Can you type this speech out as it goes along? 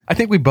I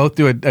think we both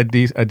do a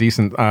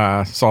decent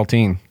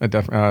saltine,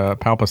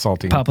 Palpa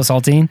saltine. Palpa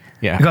saltine?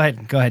 Yeah.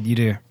 Go ahead, you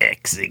do.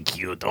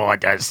 Execute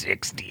Order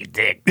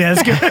 66. Yeah,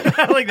 that's good.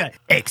 I like that.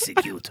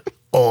 Execute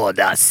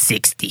Order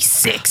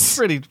 66.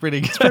 Pretty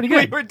good.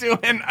 We were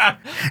doing...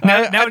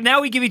 Now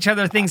we give each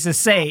other things to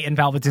say in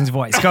Palpatine's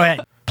voice. Go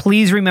ahead.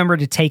 Please remember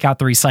to take out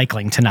the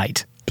recycling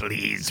tonight.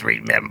 Please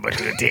remember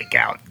to take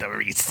out the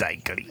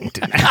recycling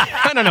tonight.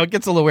 I don't know. It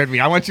gets a little weird for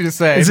me. I want you to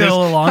say... Is it a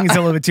little long? Is it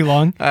a little bit too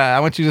long? I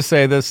want you to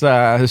say this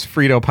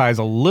Frito pie is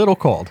a little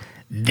cold.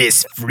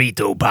 This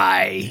Frito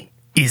pie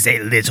is a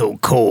little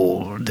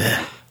cold.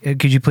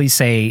 Could you please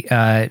say,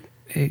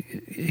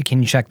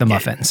 can you check the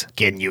muffins?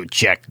 Can you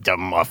check the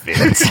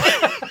muffins?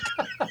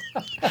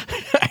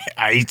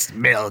 I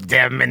smell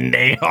them and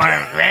they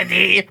are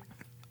ready.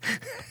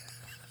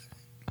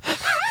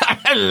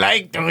 I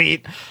like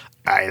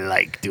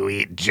to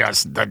eat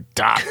just the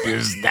top.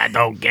 Is that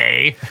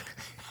okay?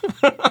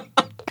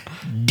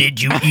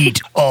 Did you eat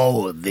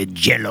all the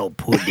Jell-O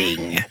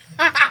pudding?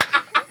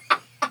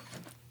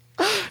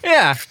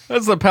 Yeah,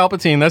 that's the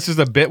Palpatine. That's just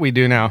a bit we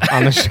do now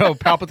on the show.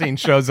 Palpatine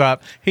shows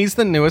up. He's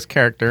the newest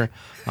character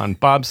on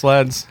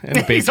Bobsleds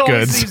and Baked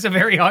Goods. He seems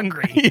very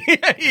hungry.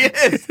 Yeah, he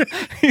is.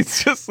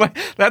 He's just like,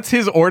 that's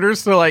his orders.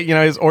 So like,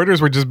 his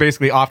orders were just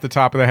basically off the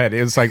top of the head.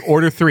 It's like,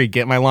 order 3,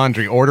 get my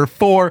laundry. Order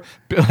 4,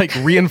 like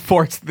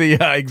reinforce the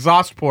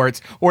exhaust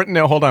ports. Or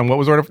no, hold on. What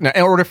was order? No,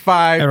 order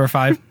 5. Order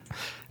 5.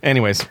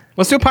 Anyways,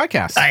 let's do a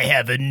podcast. I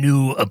have a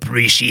new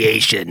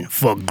appreciation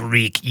for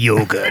Greek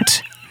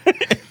yogurt.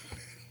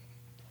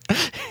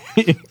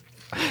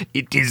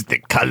 It is the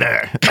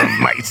color of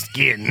my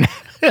skin.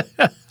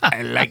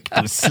 I like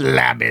to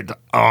slap it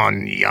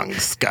on young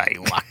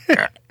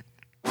Skywalker.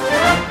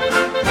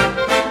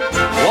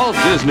 Walt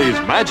Disney's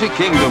Magic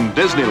Kingdom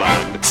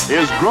Disneyland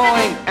is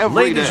growing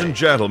every day. Ladies and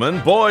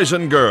gentlemen, boys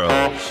and girls.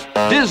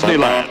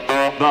 Disneyland,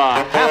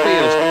 the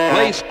happiest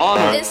place on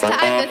earth. It's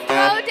time to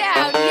throw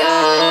down,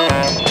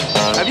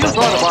 y'all. Have you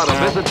thought about a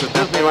visit to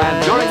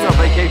Disneyland during your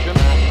vacation?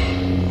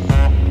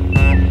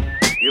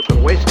 You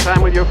can waste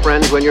time with your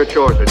friends when your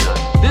chores are done.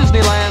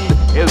 Disneyland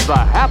is the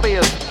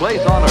happiest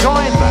place on earth.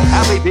 Join the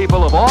happy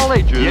people of all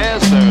ages.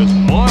 Yes, there's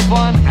more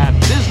fun at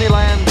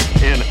Disneyland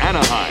in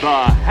Anaheim.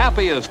 The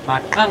happiest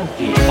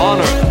country on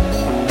earth.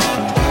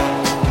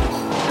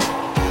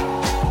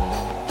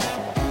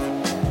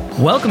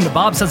 Welcome to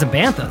Bobsleds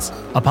Banthas,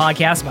 a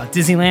podcast about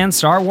Disneyland,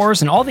 Star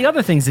Wars, and all the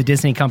other things the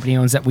Disney company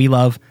owns that we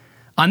love.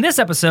 On this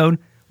episode,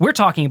 we're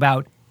talking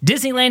about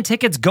Disneyland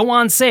tickets go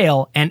on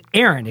sale, and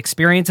Aaron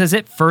experiences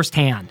it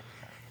firsthand.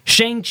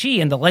 Shang Chi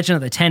and the Legend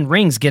of the Ten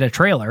Rings get a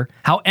trailer,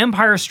 how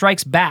Empire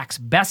Strikes Back's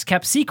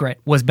best-kept secret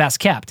was best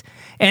kept,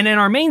 and in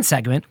our main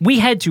segment, we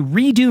head to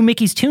redo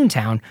Mickey's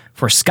Toontown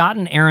for Scott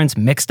and Aaron's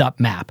mixed-up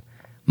map.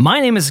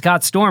 My name is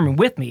Scott Storm, and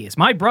with me is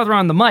my brother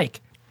on the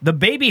mic, the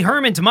baby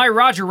Herman to my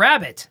Roger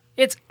Rabbit.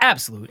 It's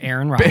absolute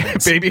Aaron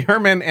Roberts. Baby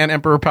Herman and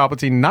Emperor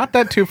Palpatine, not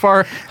that too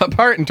far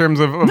apart in terms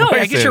of No, voices.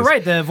 I guess you're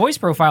right. The voice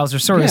profiles are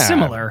sort of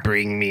similar.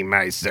 Bring me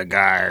my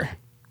cigar.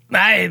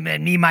 I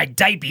need my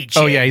diaper changed.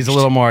 Oh, yeah, he's a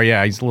little more rough.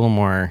 Yeah, he's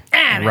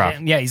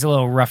a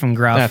little rough and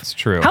gruff. That's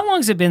true. How long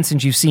has it been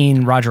since you've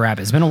seen Roger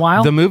Rabbit? It's been a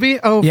while? The movie?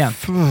 Oh, yeah.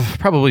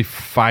 Probably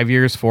 5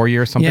 years, 4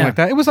 years, something like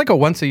that. It was like a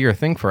once-a-year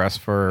thing for us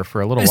for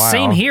a little while.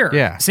 Same here.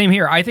 Yeah. Same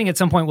here. I think at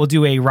some point we'll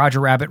do a Roger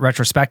Rabbit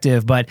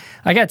retrospective, but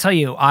I got to tell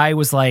you, I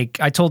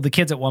told the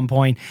kids at one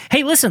point,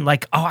 hey, listen,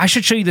 I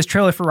should show you this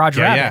trailer for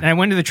Roger Rabbit. Yeah. And I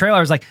went to the trailer, I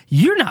was like,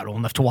 you're not old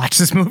enough to watch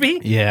this movie.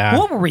 Yeah.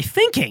 What were we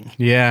thinking?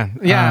 Yeah.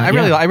 I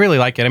really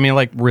like it. I mean,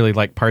 really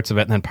like parts of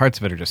it, and then parts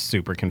of it are just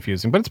super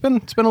confusing. But it's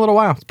been a little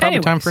while. It's probably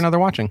time for another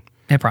watching.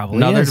 It probably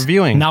another is.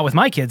 viewing. Not with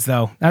my kids,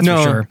 though. That's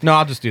for sure. No,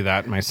 I'll just do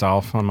that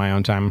myself on my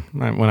own time.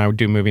 When I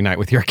do movie night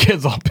with your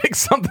kids, I'll pick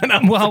something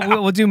up. Well,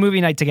 we'll do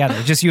movie night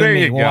together. Just you and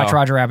me. We'll watch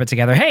Roger Rabbit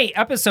together. Hey,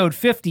 episode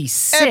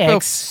 56.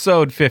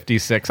 Episode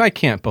 56. I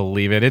can't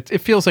believe it. It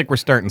feels like we're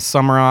starting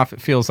summer off.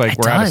 It feels like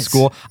we're out of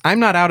school.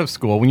 I'm not out of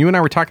school. When you and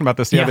I were talking about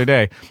this the other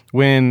day,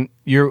 when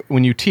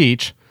you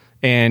teach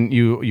and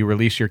you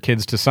release your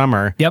kids to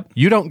summer,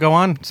 you don't go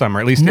on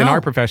summer, at least in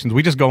our professions.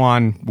 We just go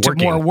on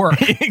working. More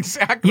work.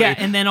 Exactly. Yeah,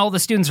 and then all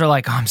the students are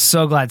like, oh, I'm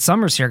so glad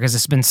summer's here because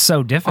it's been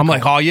so difficult. I'm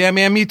like, oh, yeah,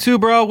 man, me too,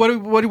 bro. What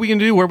are we going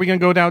to do? Where are we going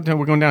to go down to?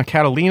 We're going down to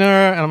Catalina.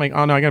 And I'm like,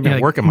 oh, no, I got to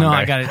be working Monday. No,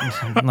 I got it.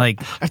 I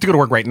have to go to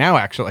work right now,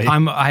 actually.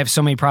 I have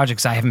so many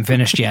projects I haven't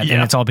finished yet,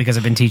 and it's all because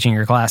I've been teaching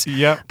your class.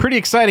 Yeah. Pretty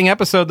exciting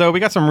episode, though.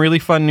 We got some really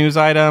fun news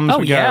items.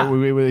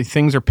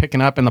 Things are picking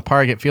up in the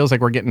park. It feels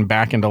like we're getting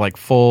back into like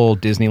full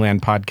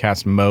Disneyland podcast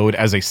mode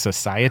as a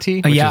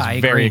society, which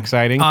is very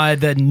exciting.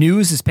 The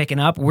news is picking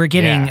up. We're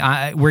getting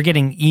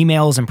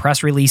emails and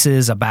press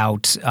releases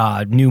about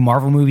new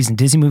Marvel movies and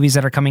Disney movies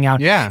that are coming out.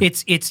 Yeah,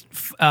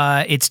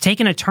 it's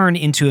taken a turn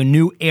into a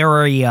new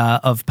area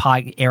of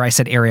I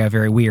said area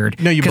very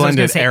weird. No, you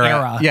blended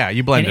era. Yeah,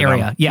 you blended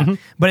area. them. Yeah,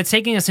 but it's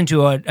taking us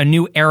into a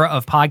new era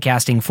of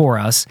podcasting for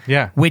us.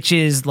 Yeah, which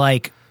is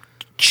like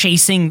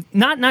chasing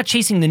not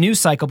chasing the news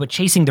cycle, but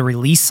chasing the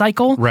release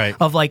cycle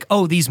of like,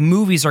 oh, these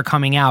movies are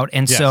coming out,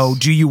 and so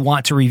do you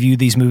want to review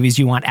these movies?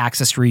 Do you want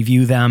access to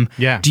review them?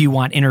 Do you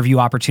want interview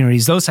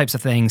opportunities? Those types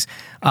of things,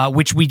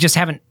 which we just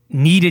haven't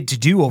needed to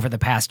do over the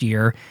past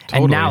year.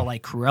 And now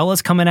like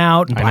Cruella's coming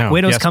out and Black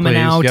Widow's coming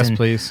out. Yes, and,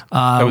 please.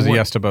 That was a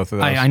yes to both of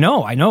those. I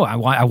know. I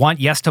want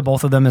yes to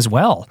both of them as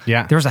well.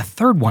 Yeah. There's a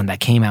third one that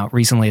came out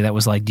recently that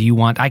was like, do you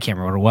want, I can't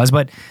remember what it was,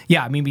 but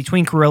yeah, I mean,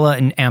 between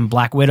Cruella and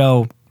Black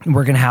Widow,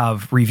 we're going to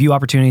have review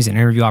opportunities and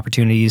interview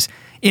opportunities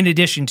in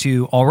addition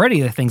to already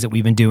the things that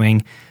we've been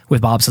doing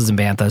with Bobsleds and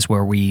Banthas,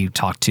 where we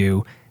talk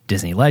to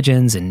Disney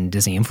legends and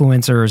Disney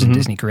influencers and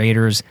Disney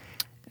creators.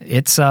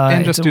 It's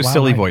and it's just do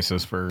silly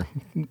voices for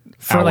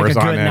like a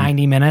good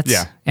 90 minutes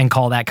Yeah. and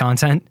call that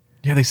content.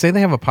 Yeah, they say they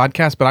have a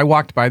podcast, but I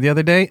walked by the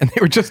other day and they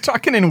were just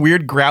talking in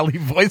weird growly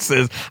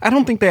voices. I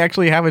don't think they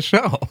actually have a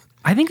show.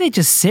 I think they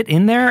just sit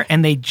in there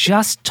and they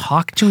just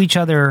talk to each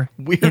other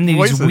in these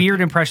voices. weird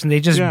impressions. They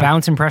just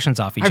bounce impressions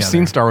off each other. I've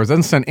seen Star Wars. It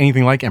doesn't sound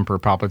anything like Emperor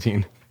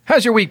Palpatine.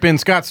 How's your week been,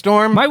 Scott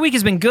Storm? My week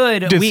has been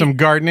good. Did some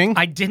gardening?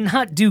 I did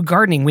not do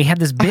gardening. We had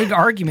this big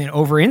argument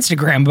over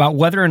Instagram about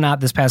whether or not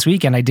this past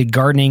weekend I did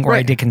gardening or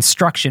I did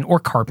construction or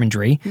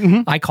carpentry.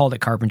 I called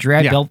it carpentry.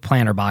 I built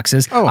planter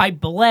boxes. Oh. I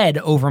bled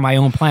over my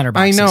own planter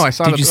boxes. I know. I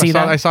saw. Did you see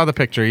that? I saw the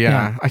picture.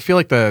 Yeah. I feel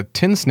like the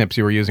tin snips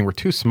you were using were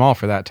too small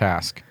for that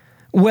task.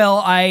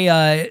 Well,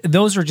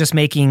 those are just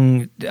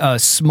making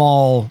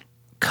small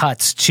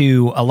cuts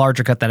to a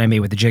larger cut that I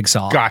made with the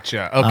jigsaw.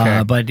 Gotcha.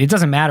 Okay. But it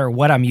doesn't matter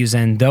what I'm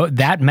using. Though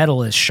that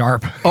metal is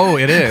sharp. Oh,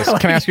 it is.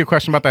 Can I ask you a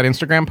question about that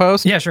Instagram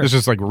post? Yeah, sure. This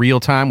is like real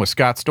time with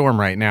Scott Storm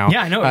right now.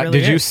 Yeah, I know. It really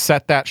did you is.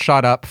 set that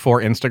shot up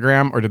for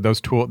Instagram, or did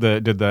those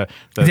did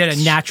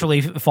it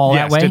naturally fall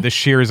that way? Did the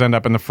shears end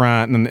up in the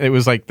front, and it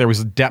was like there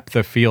was depth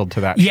of field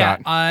to that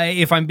shot? Yeah.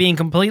 If I'm being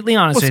completely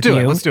honest Let's with do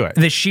it. you, Let's do it.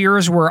 The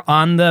shears were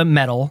on the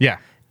metal. Yeah.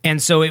 And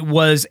so it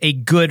was a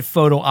good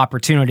photo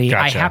opportunity.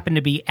 Gotcha. I happened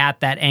to be at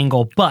that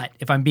angle, but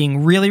if I'm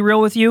being really real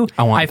with you,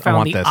 I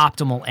found the this.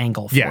 optimal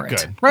angle for it. Yeah,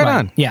 good. Right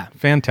on. Yeah.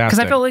 Fantastic.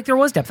 Because I felt like there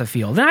was depth of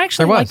field. And I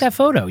actually like that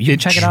photo. You can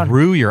check it out. It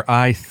drew your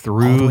eye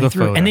through the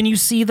photo. And then you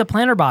see the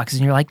planter boxes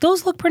and you're like,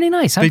 those look pretty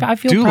nice. I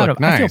feel proud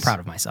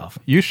of myself.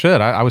 You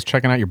should. I was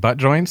checking out your butt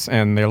joints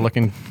and they're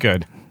looking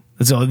good.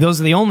 So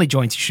those are the only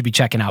joints you should be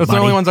checking out, Those are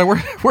the only ones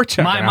we're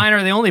checking out. Mine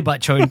are the only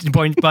butt joints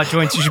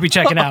you should be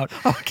checking out.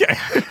 Okay.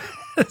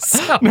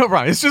 No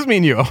problem. It's just me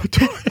and you.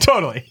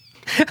 Totally.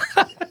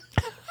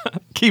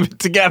 Keep it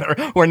together.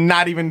 We're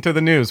not even to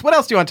the news. What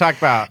else do you want to talk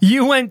about?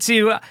 You went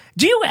to...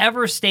 Do you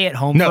ever stay at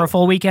home for a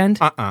full weekend?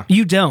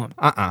 You don't?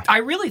 I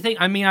really think...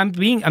 I mean,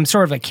 I'm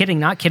sort of kidding,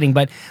 not kidding,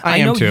 but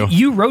I know too.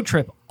 You road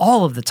trip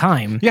all of the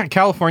time. Yeah,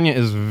 California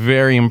is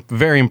very,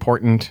 very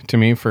important to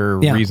me for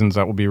reasons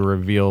that will be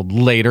revealed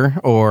later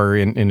or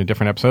in a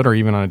different episode or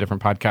even on a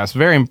different podcast.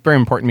 Very, very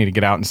important to me to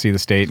get out and see the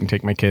state and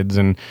take my kids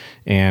and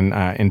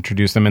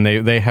introduce them. And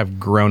they have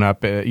grown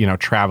up,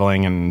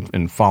 traveling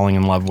and falling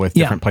in love with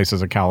different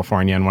places of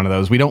California. And one of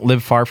those, we don't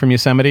live far from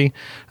Yosemite.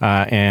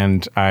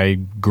 And I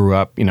grew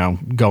up,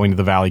 going to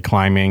the valley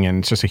climbing, and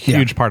it's just a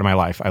huge part of my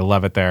life. I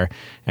love it there.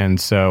 And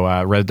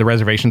so the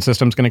reservation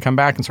system's going to come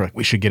back. And so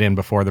we should get in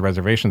before the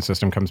reservation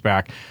system comes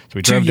back. So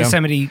we drove down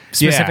Yosemite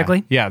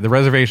specifically? Yeah, the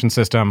reservation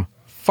system,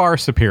 far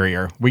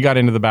superior. We got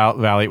into the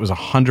valley. It was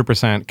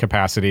 100%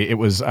 capacity. It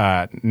was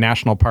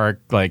national park,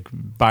 like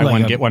buy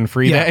one, get one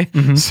free day.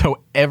 Mm-hmm.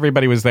 So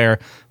everybody was there,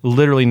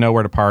 literally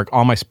nowhere to park.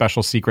 All my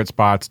special secret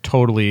spots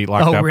totally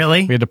locked up. Oh,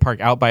 really? We had to park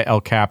out by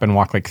El Cap and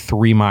walk like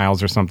 3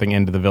 miles or something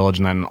into the village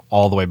and then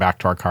all the way back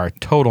to our car.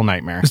 Total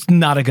nightmare. It's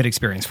not a good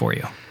experience for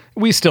you.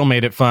 We still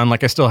made it fun.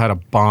 Like I still had a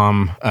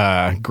bomb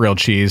grilled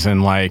cheese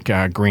and like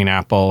green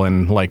apple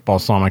and like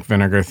balsamic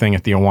vinegar thing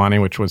at the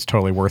Awani, which was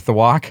totally worth the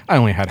walk. I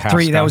only had half.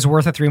 That was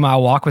worth a 3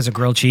 mile walk. Was a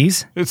grilled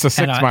cheese. It's a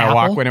 6 mile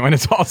walk when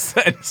it's all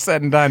said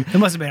and done. It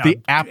must have been the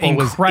apple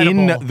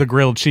incredible. was in the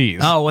grilled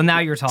cheese. Oh, well now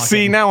you're talking.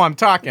 See, now I'm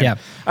talking.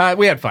 Yeah.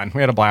 We had fun.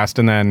 We had a blast,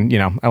 and then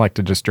I like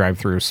to just drive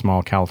through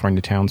small California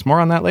towns.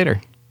 More on that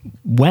later.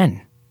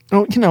 When?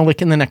 Oh,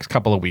 like in the next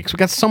couple of weeks. We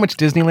got so much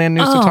Disneyland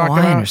news to talk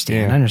about. I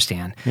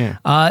understand. Yeah.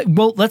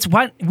 Well,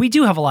 we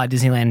do have a lot of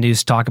Disneyland news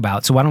to talk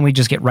about, so why don't we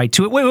just get right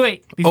to it?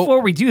 Wait.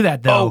 Before we do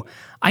that, though,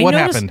 I what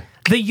noticed happened?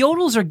 The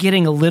yodels are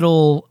getting a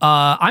little,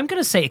 I'm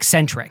going to say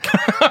eccentric.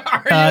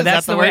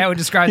 That's the way I would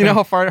describe them. You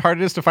know how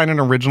hard it is to find an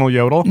original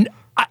yodel?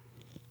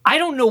 I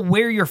don't know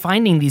where you're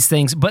finding these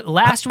things, but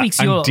last week's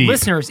yodel,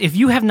 listeners, if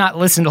you have not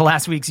listened to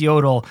last week's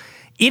yodel,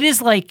 it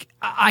is like,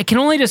 I can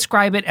only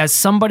describe it as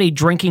somebody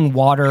drinking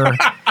water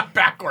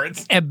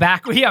backwards.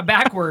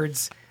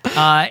 Backwards.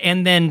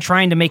 And then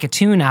trying to make a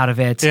tune out of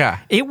it. Yeah.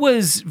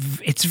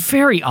 It's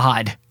very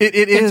odd.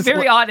 It's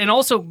very odd and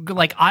also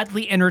like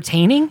oddly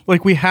entertaining.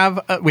 Like we have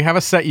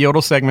a set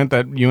yodel segment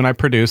that you and I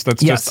produce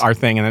that's just our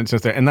thing, and it's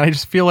just there. And then I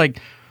just feel like,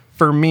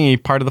 for me,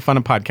 part of the fun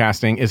of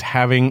podcasting is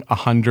having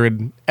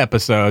 100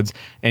 episodes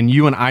and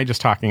you and I just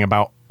talking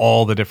about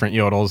all the different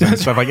yodels and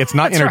stuff. Like it's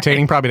not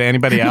entertaining probably to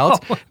anybody else,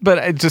 but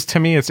it just, to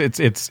me, it's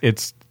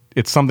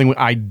it's something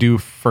I do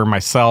for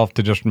myself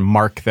to just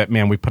mark that,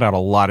 man, we put out a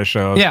lot of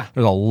shows. Yeah.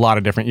 There's a lot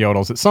of different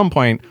yodels. At some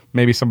point,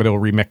 maybe somebody will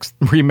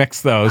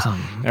remix those,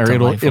 or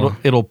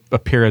it'll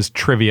appear as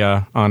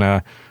trivia on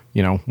a,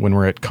 when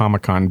we're at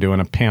Comic-Con doing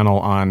a panel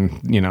on,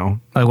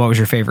 Like, what was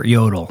your favorite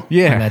yodel?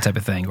 Yeah. And that type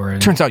of thing. Or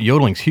Turns out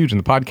yodeling's huge in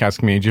the podcast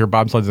community. Did you hear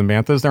Bobsleds and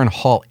Banthas? They're in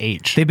Hall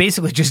H. They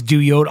basically just do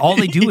yodel. All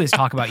they do is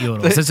talk about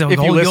yodels. It's a If you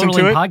whole listen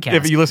yodeling to it, podcast.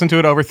 if you listen to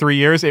it over 3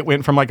 years, it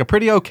went from like a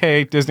pretty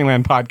okay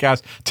Disneyland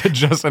podcast to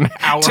just an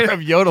hour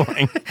of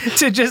yodeling.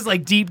 to just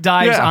like deep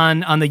dives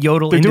on the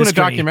yodel They're industry.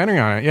 doing a documentary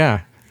on it,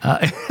 yeah.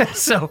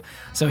 So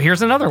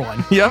here's another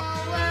one. Yep.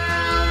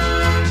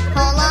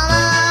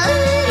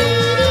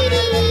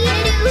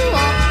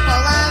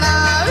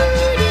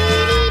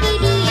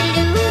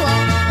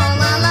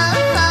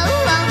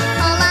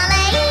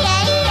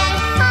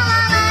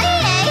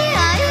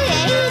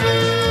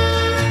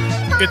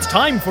 It's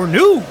time for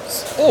news.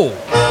 Oh.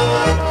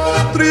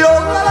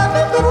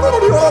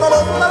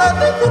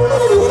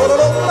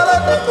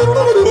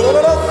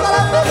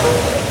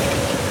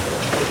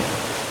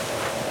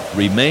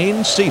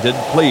 Remain seated,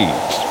 please.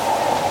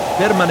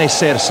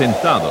 Permanecer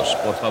sentados,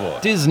 por favor.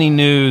 Disney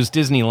news,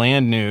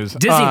 Disneyland news.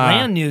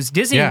 Disneyland news.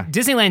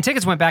 Disneyland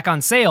tickets went back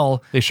on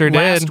sale. They sure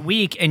last did.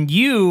 week, and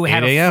you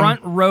had 8 a a.m. front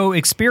row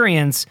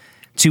experience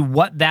to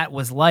what that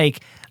was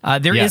like.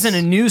 There Yes. isn't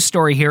a news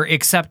story here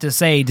except to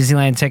say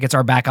Disneyland tickets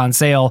are back on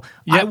sale.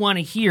 Yep. I want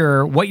to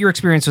hear what your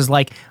experience was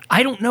like.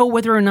 I don't know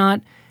whether or not.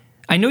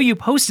 I know you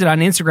posted on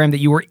Instagram that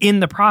you were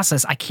in the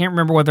process. I can't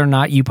remember whether or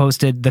not you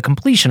posted the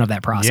completion of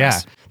that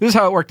process. Yeah. This is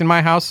how it worked in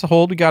my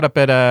household. We got up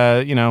at,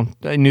 I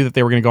knew that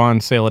they were going to go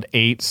on sale at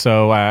 8,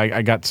 so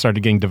I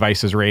started getting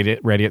devices ready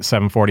at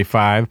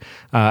 7:45.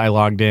 I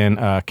logged in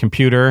a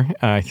computer,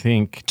 I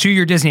think. To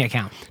your Disney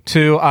account.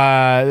 To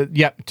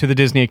the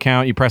Disney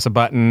account. You press a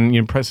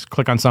button,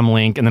 click on some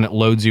link, and then it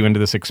loads you into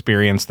this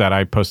experience that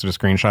I posted a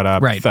screenshot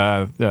of. Right.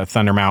 The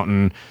Thunder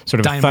Mountain, sort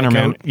of Dynamite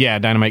Goat. Yeah,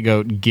 Dynamite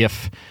Goat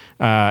GIF.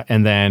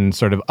 And then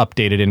sort of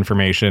updated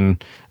information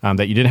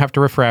that you didn't have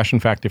to refresh. In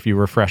fact, if you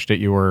refreshed it,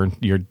 your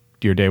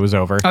day was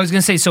over. I was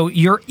going to say, so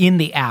you're in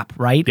the app,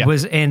 right? Yeah.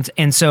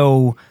 And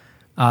so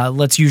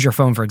let's use your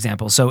phone, for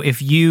example. So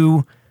if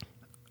you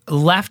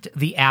left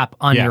the app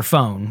on your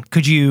phone,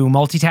 could you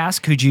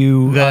multitask? Could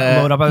you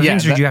load up other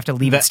things, or did you have to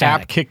leave it static?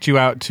 The app kicked you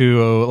out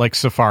to like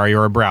Safari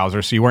or a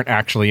browser, so you weren't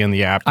actually in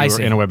the app. You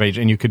were in a web page,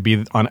 and you could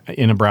be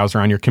in a browser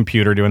on your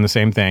computer doing the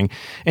same thing.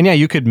 And yeah,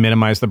 you could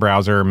minimize the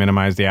browser or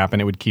minimize the app,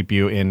 and it would keep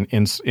you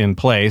in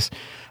place.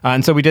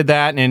 And so we did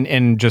that,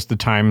 and just the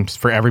times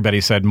for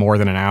everybody said more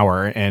than an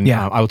hour. And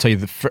I will tell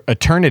you,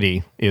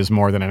 eternity is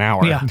more than an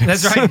hour. Yeah,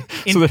 that's right.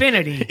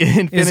 Infinity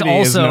is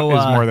also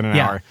is more than an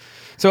hour.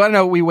 So I don't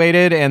know, we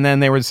waited, and then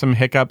there was some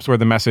hiccups where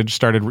the message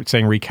started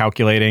saying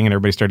recalculating, and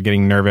everybody started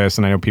getting nervous,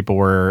 and I know people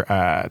were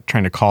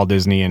trying to call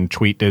Disney and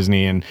tweet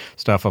Disney and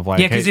stuff of like...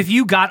 Yeah, because if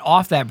you got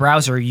off that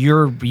browser,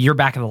 you're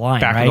back of the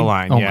line, back right? of the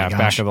line,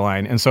 back of the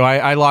line. And so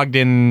I logged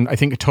in, I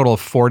think, a total of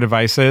 4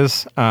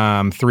 devices,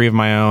 3 of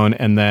my own,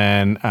 and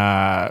then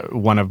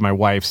one of my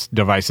wife's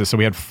devices. So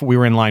we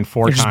were in line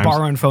 4 You're times. Just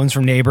borrowing phones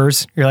from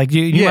neighbors. You're like,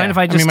 you mind if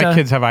I just... my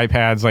kids have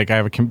iPads, like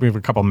we have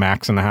a couple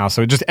Macs in the house,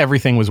 so just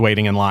everything was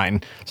waiting in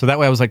line. So that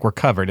way I was like, we're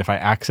covered. If I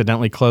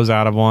accidentally close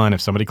out of one,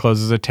 if somebody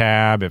closes a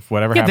tab, if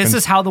whatever happens. This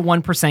is how the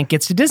 1%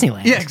 gets to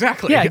Disneyland. Yeah,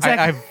 exactly. Yeah,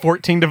 exactly. I have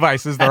 14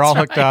 devices. They're all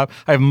hooked up.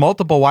 I have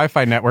multiple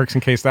Wi-Fi networks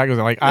in case that goes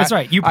on. That's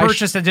right. You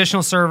purchased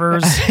additional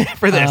servers.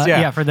 For this,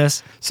 Yeah, for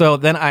this. So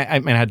then I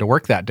had to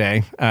work that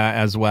day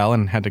as well,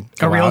 and had to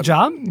go A real out.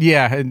 job?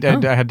 Yeah,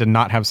 I had to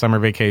not have summer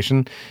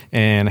vacation,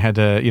 and had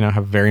to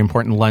have very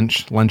important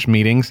lunch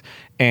meetings.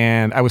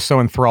 And I was so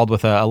enthralled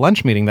with a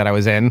lunch meeting that I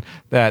was in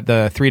that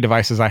the 3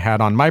 devices I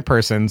had on my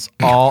persons,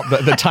 all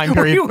the time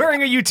period. Were you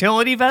wearing a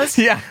utility vest?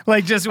 Yeah.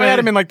 Like just I had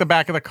them in like the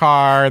back of the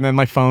car, and then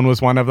my phone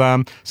was one of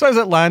them. So I was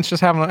at lunch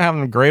just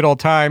having a great old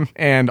time,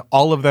 and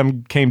all of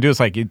them came to us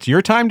like, it's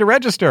your time to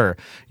register.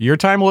 Your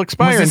time will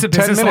expire Was this in a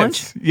 10 business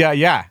minutes. lunch?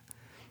 Yeah.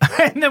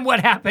 And then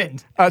what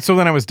happened? So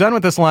then I was done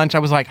with this lunch. I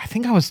was like, I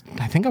think I was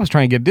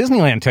trying to get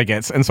Disneyland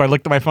tickets. And so I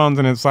looked at my phones,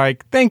 and it's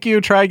like, thank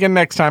you, try again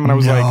next time. And I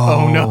was like,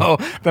 oh no.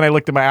 Then I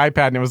looked at my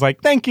iPad, and it was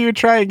like, thank you,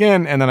 try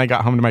again. And then I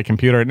got home to my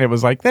computer, and it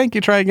was like, thank you,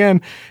 try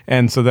again.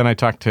 And so then I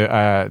talked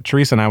to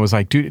Teresa, and I was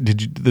like, dude,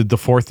 did the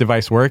 4th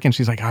device work? And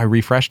she's like, I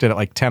refreshed it at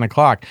like 10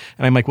 o'clock.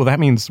 And I'm like, well, that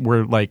means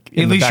we're like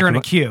at least you're in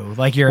a queue.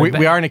 Like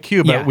we are in a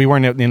queue, but we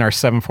weren't in our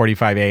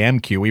 7:45 a.m.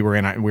 queue. We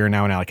were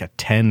now in like a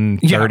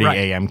 10:30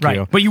 a.m. queue.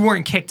 Right. But you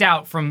weren't kicked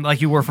out from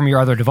like you were from your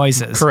other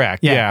devices.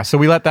 Correct. Yeah. So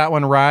we let that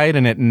one ride,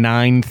 and at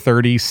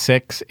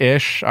 9:36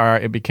 ish,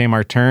 it became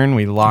our turn.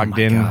 We logged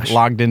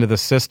into the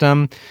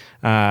system,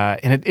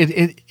 and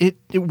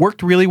it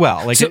worked really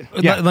well. Like,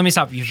 let me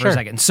stop you for a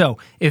second. So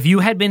if you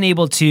had been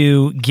able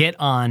to get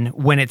on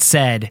when it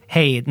said,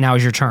 "Hey, now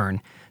is your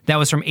turn," that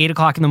was from 8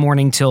 o'clock in the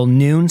morning till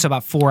noon, so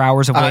about 4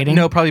 hours of waiting.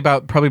 No, probably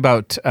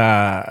about.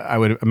 I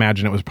would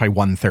imagine it was probably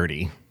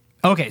 1:30.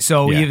 Okay,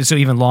 so Yeah. so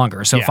even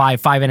longer. So Yeah.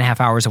 5.5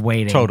 hours of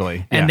waiting.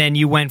 Totally, And yeah. then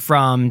you went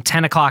from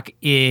 10 o'clock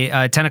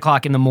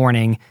in the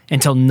morning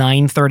until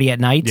 9:30 at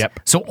night.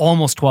 Yep. So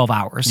almost 12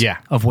 hours Yeah.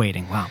 of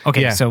waiting. Wow.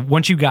 Okay, Yeah. so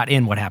once you got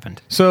in, what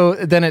happened? So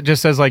then it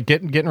just says like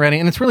getting ready,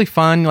 and it's really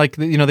fun. Like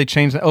they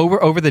changed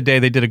over the day.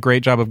 They did a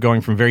great job of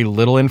going from very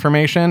little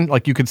information.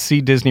 Like you could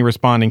see Disney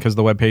responding because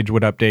the webpage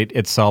would update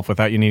itself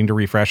without you needing to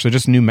refresh. So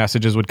just new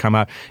messages would come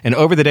out, and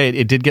over the day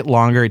it did get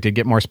longer. It did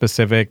get more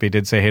specific. They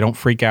did say, "Hey, don't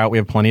freak out. We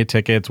have plenty of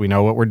tickets. We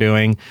know what we're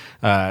doing."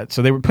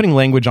 So they were putting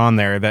language on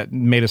there that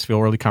made us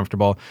feel really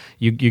comfortable.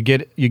 You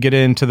get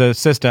into the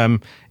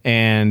system,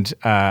 and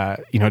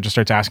it just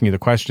starts asking you the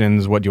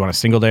questions. What do you want, a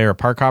single day or a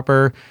park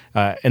hopper?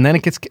 And then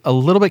it gets a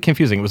little bit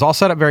confusing. It was all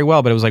set up very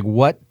well, but it was like,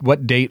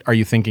 what date are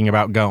you thinking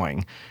about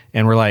going?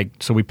 And we're like,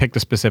 so we picked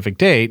a specific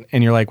date,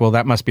 and you're like, well,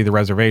 that must be the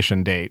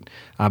reservation date.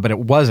 But it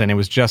wasn't. It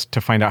was just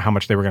to find out how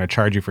much they were going to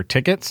charge you for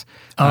tickets.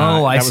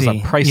 Oh, I see. That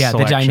was a price the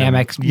selection.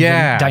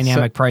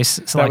 dynamic price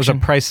selection. That was a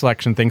price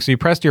selection thing. So you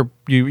pressed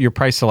your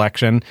price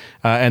selection,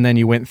 and then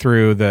you went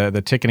through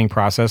the ticketing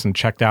process and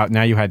checked out.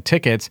 Now you had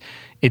tickets.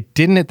 It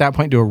didn't at that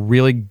point do a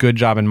really good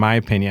job, in my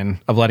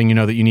opinion, of letting you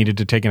know that you needed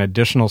to take an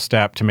additional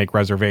step to make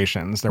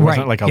reservations. There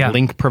wasn't like a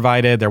link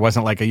provided. There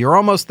wasn't like you're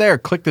almost there.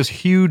 Click this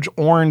huge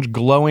orange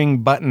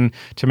glowing button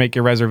to make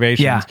your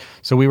reservations. Yeah.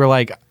 So we were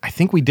like, I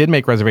think we did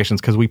make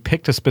reservations because we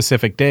picked a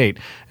specific date.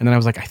 And then I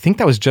was like, I think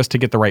that was just to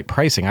get the right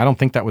pricing. I don't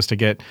think that was to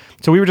get...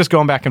 So we were just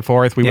going back and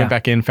forth. We went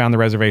back in, found the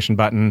reservation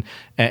button.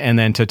 And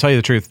then to tell you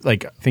the truth,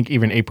 like I think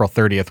even April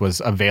 30th was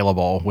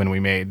available when we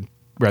made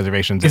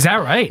reservations. Is that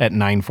right? At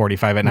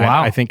 9:45 at night.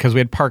 Wow. I think because we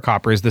had park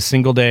hoppers, the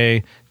single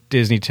day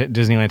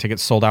Disneyland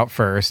tickets sold out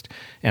first,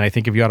 and I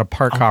think if you had a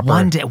park hopper,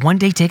 one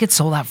day tickets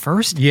sold out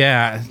first.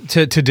 yeah,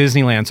 to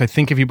Disneyland. So I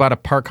think if you bought a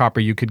park hopper,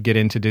 you could get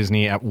into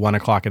Disney at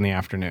 1:00 in the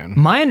afternoon.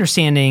 My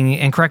understanding,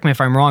 and correct me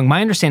if I'm wrong, my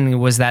understanding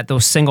was that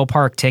those single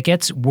park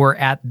tickets were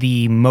at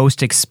the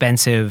most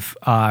expensive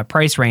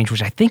price range,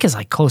 which I think is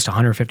like close to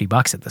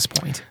 $150 at this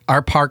point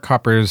Our park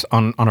hoppers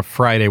on a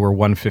Friday were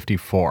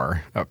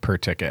 $154 per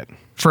ticket.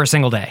 for a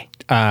single day.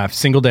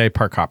 Single day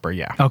park hopper,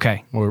 yeah.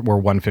 Okay. We're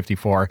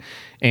 $154,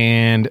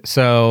 and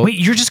so Wait,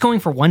 you're just going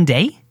for one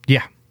day?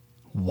 yeah.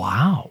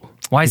 Wow.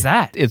 Why is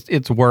that?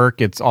 It's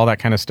work, it's all that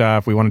kind of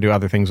stuff. We want to do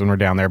other things when we're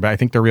down there, but I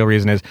think the real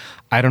reason is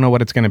I don't know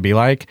what it's going to be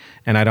like,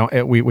 and I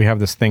don't. We have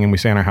this thing, and we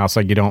say in our house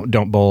like you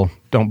don't bowl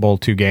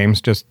 2 games.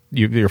 Just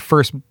their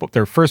first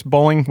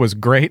bowling was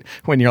great.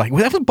 When you're like,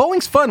 well, that was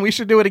bowling's fun. We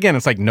should do it again.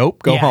 It's like,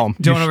 nope, go home.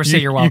 Don't overstay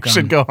your welcome. You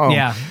should go home.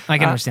 Yeah, I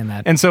can understand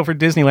that. And so for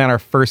Disneyland, our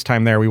first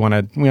time there, we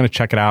want to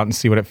check it out and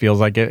see what it feels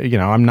like.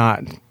 I'm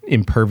not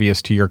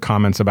impervious to your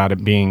comments about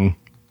it being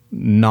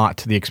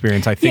not the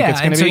experience I think it's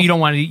going to be. So you don't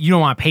want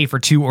to pay for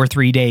 2 or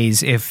 3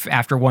 days if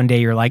after one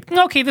day you're like,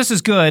 okay, this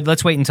is good.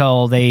 Let's wait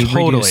until they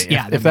reduce.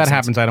 Yeah, if that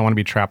happens, I don't want to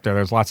be trapped there.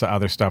 There's lots of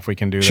other stuff we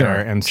can do Sure,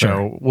 there, and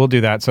so we'll do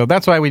that. So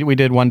that's why we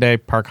did one day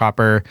park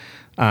hopper.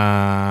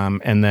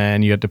 And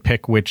then you had to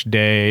pick which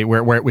day,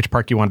 which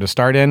park you wanted to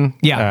start in.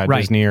 Yeah, right.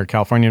 Disney or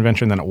California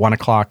Adventure. And then at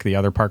 1:00, the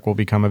other park will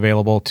become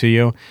available to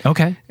you.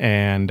 Okay.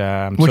 And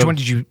which one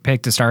did you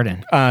pick to start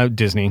in?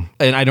 Disney.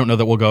 And I don't know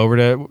that we'll go over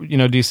to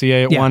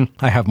DCA at 1.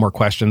 I have more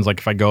questions. Like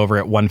if I go over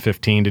at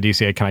 1:15 to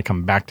DCA, can I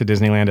come back to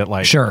Disneyland at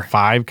like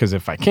 5? Because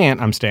if I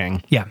can't, I'm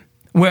staying. Yeah.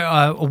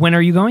 When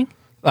are you going?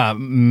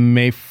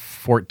 May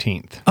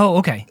 14th. Oh,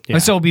 okay. Yeah.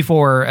 So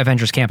before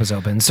Avengers Campus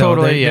opens. So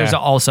Totally, there's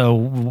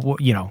also,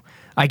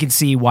 I can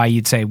see why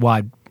you'd say,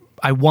 well,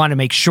 I want to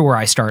make sure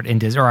I start in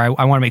Disney, or I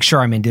want to make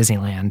sure I'm in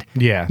Disneyland.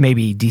 Yeah.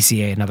 Maybe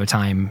DCA another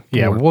time.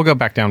 Yeah, we'll go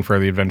back down for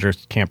the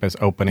Avengers Campus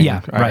opening.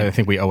 Yeah, right. I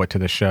think we owe it to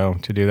the show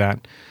to do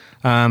that.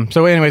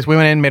 So anyways, we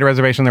went in, made a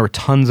reservation. There were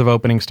tons of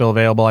openings still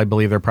available. I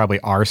believe there probably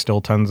are still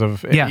tons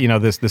of,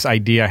 this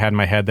idea I had in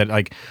my head that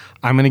like,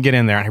 I'm going to get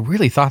in there. And I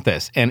really thought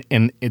this, and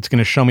it's going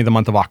to show me the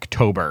month of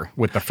October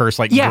with the first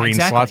green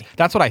slots.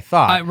 That's what I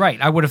thought. Right.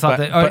 I would have thought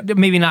that,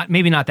 maybe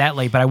not that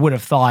late, but I would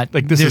have thought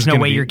like there's no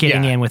way you're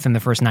getting in within the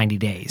first 90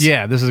 days.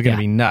 Yeah, this is going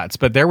to be nuts.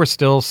 But there were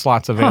still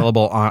slots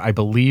available on, I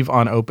believe,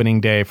 on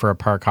opening day for a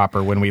park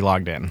hopper when we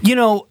logged in.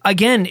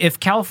 Again, if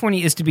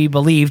California is to be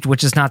believed,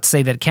 which is not to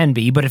say that it can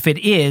be, but if it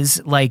is,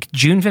 like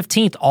June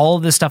 15th, all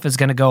of this stuff is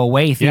going to go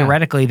away.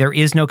 Theoretically, there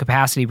is no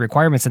capacity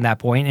requirements in that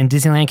point, and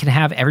Disneyland can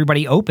have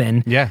everybody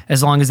open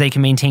as long as they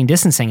can maintain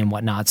distancing and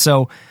whatnot.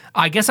 So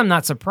I guess I'm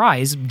not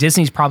surprised.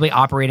 Disney's probably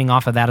operating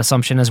off of that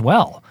assumption as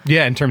well.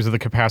 Yeah, in terms of the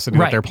capacity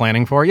that they're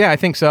planning for. Yeah, I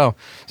think so.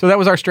 So that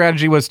was our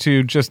strategy, was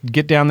to just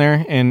get down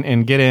there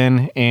and get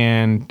in,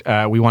 and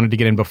we wanted to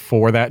get in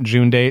before that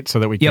June date so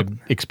that we could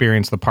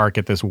experience the park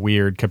at this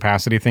weird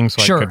capacity thing,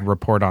 so I could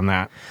report on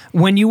that.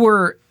 When you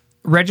were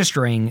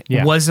registering,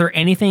 was there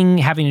anything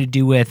having to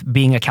do with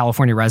being a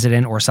California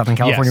resident or Southern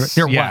California? Yes.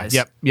 There was.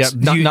 Yep.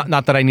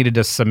 Not that I needed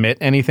to submit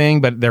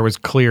anything, but there was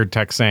clear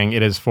text saying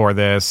it is for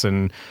this,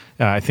 and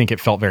I think it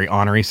felt very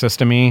honorary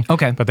system-y.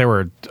 Okay. But there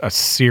were a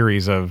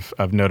series of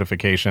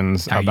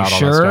notifications Are about you all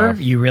sure? that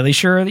stuff. You really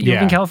sure that you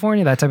live in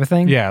California? That type of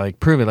thing? Yeah, like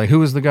prove it. Like, who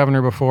was the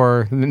governor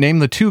before? Name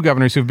the 2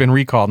 governors who've been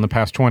recalled in the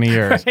past 20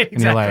 years. Right,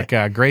 And you're like,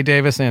 Gray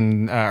Davis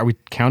and are we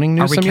counting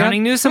Newsom Are we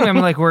counting yet? Newsom? I'm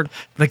like,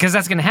 because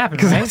that's going to happen,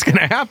 right? That's going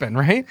to happen,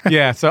 right?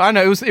 Yeah. So I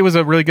know it was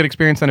a really good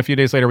experience. Then a few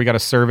days later, we got a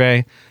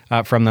survey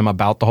from them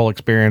about the whole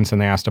experience,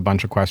 and they asked a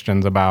bunch of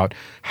questions about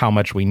how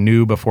much we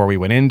knew before we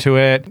went into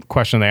it.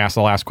 Question they asked,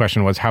 the last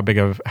question was, how big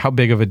of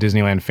a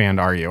Disneyland fan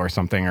are you, or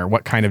something, or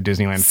what kind of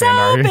Disneyland fan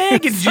are you?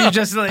 Big. Did you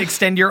just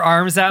extend your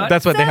arms out?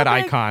 That's what So they had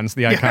big. icons.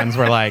 The icons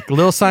were like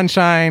little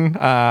sunshine,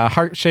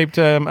 heart-shaped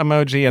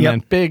emoji, and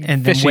then big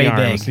And then fishy way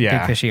arms. big, Yeah,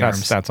 big fishy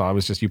arms. That's all. It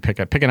was just you pick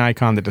an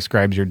icon that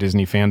describes your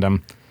Disney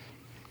fandom.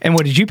 And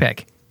what did you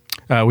pick?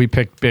 We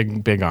picked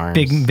big arms.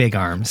 Big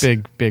arms.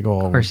 Big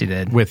old. Of course you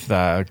did. With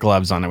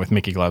gloves on it, with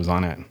Mickey gloves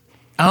on it.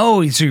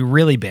 Oh, so you're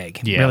really big.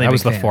 Yeah, really that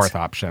was big the fans. 4th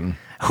option.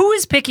 Who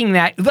is picking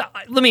that?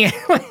 Let me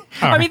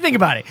think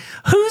about it.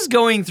 Who's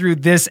going through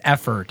this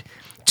effort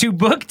to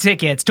book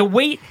tickets, to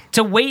wait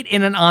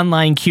in an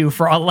online queue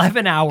for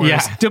 11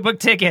 hours to book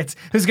tickets?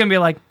 Who's going to be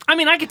like, I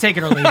mean, I could take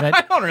it or leave it.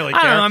 I don't really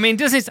care. I don't know. I mean,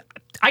 Disney's,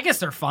 I guess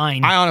they're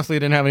fine. I honestly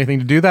didn't have anything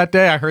to do that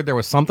day. I heard there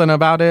was something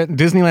about it.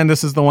 Disneyland,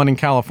 this is the one in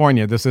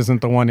California. This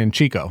isn't the one in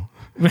Chico.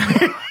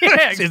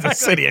 Yeah, It's a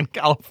city in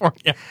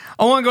California.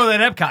 I want to go to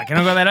that Epcot. Can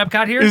I go to that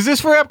Epcot here? Is this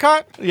for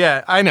Epcot?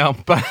 Yeah, I know.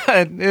 But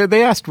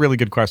they asked really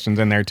good questions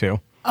in there, too.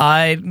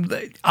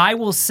 I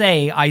will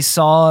say I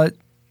saw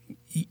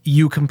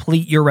you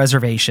complete your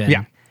reservation.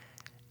 Yeah.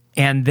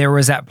 And there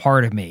was that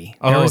part of me.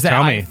 There Oh, was that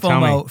tell me.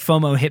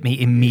 FOMO hit me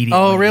immediately.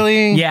 Oh,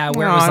 really? Yeah,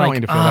 where No, it was I don't like, want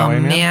you to feel that way,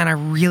 man.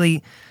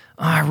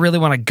 I really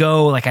want to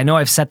go. Like, I know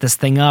I've set this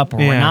thing up, or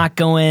we're not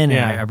going.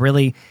 Yeah.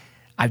 And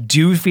I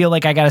do feel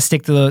like I got to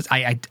stick to those.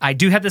 I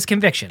do have this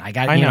conviction.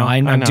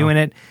 I'm doing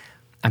it.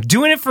 I'm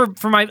doing it for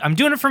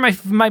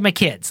my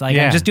kids. Like,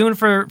 I'm just doing it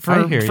for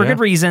good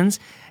reasons.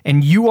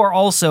 And you are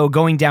also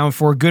going down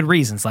for good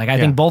reasons. Like, I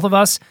think both of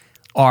us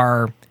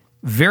are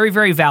very,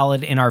 very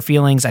valid in our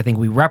feelings. I think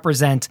we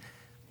represent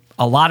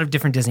a lot of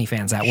different Disney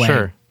fans that way.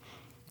 Sure.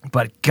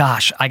 But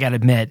gosh, I got to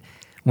admit,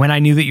 when I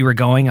knew that you were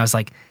going, I was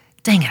like,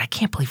 dang it, I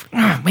can't believe,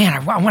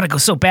 I want to go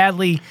so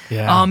badly.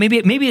 Yeah.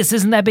 Maybe this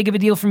isn't that big of a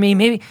deal for me.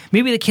 Maybe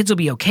the kids will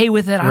be okay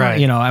with it. Right.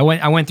 I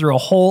went through a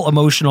whole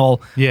emotional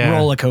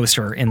roller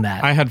coaster in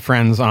that. I had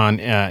friends on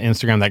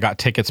Instagram that got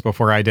tickets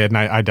before I did, and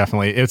I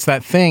definitely, it's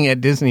that thing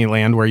at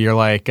Disneyland where you're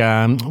like,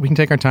 we can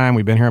take our time.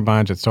 We've been here a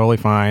bunch. It's totally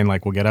fine.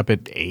 Like, we'll get up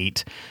at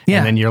 8. Yeah.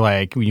 And then you're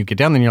like, when you get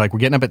down, then you're like, we're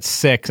getting up at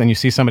 6, and you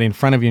see somebody in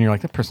front of you, and you're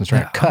like, that person's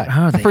trying to cut.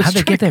 How'd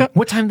they get there?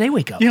 What time they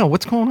wake up? Yeah,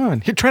 what's going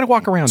on? Here, try to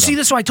walk around. See,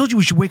 that's why I told you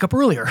we should wake up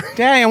earlier.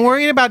 Dang, I'm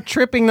worried about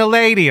tripping the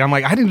lady. I'm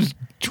like, I didn't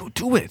just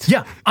do it.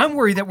 Yeah, I'm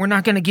worried that we're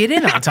not going to get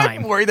in on time.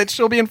 I'm worried that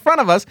she'll be in front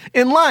of us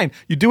in line.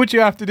 You do what you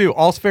have to do.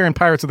 All's fair in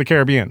Pirates of the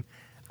Caribbean.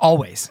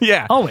 Always.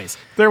 Yeah. Always.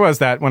 There was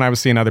that when I was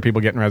seeing other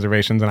people getting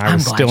reservations, and I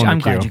was still in the I'm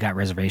queue. glad you got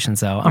reservations,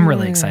 though. I'm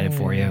really excited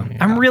for you. Yeah.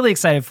 I'm really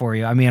excited for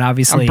you. I mean,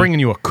 obviously, I'm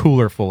bringing you a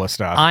cooler full of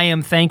stuff. I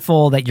am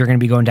thankful that you're going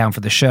to be going down for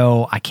the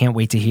show. I can't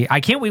wait to hear. I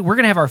can't wait. We're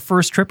going to have our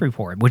first trip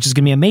report, which is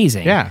going to be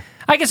amazing. Yeah.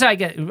 I guess I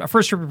get a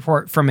first trip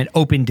report from an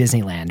open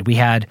Disneyland. We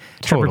had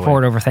trip Totally.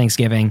 report over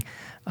Thanksgiving.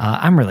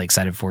 I'm really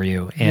excited for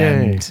you,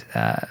 and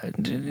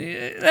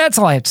that's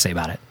all I have to say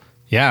about it.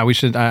 Yeah, we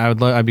should.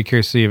 I'd be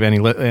curious to see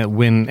if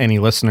when any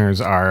listeners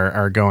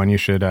are going. You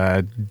should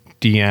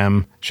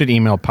email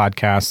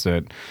podcasts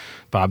at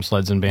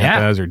Bobsleds and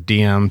Banthas or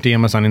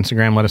DM us on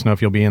Instagram. Let us know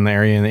if you'll be in the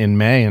area in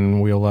May,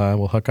 and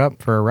we'll hook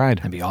up for a ride.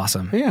 That'd be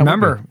awesome. Yeah,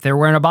 remember, if they're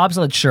wearing a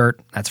bobsled shirt,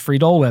 that's free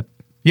Dole Whip.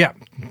 Yeah.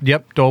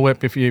 Yep. Dole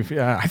Whip. If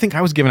I think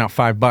I was giving out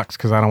 $5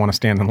 because I don't want to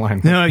stand in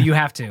line. No, you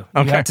have to.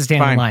 Okay, You have to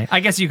stand fine. in line.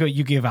 I guess you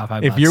give out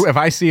 $5. If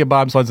I see a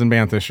Bobsleds and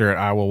Banthas shirt,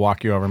 I will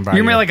walk you over and buy.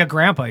 You're gonna be like a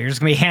grandpa. You're just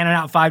gonna be handing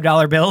out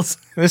 $5 bills.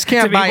 This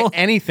can't to buy people.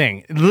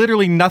 anything.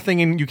 Literally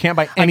nothing, and you can't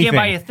buy anything. I can't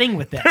buy a thing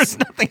with this. There's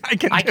nothing I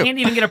can do. I can't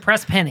even get a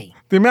pressed penny.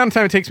 The amount of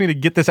time it takes me to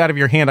get this out of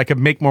your hand, I could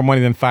make more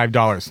money than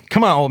 $5.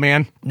 Come on, old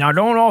man. Now,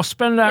 don't all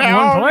spend that in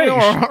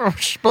one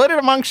place. Split it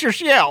amongst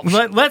yourselves.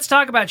 Let's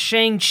talk about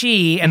Shang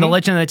Chi and the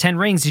Legend of the Ten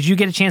Rings. Did you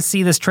get a chance to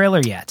see this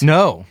trailer yet?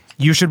 No.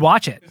 You should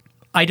watch it.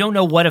 I don't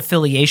know what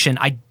affiliation.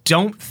 I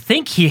don't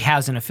think he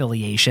has an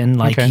affiliation.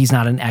 Like, Okay. he's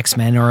not an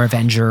X-Men or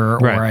Avenger or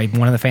Right.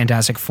 one of the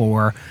Fantastic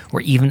Four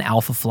or even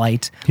Alpha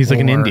Flight. He's like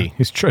an or- indie.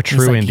 He's a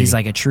true indie. He's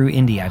like a true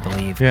indie, I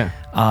believe. Yeah.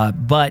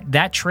 But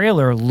that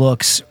trailer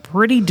looks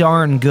pretty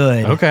darn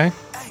good. Okay.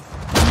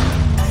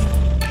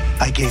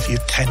 I gave you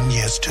 10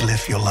 years to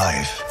live your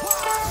life.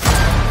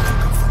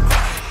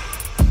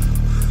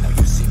 Now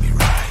you see me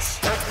rise.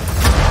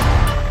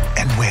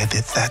 And where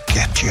did that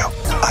get you?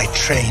 I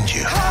trained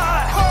you.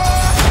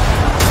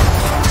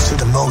 So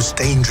the most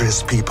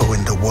dangerous people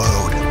in the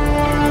world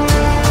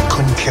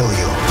couldn't kill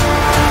you.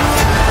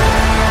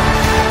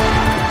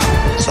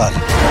 Son,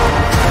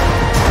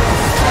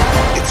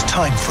 it's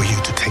time for you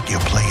to take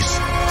your place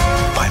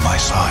by my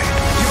side.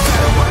 You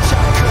better watch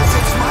out, 'cause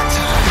it's my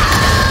time.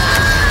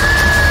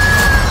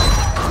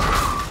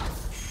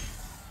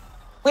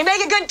 We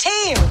make a good team.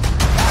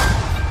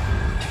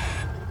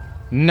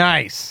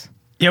 Nice.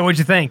 Yeah, what'd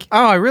you think?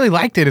 Oh, I really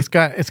liked it. It's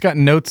got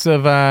notes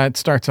of it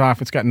starts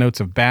off. It's got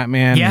notes of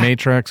Batman,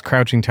 Matrix,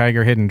 Crouching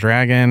Tiger, Hidden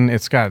Dragon.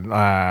 It's got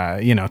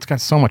it's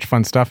got so much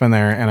fun stuff in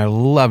there, and I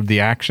loved the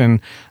action.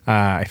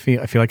 I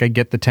feel like I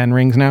get the 10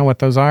 rings now. What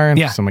those are?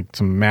 Yeah. Some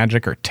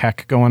magic or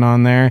tech going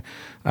on there.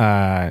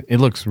 It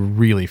looks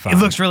really fun. It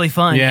looks really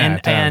fun. Yeah,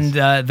 and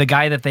the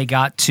guy that they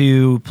got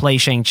to play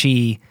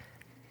Shang-Chi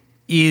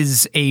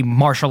is a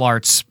martial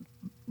arts.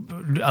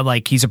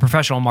 Like he's a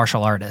professional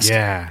martial artist,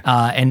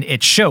 and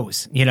it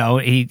shows.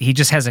 He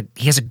just has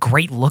a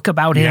great look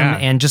about him,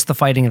 and just the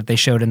fighting that they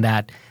showed in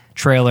that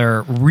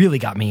trailer really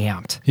got me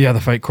amped. Yeah,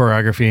 the fight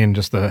choreography and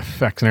just the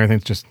effects and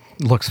everything just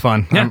looks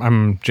fun. Yeah.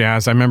 I'm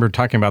jazzed. I remember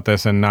talking about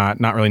this and not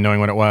really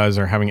knowing what it was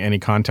or having any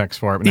context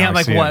for it. But now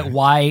I see what? it.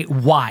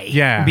 Why?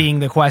 Yeah,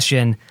 being the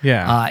question.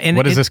 Yeah, and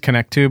what does this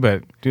connect to?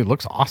 But dude, it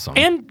looks awesome.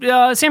 And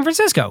San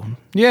Francisco.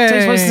 Yeah,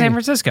 takes place in San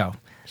Francisco.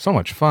 So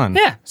much fun.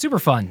 Yeah, super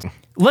fun.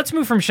 Let's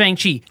move from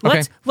Shang-Chi.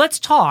 Okay. Let's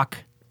talk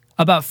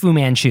about Fu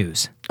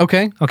Manchus.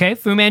 Okay.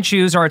 Fu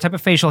Manchus are a type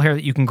of facial hair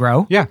that you can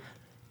grow. Yeah.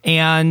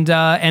 And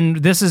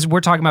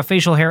we're talking about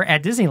facial hair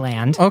at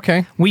Disneyland.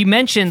 Okay. We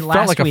mentioned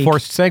last week. Felt like a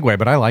forced segue,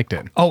 but I liked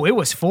it. Oh, it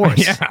was forced.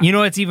 Yeah. You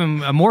know, it's even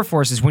more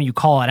forced is when you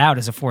call it out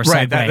as a forced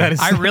segue. That is,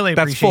 I really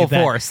that's appreciate full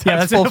that. force. Yeah,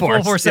 that's full a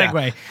full force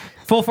segue. Yeah.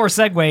 Full force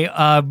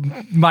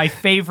segue. My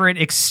favorite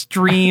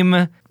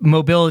extreme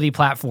mobility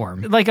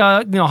platform, like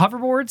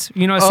hoverboards.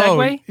 You know, a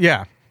Segway. Oh,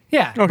 yeah.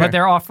 Yeah, Okay. but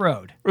they're off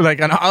road. Like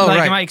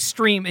my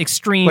extreme.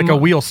 Like a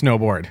wheel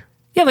snowboard.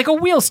 Yeah, like a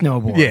wheel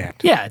snowboard. Yeah.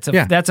 Yeah,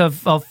 that's a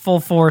full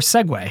force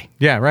Segway.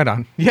 Yeah, right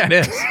on. Yeah, it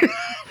is.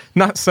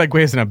 Not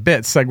Segway as in a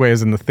bit. Segway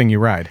as in the thing you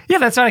ride. Yeah,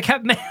 that's what I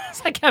kept.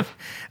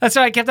 That's what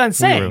I kept on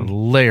saying. We were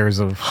layers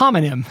of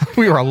homonym.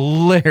 We were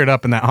layered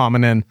up in that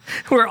hominin.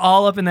 We're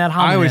all up in that homonym.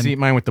 I always eat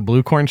mine with the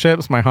blue corn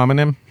chips. My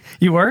homonym.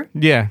 You were?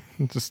 Yeah,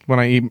 just when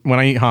I eat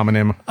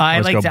homonym.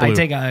 I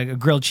take a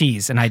grilled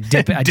cheese and I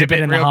dip it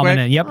in the homonym.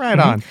 Quick? Yep, right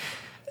on.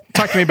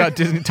 Talk to me about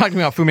Disney. Talk to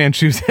me about Fu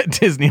Manchus at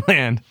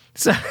Disneyland.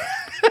 So.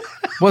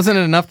 Wasn't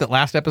it enough that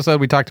last episode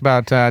we talked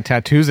about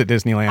tattoos at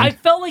Disneyland? I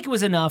felt like it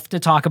was enough to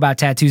talk about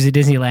tattoos at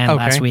Disneyland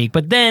last week,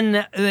 but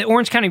then the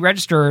Orange County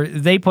Register,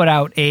 they put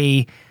out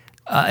an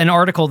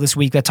article this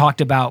week that talked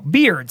about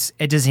beards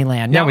at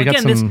Disneyland. Yeah, now, we got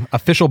some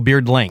official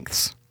beard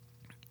lengths.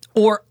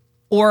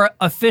 Or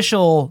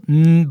official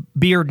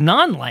beard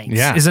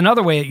non-lengths is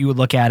another way that you would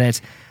look at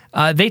it.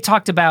 They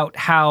talked about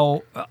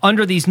how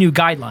under these new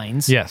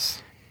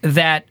guidelines,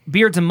 that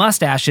beards and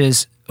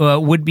mustaches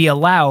would be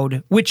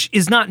allowed, which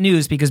is not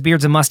news because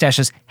beards and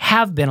mustaches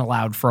have been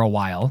allowed for a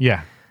while.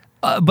 Yeah.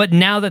 But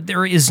now that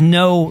there is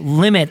no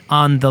limit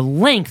on the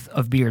length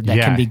of beard that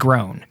can be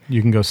grown.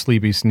 You can go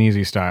sleepy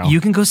sneezy style. You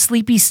can go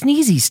sleepy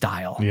sneezy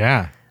style.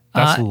 Yeah.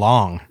 That's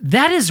long.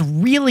 That is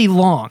really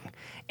long.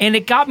 And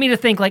it got me to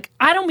think, like,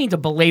 I don't mean to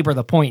belabor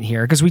the point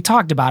here because we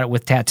talked about it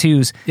with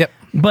tattoos. Yep.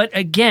 But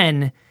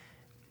again,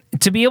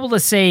 to be able to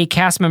say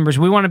cast members,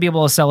 we want to be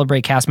able to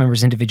celebrate cast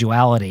members'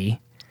 individuality.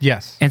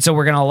 Yes. And so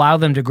we're going to allow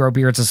them to grow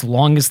beards as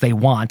long as they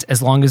want,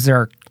 as long as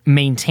they're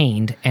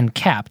maintained and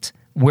kept.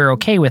 We're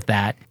okay with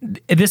that.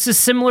 This is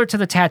similar to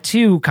the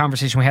tattoo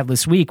conversation we had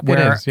this week,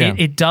 where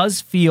it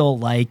does feel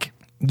like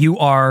you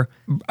are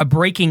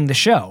breaking the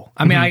show.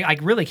 I mean, I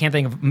really can't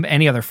think of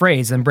any other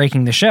phrase than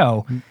breaking the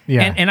show.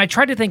 Yeah. And I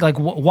tried to think, like,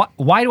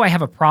 why do I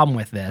have a problem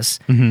with this?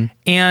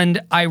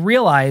 And I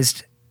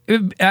realized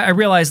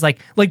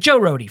like Joe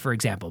Rohde, for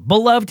example,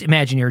 beloved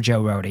Imagineer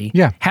Joe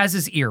Rohde, has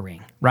his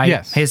earring, right?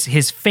 Yes.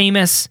 His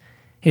famous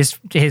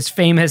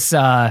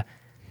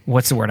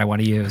what's the word I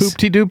want to use?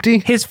 Hoopty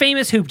doopty? His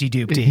famous hoopty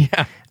doopty.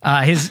 Yeah.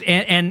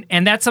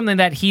 And that's something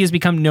that he has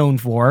become known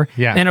for.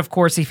 Yeah. And of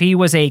course, if he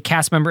was a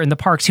cast member in the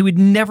parks, he would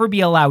never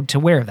be allowed to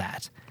wear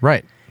that.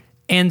 Right.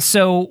 And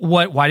so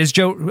why does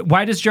Joe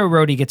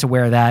Rohde get to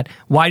wear that?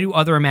 Why do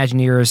other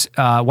Imagineers,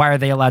 why are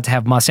they allowed to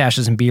have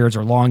mustaches and beards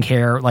or long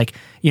hair? Like,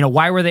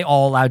 why were they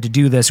all allowed to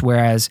do this,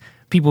 whereas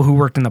people who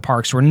worked in the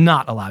parks were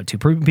not allowed to?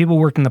 People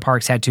who worked in the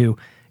parks had to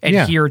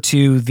adhere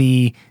to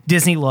the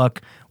Disney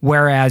look,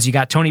 whereas you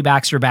got Tony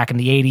Baxter back in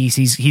the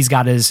 80s, he's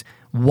got his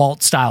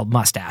Walt-styled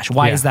mustache.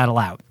 Why is that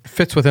allowed?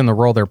 Fits within the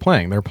role they're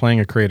playing. They're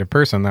playing a creative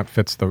person that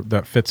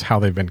fits how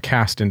they've been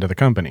cast into the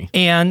company.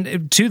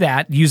 And to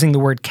that, using the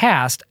word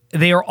cast,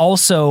 they are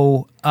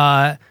also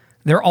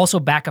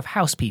back of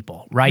house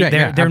people, right?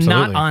 They're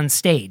not on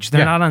stage.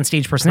 They're not on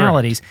stage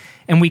personalities.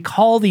 Correct. And we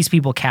call these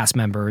people cast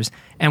members,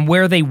 and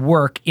where they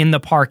work in the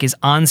park is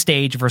on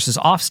stage versus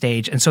off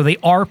stage, and so they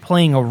are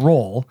playing a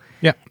role.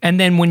 Yeah. And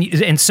then when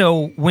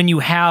you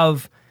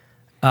have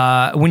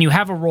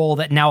a role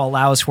that now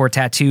allows for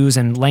tattoos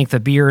and length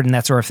of beard and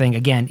that sort of thing,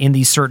 again, in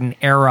these certain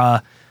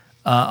era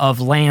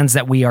lands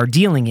that we are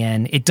dealing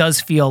in, it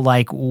does feel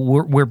like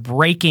we're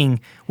breaking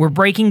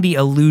the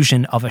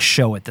illusion of a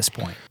show at this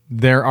point.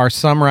 There are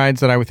some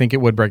rides that I would think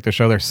it would break the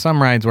show. There's some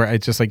rides where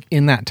it's just like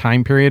in that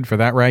time period for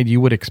that ride,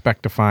 you would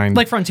expect to find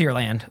like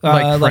Frontierland,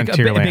 like a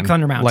Big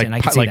Thunder Mountain.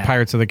 I can see like that.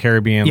 Pirates of the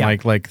Caribbean,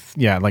 like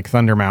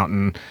Thunder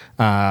Mountain,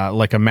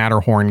 like a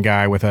Matterhorn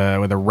guy with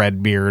a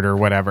red beard or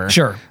whatever.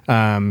 Sure.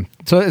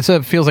 So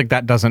it feels like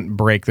that doesn't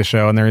break the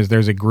show, and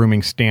there's a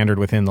grooming standard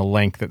within the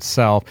length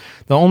itself.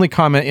 The only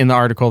comment in the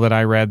article that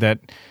I read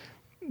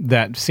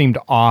that seemed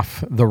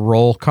off the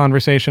roll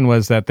conversation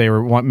was that they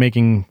were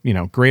making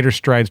greater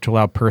strides to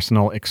allow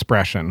personal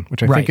expression,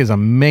 which I think is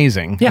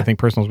amazing. Yeah. I think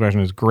personal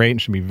expression is great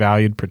and should be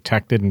valued,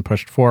 protected, and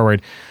pushed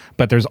forward.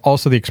 But there's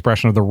also the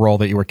expression of the role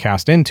that you were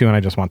cast into, and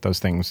I just want those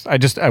things.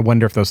 I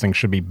wonder if those things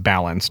should be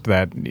balanced.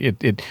 That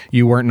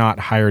you were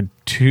hired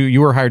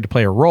to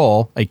play a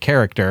role, a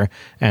character,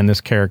 and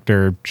this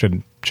character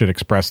should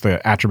express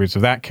the attributes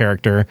of that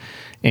character,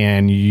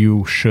 and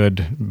you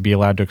should be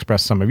allowed to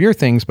express some of your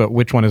things, but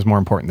which one is more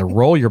important, the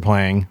role you're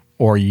playing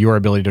or your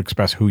ability to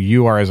express who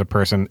you are as a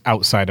person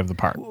outside of the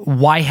part?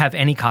 Why have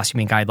any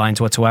costuming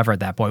guidelines whatsoever at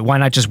that point? Why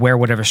not just wear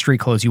whatever street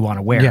clothes you want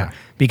to wear? Yeah.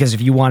 Because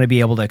if you want to be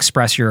able to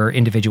express your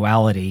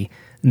individuality,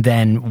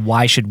 then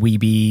why should we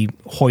be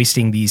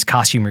hoisting these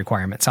costume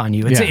requirements on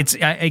you?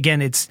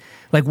 It's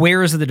like,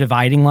 where is the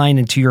dividing line?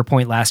 And to your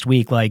point last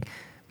week, like,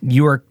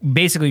 you're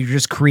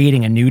just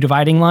creating a new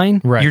dividing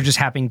line. Right. You're just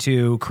having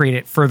to create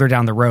it further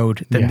down the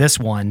road than this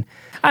one.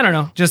 I don't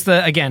know. Just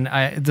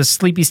the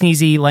sleepy,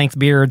 sneezy length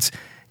beards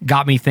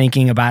got me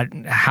thinking about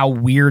how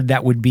weird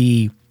that would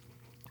be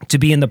to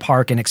be in the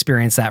park and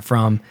experience that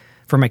from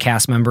a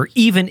cast member,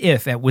 even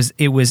if it was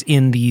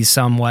in these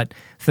somewhat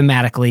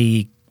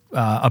thematically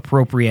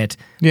appropriate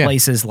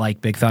places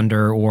like Big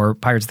Thunder or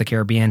Pirates of the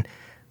Caribbean.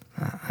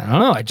 I don't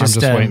know. I'm just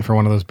waiting for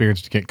one of those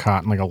beards to get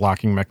caught in like a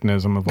locking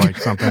mechanism of like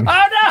something.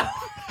 Oh no!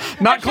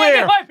 Not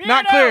clear.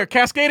 Not clear.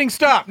 Cascading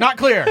stop. Not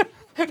clear.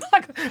 Hit the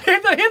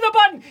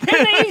button. Hit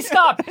the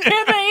E-stop.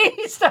 Hit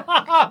the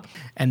E-stop.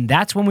 And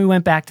that's when we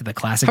went back to the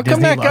classic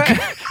Disney look.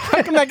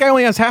 How come that guy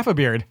only has half a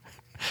beard?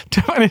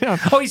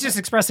 Oh, he's just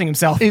expressing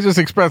himself. He's just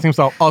expressing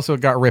himself. Also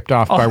got ripped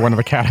off by one of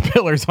the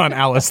caterpillars on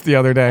Alice the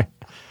other day.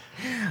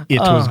 It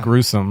was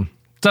gruesome.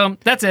 So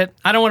that's it.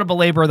 I don't want to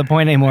belabor the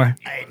point anymore.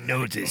 I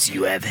notice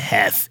you have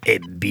half a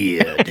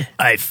beard.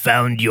 I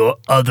found your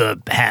other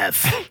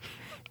half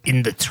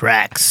in the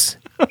tracks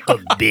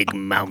of Big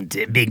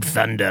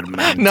Thunder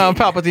Mountain. No,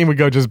 Palpatine would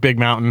go just Big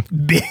Mountain.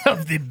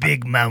 Of the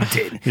Big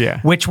Mountain.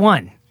 Yeah. Which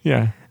one?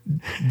 Yeah.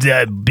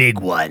 The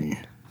big one.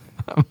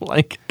 I'm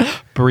like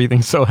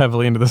breathing so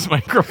heavily into this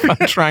microphone,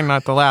 trying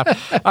not to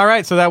laugh. All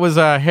right, so that was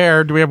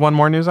hair. Do we have one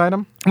more news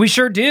item? We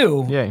sure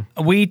do. Yay.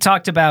 We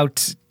talked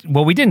about,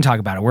 well, we didn't talk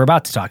about it. We're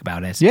about to talk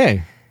about it.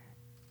 Yay.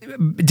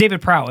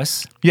 David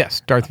Prowse.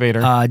 Yes, Darth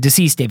Vader.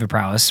 Deceased David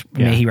Prowse.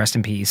 May he rest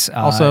in peace.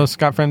 Also,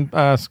 Scott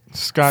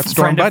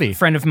Storm buddy.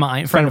 Friend of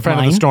mine. Friend of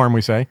the Storm,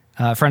 we say.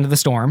 Friend of the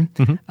Storm.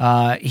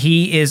 Mm-hmm.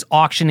 He is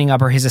auctioning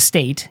up, or his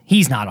estate.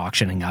 He's not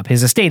auctioning up.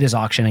 His estate is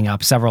auctioning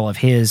up several of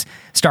his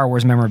Star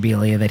Wars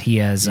memorabilia that he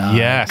has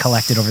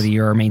collected over the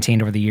year or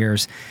maintained over the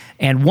years.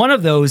 And one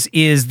of those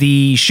is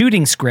the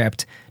shooting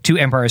script to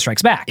Empire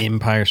Strikes Back.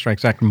 Empire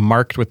Strikes Back,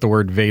 marked with the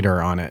word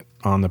Vader on it,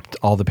 on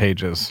all the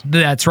pages.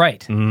 That's right.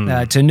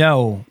 To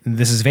know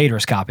this is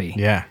Vader's copy.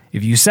 Yeah.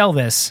 If you sell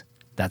this,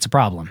 that's a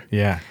problem.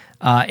 Yeah.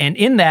 And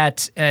in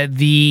that,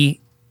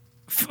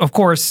 of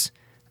course,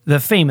 the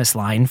famous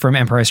line from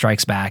Empire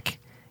Strikes Back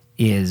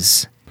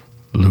is,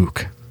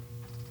 Luke,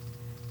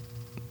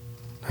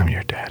 I'm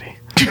your daddy.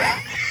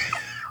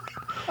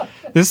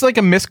 This is like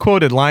a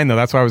misquoted line, though.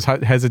 That's why I was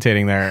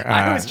hesitating there.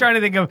 I was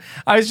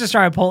just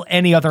trying to pull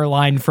any other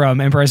line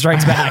from Empire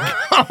Strikes Back.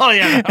 Oh,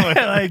 yeah. That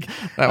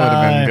would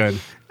have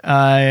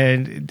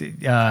been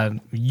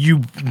good.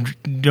 You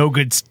no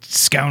good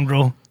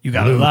scoundrel. You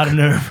got Luke, a lot of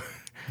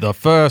nerve. The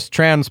first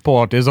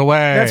transport is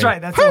away. That's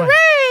right. That's Hooray!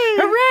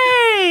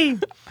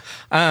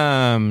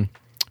 Hooray!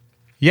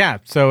 Yeah,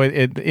 so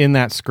it in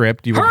that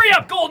script... Hurry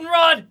up,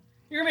 Goldenrod!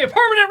 You're going to be a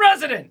permanent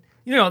resident!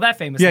 You know, that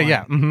famous line.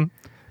 Yeah. Mm-hmm.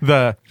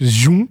 The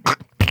zoom.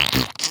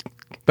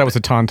 That was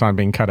a tauntaun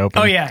being cut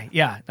open. Oh, yeah.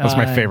 That was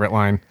my favorite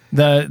line.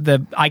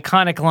 The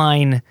iconic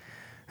line,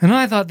 and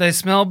I thought they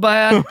smelled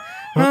bad on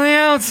the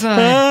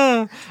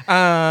outside.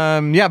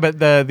 Yeah, but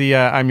the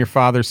I'm your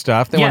father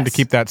stuff, they wanted to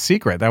keep that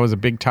secret. That was a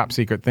big top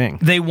secret thing.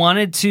 They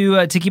wanted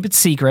to keep it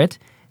secret,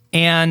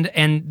 and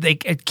they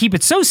keep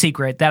it so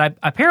secret that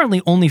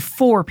apparently only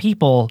 4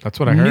 people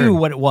knew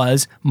what it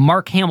was,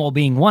 Mark Hamill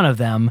being one of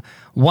them.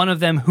 One of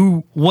them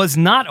who was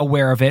not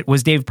aware of it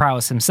was Dave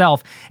Prowse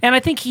himself. And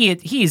I think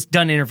he's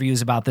done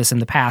interviews about this in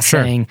the past,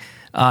 saying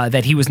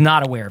that he was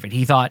not aware of it.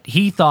 He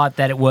thought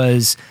that it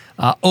was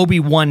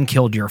Obi-Wan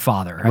killed your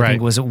father, I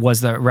think was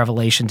the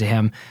revelation to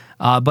him.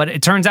 But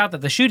it turns out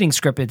that the shooting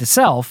script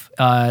itself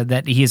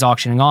that he is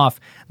auctioning off,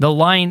 the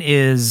line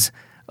is,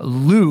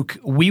 Luke,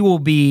 we will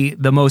be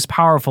the most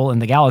powerful in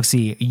the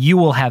galaxy. You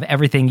will have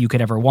everything you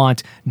could ever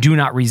want. Do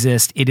not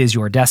resist. It is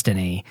your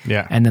destiny.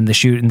 Yeah. And then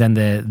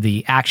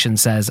the action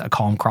says a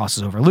calm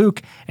crosses over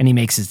Luke, and he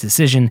makes his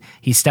decision.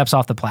 He steps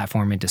off the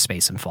platform into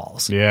space and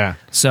falls. Yeah.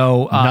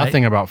 So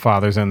nothing about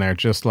fathers in there.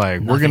 Just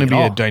like, we're going to be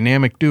a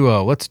dynamic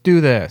duo. Let's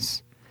do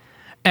this.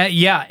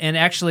 Yeah. And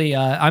actually,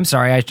 I'm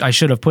sorry, I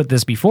should have put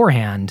this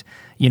beforehand.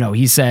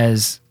 He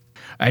says,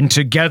 and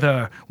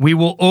together we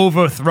will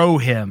overthrow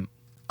him.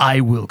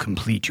 I will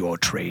complete your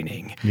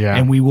training. Yeah.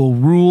 And we will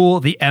rule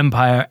the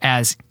Empire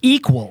as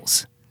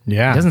equals.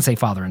 Yeah. It doesn't say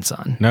father and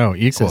son. No,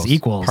 equals. It says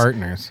equals.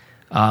 Partners.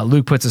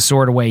 Luke puts his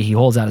sword away. He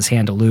holds out his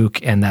hand to Luke,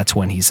 and that's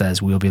when he says,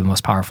 we will be the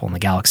most powerful in the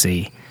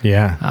galaxy.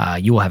 Yeah.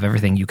 You will have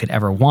everything you could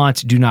ever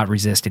want. Do not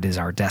resist. It is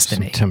our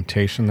destiny. Some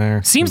temptation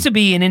there. Seems to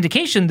be an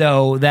indication,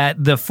 though,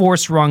 that the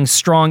Force runs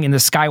strong in the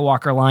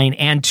Skywalker line,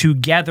 and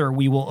together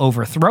we will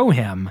overthrow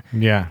him.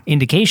 Yeah.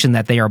 Indication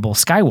that they are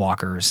both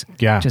Skywalkers.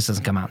 Yeah. Just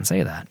doesn't come out and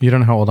say that. You don't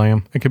know how old I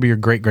am. It could be your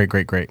great.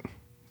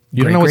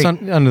 You don't know what's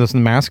under this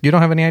mask. You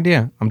don't have any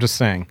idea. I'm just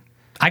saying.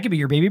 I could be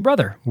your baby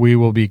brother. We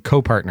will be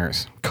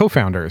co-partners,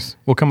 co-founders.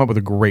 We'll come up with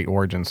a great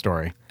origin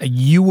story.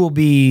 You will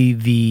be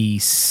the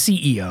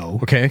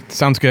CEO. Okay,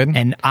 sounds good.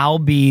 And I'll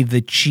be the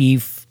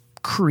chief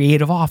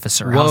creative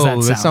officer. How's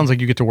Whoa, that sounds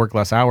like you get to work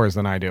less hours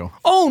than I do.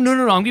 Oh, no.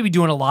 I'm going to be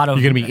doing a lot of...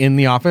 You're going to be in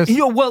the office?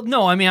 Well,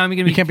 no, I mean, I'm going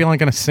to be... You can't be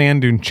like on a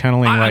sand dune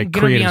channeling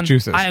creative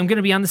juices. I'm going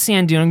to be on the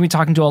sand dune. I'm going to be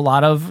talking to a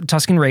lot of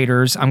Tusken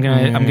Raiders. I'm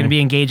going to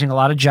be engaging a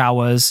lot of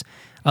Jawas.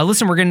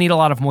 Listen, we're going to need a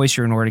lot of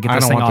moisture in order to get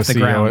this thing off the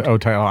ground.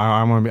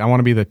 I want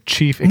to be the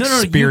chief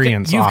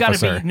experience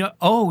officer. You're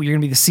going to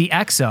be the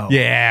CXO.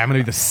 Yeah, I'm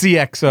going to be the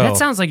CXO. That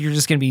sounds like you're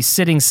just going to be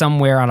sitting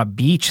somewhere on a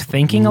beach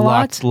thinking a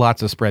lot.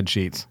 Lots of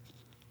spreadsheets.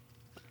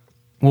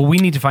 Well, we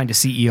need to find a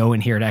CEO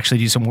in here to actually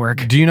do some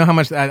work. Do you know how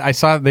much I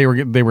saw they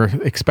were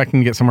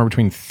expecting to get somewhere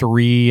between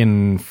 $3,000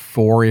 and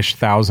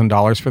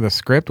 $4,000 for the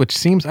script, which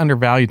seems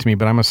undervalued to me,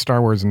 but I'm a Star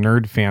Wars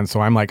nerd fan,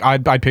 so I'm like,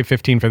 I'd pay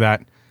 $15 for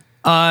that.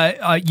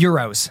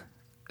 Euros.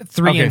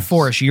 3 and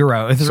 4-ish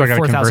euro. So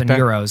 4,000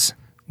 euros,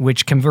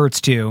 which converts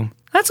to...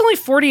 That's only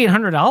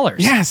 $4,800.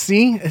 Yeah,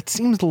 see? It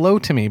seems low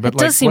to me, but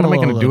what am I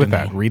going to do with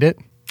that? Read it?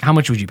 How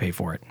much would you pay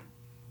for it?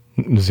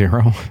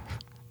 0.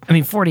 I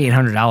mean,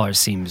 $4,800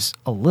 seems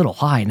a little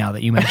high now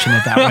that you mention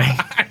it that way.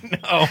 I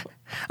know.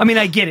 I mean,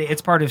 I get it.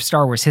 It's part of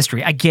Star Wars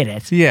history. I get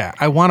it. Yeah,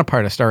 I want a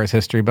part of Star Wars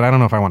history, but I don't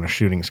know if I want a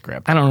shooting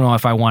script. I don't know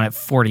if I want it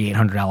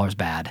 $4,800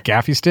 bad.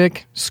 Gaffy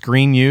stick,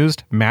 screen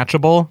used,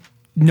 matchable,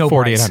 no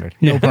 $4,800.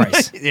 No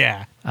price.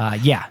 Yeah.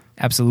 Yeah,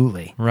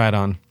 absolutely. Right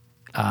on.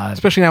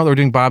 Especially now that we're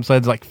doing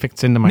bobsleds, like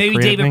fits into my maybe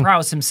David thing.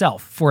 Prowse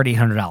himself,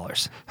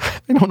 $4,800.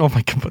 I don't know if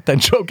I can put that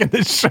joke in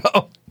this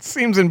show. It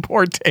seems in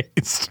poor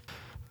taste.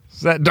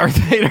 Is that Darth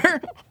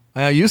Vader?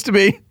 Used to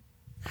be.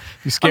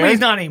 You scared? I mean, he's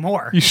not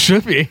anymore. You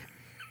should be.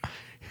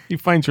 He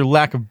finds your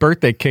lack of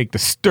birthday cake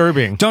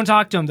disturbing. Don't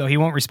talk to him, though. He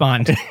won't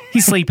respond.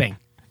 He's sleeping.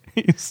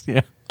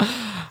 Yeah.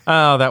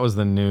 Oh, that was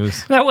the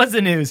news. That was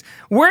the news.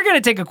 We're going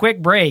to take a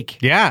quick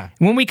break. Yeah.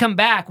 When we come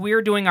back, we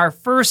are doing our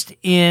first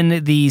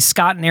in the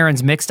Scott and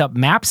Aaron's Mixed Up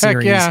Map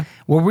series,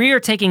 where we are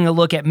taking a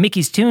look at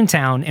Mickey's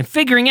Toontown and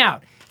figuring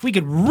out if we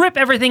could rip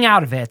everything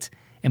out of it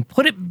and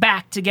put it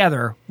back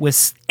together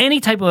with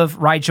any type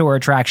of ride show or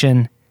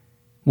attraction.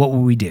 What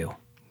will we do?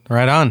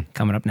 Right on.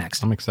 Coming up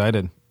next. I'm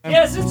excited.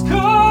 Yes, it's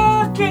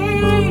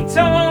cookie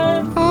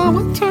time. Oh,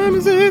 what time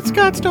is it,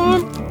 Scott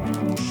Storm?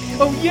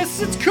 Oh, yes,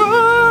 it's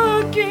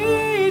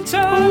cookie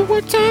time. Oh,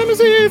 what time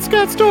is it,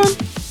 Scott Storm?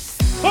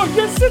 Oh,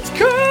 yes, it's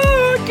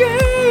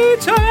cookie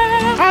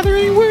time. Are there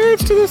any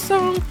words to the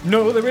song?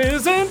 No, there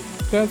isn't.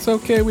 That's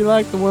okay. We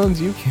like the ones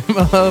you came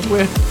up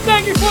with.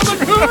 Thank you for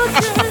the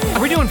cookie.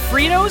 Are we doing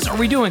Fritos? Or are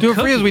we doing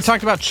cookies? Fritos. We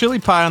talked about chili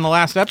pie on the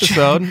last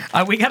episode.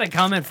 We got a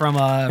comment from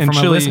a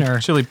chili, listener.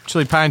 Chili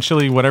pie and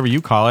chili, whatever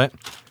you call it.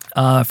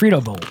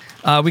 Frito Bowl.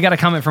 We got a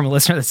comment from a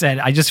listener that said,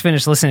 I just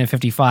finished listening to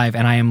 55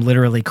 and I am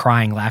literally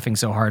crying laughing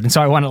so hard. And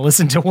so I want to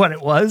listen to what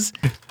it was.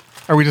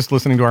 Are we just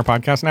listening to our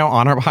podcast now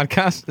on our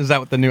podcast? Is that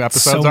what the new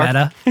episodes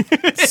are?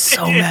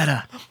 So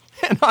meta.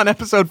 And on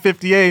episode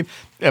 58,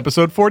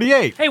 episode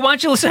 48. Hey, why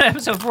don't you listen to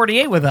episode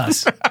 48 with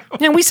us?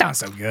 Man, we sound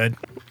so good.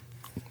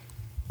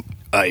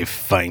 I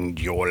find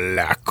your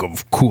lack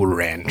of Cool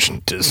Ranch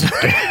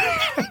disturbing.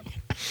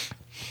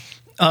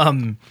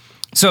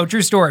 So,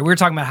 true story. We were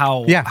talking about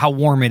how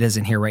warm it is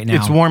in here right now.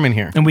 It's warm in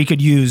here. And we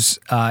could use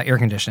air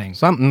conditioning.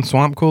 Something,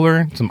 swamp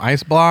cooler, some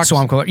ice blocks.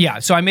 Swamp cooler, yeah.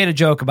 So I made a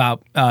joke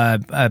about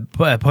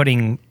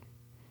putting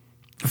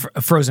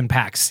frozen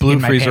packs Blue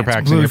in my freezer pants.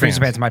 packs Blue in your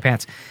freezer pants. packs in my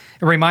pants.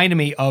 It reminded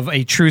me of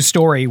a true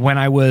story when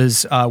I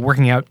was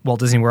working at Walt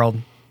Disney World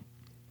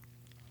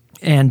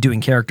and doing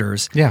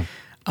characters. Yeah.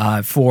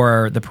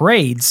 For the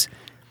parades,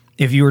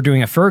 if you were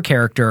doing a fur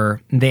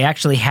character, they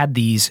actually had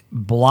these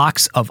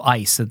blocks of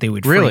ice that they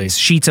would freeze,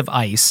 sheets of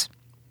ice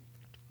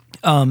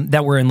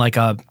that were in like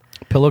a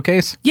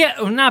pillowcase. Yeah,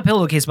 not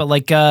pillowcase, but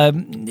like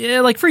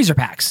freezer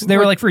packs. They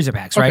were like freezer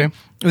packs, right?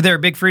 Okay. They were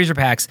big freezer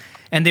packs,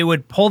 and they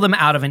would pull them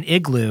out of an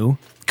igloo,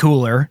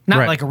 cooler, not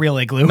Right. like a real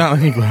igloo. Not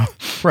an Igloo.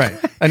 Right.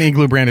 An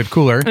Igloo branded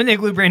cooler. An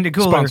Igloo branded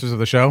cooler. Sponsors of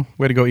the show.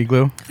 Way to go,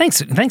 Igloo.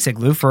 Thanks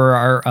Igloo, for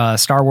our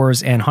Star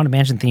Wars and Haunted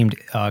Mansion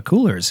themed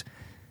coolers.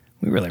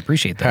 We really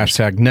appreciate that.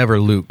 Hashtag never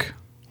Luke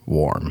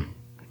warm.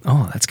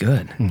 Oh, that's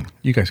good.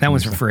 You guys. That can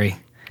one's use for free.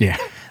 Yeah.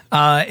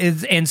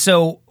 And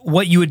so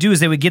what you would do is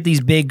they would get these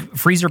big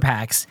freezer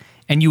packs,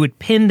 and you would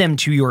pin them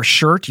to your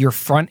shirt, your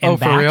front and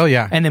back. Oh, for real?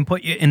 Yeah. And then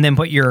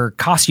put your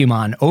costume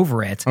on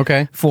over it.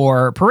 Okay.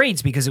 For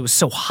parades because it was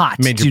so hot.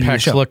 Made to your do the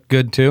pecs show. look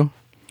good too.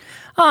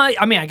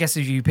 I mean, I guess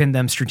if you pinned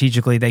them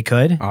strategically, they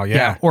could. Oh,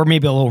 yeah. Or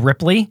maybe a little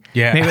Ripley.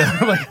 Yeah. Maybe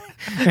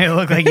it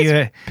looked like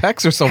you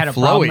Pecs are so had a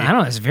flowy. problem. I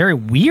don't know. It's very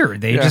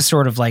weird. They just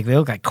sort of they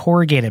look like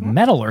corrugated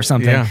metal or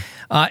something. Yeah.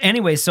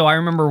 Anyway, so I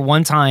remember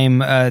one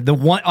time,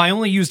 I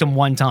only used them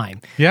one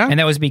time. Yeah. And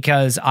that was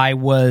because I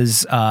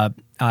was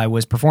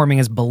performing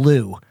as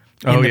Baloo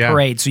in the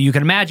parade. So you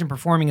can imagine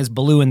performing as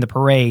Baloo in the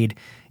parade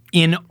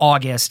in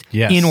August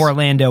in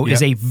Orlando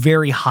is a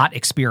very hot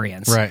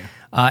experience. Right.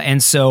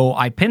 And so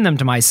I pinned them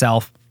to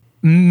myself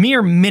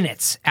mere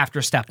minutes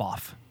after step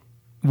off,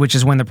 which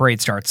is when the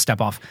parade starts,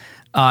 step off.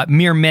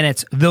 Mere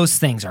minutes, those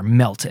things are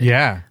melted.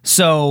 Yeah.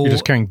 So you're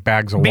just carrying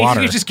bags of water.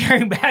 Basically just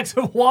carrying bags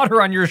of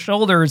water on your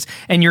shoulders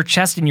and your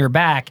chest and your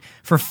back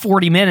for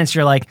 40 minutes.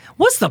 You're like,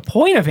 what's the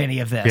point of any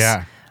of this?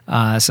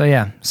 Yeah.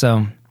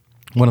 So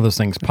one of those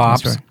things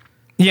pops.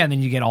 yeah, and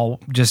then you get all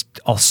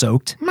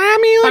soaked.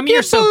 Mommy, look you're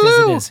at soaked as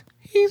it Baloo. is.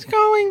 He's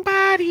going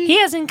potty. He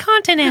has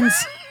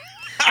incontinence.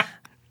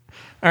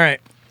 All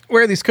right.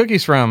 Where are these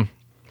cookies from?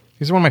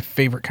 These are one of my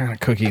favorite kind of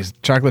cookies.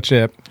 Chocolate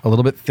chip, a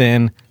little bit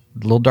thin,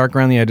 a little dark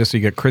around the edges, so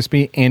you get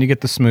crispy and you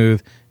get the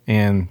smooth,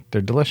 and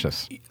they're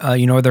delicious.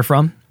 You know where they're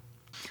from?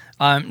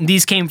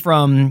 These came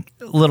from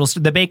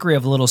the bakery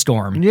of Little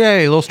Storm.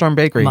 Yay, Little Storm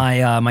Bakery. My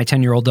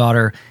 10-year-old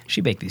daughter,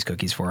 she baked these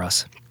cookies for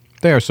us.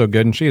 They are so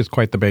good, and she is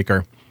quite the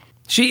baker.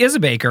 She is a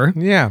baker.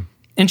 Yeah.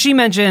 And she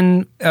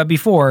mentioned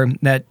before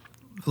that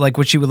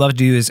what she would love to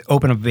do is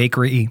open a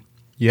bakery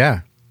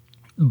Yeah.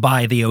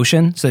 by the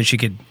ocean so that she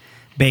could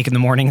bake in the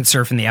morning and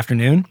surf in the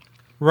afternoon.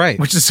 Right.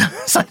 Which is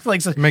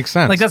makes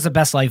sense. Like that's the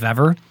best life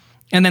ever.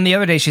 And then the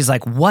other day she's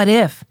like, what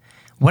if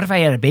I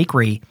had a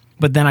bakery,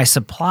 but then I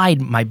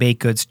supplied my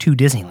baked goods to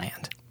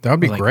Disneyland? That would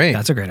be great.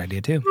 That's a great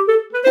idea too.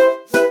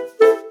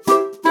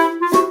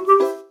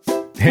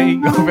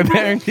 Hey, over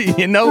there,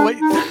 you know what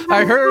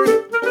I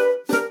heard?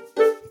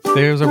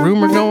 There's a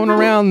rumor going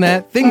around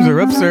that things are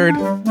absurd.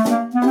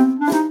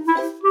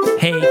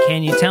 Hey,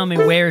 can you tell me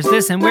where's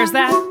this and where's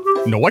that?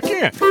 No, I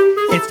can't.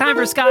 It's time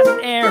for Scott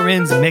and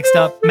Aaron's mixed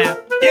up map.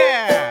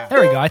 Yeah.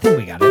 There we go. I think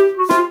we got it.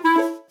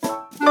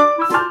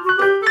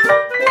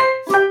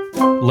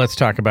 Let's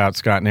talk about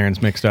Scott and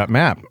Aaron's mixed up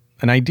map.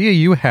 An idea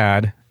you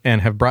had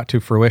and have brought to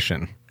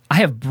fruition.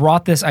 I've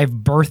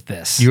birthed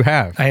this. You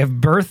have. I have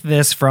birthed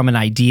this from an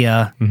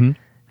idea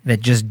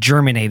that just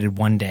germinated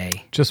one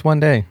day. Just one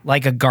day.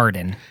 Like a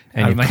garden.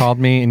 And you called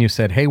me and you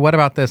said, hey, what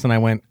about this? And I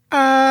went,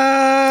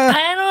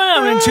 I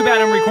don't know. Too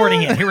bad I'm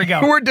recording it. Here we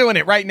go. We're doing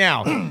it right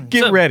now.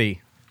 Get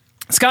ready.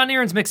 Scott and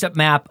Aaron's mixed up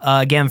map,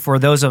 again, for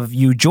those of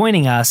you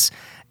joining us,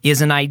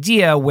 is an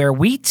idea where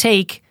we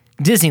take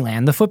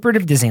Disneyland, the footprint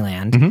of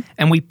Disneyland,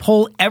 and we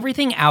pull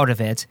everything out of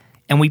it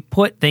and we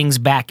put things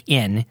back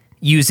in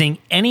using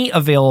any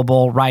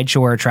available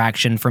ride-shore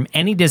attraction from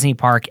any Disney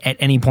park at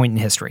any point in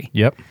history.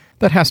 Yep.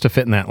 That has to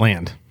fit in that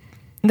land.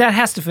 That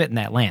has to fit in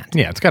that land.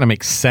 Yeah, it's got to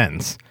make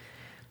sense.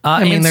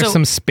 I mean, there's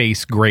some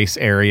space grace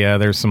area.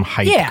 There's some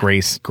height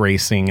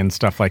gracing and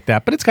stuff like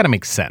that, but it's got to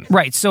make sense.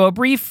 Right. So a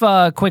brief,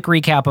 quick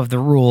recap of the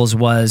rules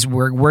was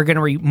we're going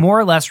to more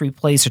or less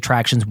replace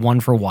attractions one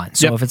for one.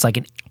 So if it's like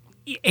an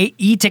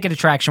e-ticket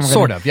attraction,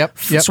 we're going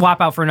to swap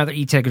out for another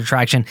e-ticket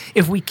attraction.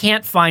 If we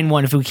can't find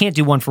one, if we can't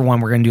do one for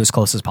one, we're going to do as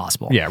close as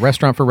possible. Yeah,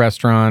 restaurant for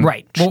restaurant.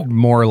 Right. Well,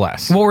 more or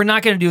less. What we're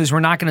not going to do is we're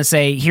not going to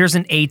say, here's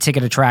an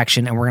A-ticket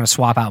attraction, and we're going to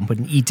swap out and put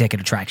an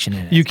e-ticket attraction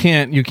in it. You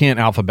can't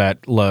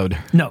alphabet load.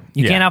 No,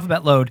 you can't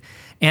alphabet load.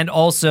 And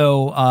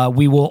also,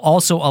 we will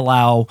also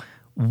allow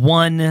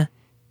one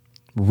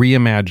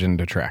reimagined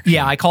attraction.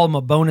 Yeah, I call them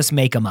a bonus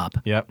make 'em up.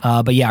 Yep.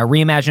 But yeah, a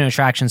reimagined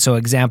attraction. So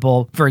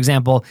for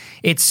example,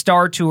 it's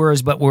Star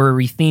Tours, but we're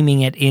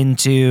retheming it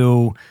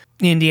into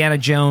Indiana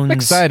Jones. I'm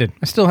excited.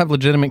 I still have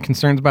legitimate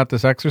concerns about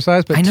this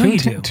exercise, but I know you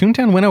do.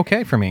 Toontown went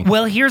okay for me.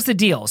 Well, here's the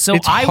deal. So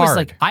It's I was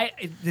hard.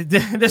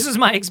 this is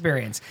my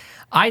experience.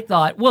 I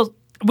thought, well,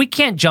 we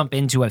can't jump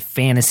into a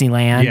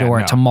Fantasyland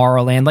or a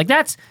Tomorrowland. Like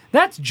that's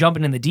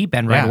jumping in the deep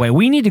end right away.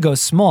 We need to go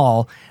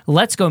small.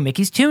 Let's go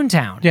Mickey's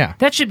Toontown. Yeah.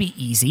 That should be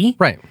easy.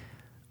 Right.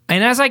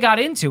 And as I got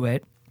into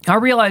it, I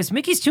realized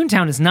Mickey's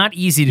Toontown is not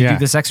easy to do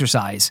this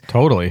exercise.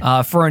 Totally.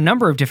 For a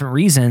number of different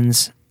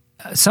reasons,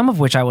 some of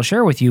which I will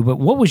share with you. But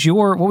what was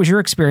your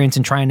experience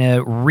in trying to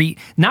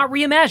not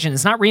reimagine?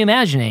 It's not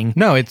reimagining.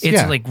 No, it's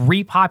like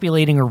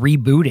repopulating or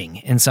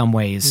rebooting in some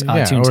ways.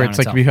 Toontown or it's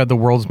like if you had the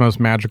world's most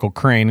magical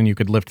crane and you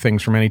could lift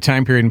things from any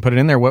time period and put it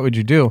in there, what would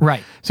you do?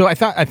 Right. So I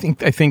think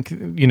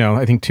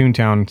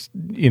Toontown,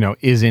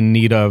 is in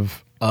need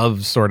of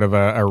of sort of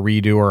a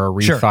redo or a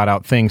rethought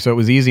out thing. So it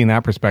was easy in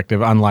that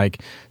perspective,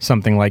 unlike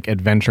something like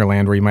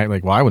Adventureland where you might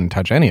like, well, I wouldn't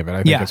touch any of it.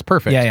 I think it's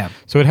perfect. Yeah.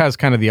 So it has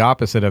kind of the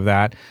opposite of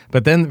that.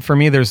 But then for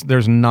me,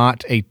 there's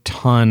not a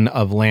ton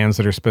of lands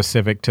that are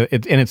specific to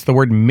it. And it's the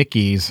word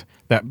Mickey's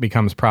that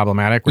becomes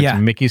problematic, which is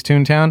Mickey's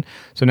Toontown.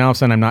 So now all of a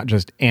sudden I'm not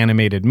just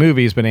animated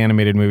movies, but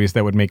animated movies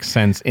that would make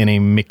sense in a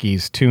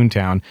Mickey's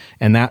Toontown.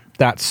 And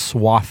that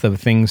swath of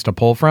things to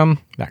pull from,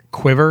 that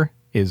quiver,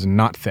 is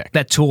not thick.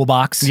 That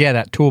toolbox. Yeah,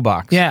 that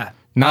toolbox. Yeah.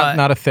 Not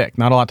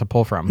a lot to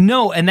pull from.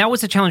 No, and that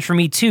was a challenge for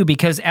me too,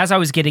 because as I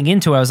was getting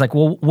into it, I was like,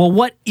 well,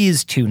 what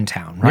is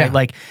Toontown, right? Yeah.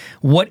 Like,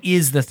 what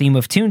is the theme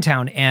of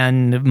Toontown?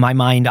 And my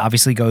mind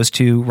obviously goes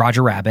to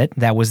Roger Rabbit.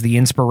 That was the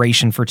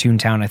inspiration for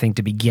Toontown, I think,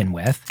 to begin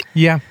with.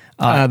 Yeah.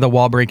 The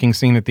wall breaking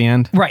scene at the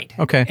end. Right.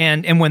 Okay.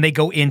 And when they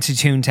go into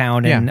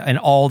Toontown and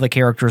all the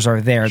characters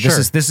are there,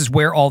 this is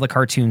where all the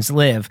cartoons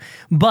live.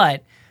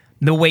 But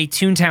the way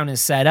Toontown is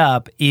set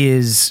up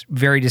is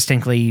very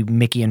distinctly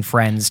Mickey and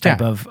Friends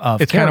type of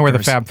It's kind of where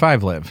the Fab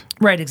Five live.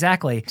 Right,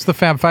 exactly. It's the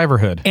Fab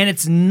Fiverhood. And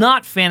it's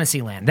not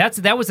Fantasyland.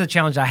 That was the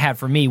challenge I had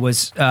for me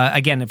was,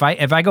 again, if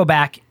I go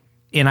back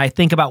and I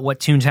think about what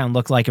Toontown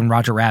looked like in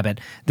Roger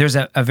Rabbit, there's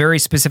a very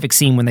specific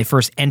scene when they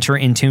first enter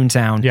in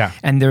Toontown. Yeah.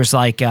 And there's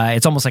like,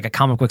 it's almost like a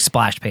comic book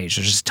splash page.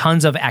 There's just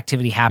tons of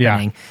activity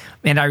happening.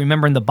 Yeah. And I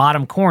remember in the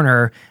bottom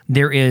corner,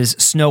 there is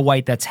Snow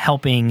White that's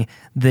helping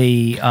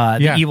the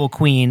evil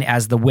queen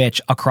as the witch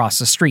across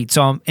the street.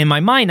 So in my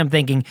mind, I'm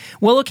thinking,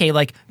 well, okay,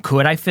 like,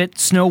 could I fit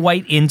Snow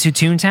White into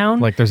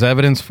Toontown? Like, there's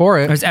evidence for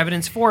it. There's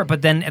evidence for it.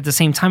 But then at the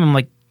same time, I'm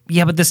like,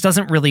 yeah, but this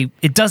doesn't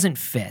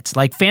fit.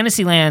 Like,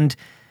 Fantasyland...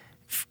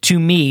 To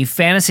me,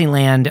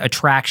 Fantasyland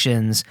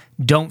attractions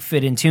don't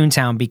fit in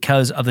Toontown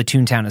because of the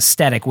Toontown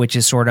aesthetic, which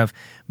is sort of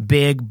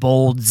big,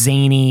 bold,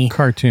 zany,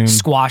 cartoon,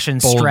 squash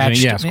and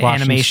stretched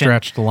animation, and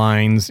stretched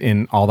lines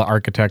in all the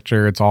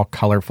architecture. It's all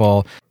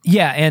colorful.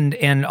 Yeah,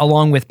 and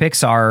along with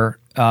Pixar,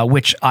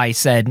 which I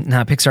said,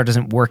 nah, Pixar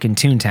doesn't work in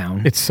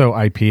Toontown. It's so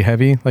IP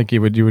heavy. Like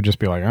you would just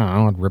be like, oh,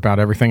 I'll rip out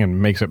everything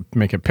and make it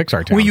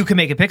Pixar Town. Well, you can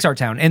make it Pixar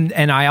Town,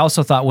 and I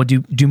also thought, well,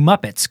 do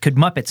Muppets? Could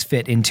Muppets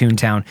fit in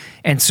Toontown?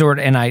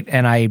 And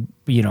I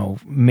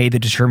made the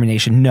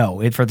determination,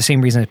 no, for the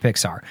same reason as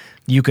Pixar.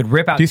 You could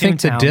rip out Toontown. Do you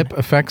think the dip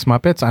affects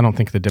Muppets? I don't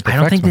think the dip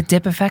affects the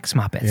dip affects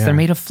Muppets. Yeah. They're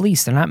made of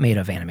fleece. They're not made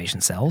of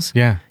animation cells.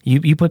 Yeah.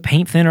 You put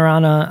paint thinner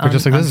on a They're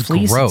just like, this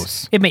fleece. Is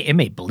gross. It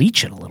may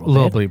bleach it a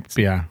little bit.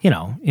 Yeah.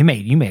 You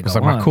may it's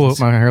like,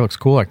 my hair looks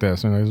cool like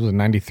this. And this was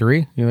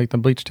 93. You like the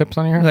bleach tips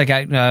on your hair? Like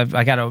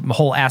I got a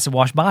whole acid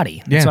wash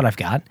body. That's what I've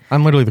got.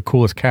 I'm literally the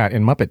coolest cat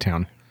in Muppet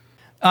Town.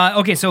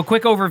 Okay, so a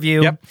quick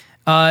overview. Yep.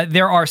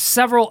 There are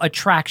several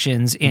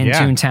attractions in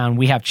Toontown.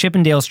 We have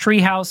Chippendale's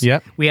Treehouse.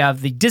 Yep. We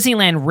have the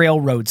Disneyland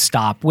Railroad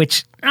stop,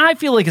 which I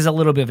feel like is a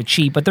little bit of a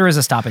cheat, but there is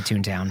a stop at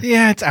Toontown.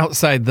 Yeah, it's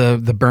outside the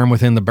berm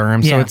within the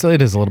berm, so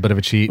it is a little bit of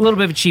a cheat. A little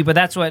bit of a cheat, but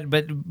that's what.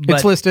 But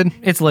it's listed.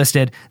 It's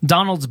listed.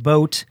 Donald's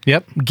Boat.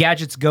 Yep.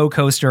 Gadget's Go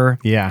Coaster.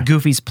 Yeah.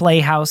 Goofy's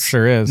Playhouse.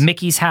 Sure is.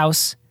 Mickey's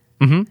House.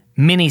 Mm-hmm.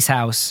 Minnie's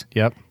House.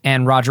 Yep.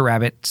 And Roger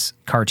Rabbit's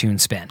Cartoon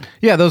Spin.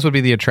 Yeah, those would be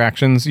the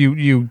attractions.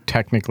 You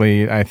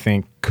technically, I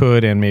think,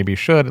 could and maybe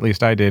should, at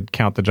least I did,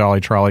 count the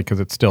Jolly Trolley because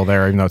it's still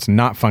there. Even though it's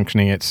not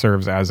functioning, it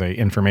serves as a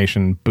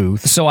information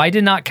booth. So I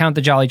did not count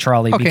the Jolly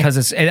Trolley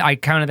because I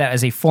counted that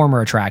as a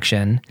former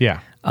attraction. Yeah.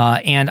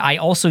 And I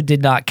also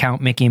did not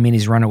count Mickey and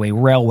Minnie's Runaway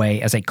Railway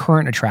as a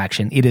current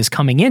attraction. It is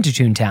coming into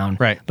Toontown,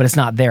 right, but it's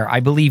not there. I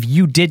believe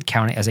you did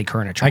count it as a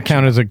current attraction. I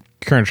count it as a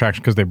current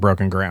attraction because they've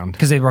broken ground.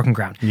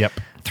 Yep.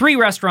 3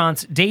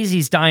 restaurants,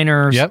 Daisy's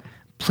Diners, yep,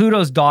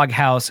 Pluto's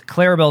Doghouse,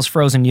 Clarabelle's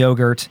Frozen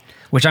Yogurt,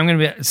 which I'm going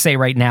to say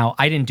right now,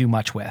 I didn't do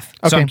much with.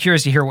 Okay. So I'm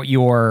curious to hear what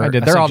your I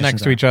did. They're all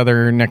next to each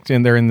other.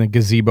 They're in the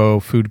gazebo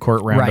food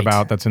court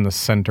roundabout that's in the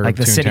center like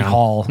of the Toontown. City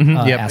Hall Yep,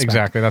 aspect.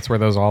 exactly. That's where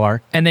those all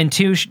are. And then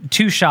two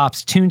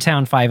shops,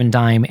 Toontown 5 and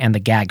Dime and the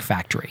Gag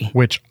Factory.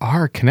 Which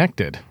are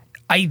connected.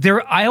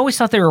 I always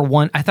thought they were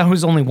one. I thought it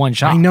was only one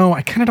shop. I know.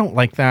 I kind of don't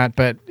like that,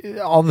 but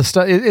all the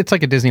stuff. It's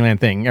like a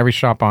Disneyland thing. Every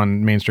shop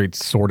on Main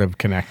Street's sort of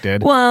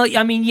connected. Well,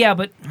 I mean, yeah,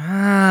 but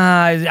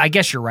I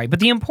guess you're right. But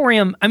the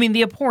Emporium. I mean,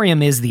 the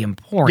Emporium is the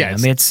Emporium.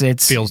 Yeah,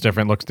 it feels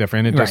different, looks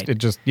different. It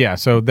just. Yeah.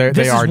 So they are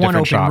this is different one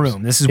open shops.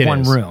 room. This is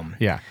one room.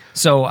 Yeah.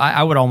 So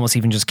I would almost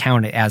even just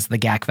count it as the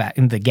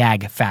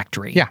Gag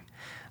Factory.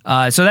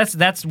 Yeah. So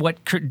that's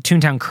what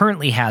Toontown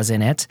currently has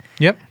in it.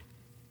 Yep.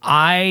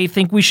 I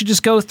think we should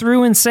just go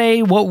through and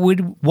say what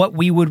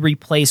we would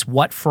replace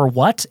what for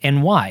what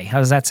and why. How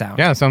does that sound?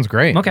 Yeah, that sounds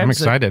great. Okay, I'm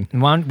excited.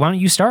 Why don't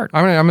you start?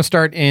 I'm gonna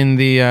start in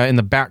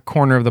the back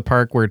corner of the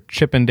park where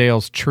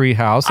Chippendale's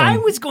Treehouse. I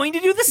was going to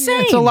do the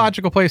same. It's a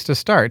logical place to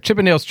start.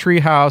 Chippendale's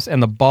Treehouse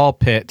and the ball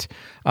pit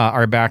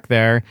are back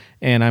there,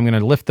 and I'm going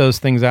to lift those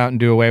things out and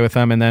do away with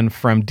them. And then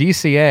from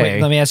DCA,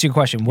 wait, let me ask you a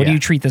question. What do you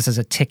treat this as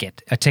a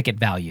ticket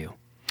value?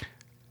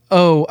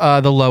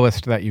 The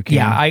lowest that you can.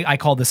 Yeah, I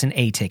call this an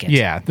A ticket.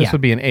 Yeah, this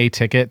would be an A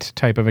ticket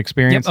type of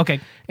experience. Yep, okay.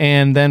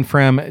 And then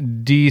from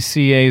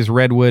DCA's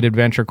Redwood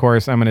Adventure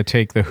Course, I'm going to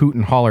take the Hoot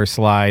and Holler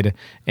slide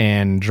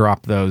and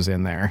drop those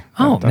in there.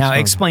 That's now fun.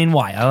 explain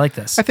why. I like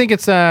this. I think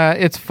it's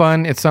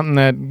fun. It's something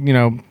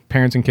that,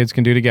 parents and kids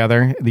can do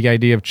together. The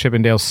idea of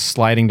Chippendales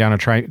sliding down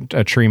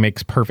a tree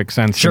makes perfect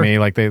sense to me.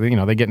 Like they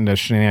get into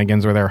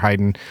shenanigans where they're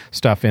hiding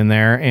stuff in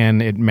there,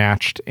 and it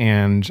matched.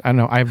 And I don't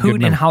know. I have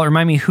Hoot and Holler.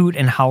 Remind me, Hoot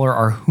and Holler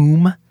are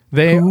whom?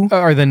 They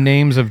are the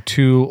names of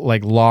two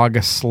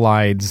log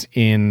slides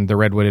in the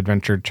Redwood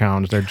Adventure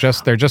Challenge. They're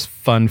just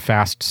fun,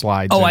 fast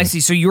slides. Oh, I see.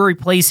 So you're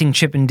replacing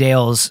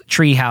Chippendale's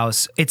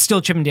Treehouse. It's still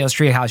Chippendale's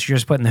Treehouse. You're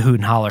just putting the Hoot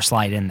and Holler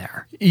slide in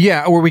there.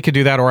 Yeah, or we could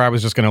do that, or I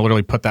was just going to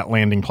literally put that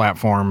landing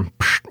platform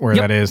where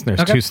that is.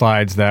 There's two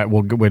slides that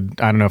would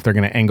I don't know if they're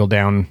going to angle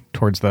down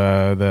towards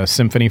the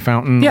Symphony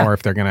Fountain or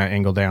if they're going to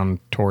angle down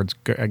towards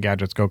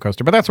Gadget's Go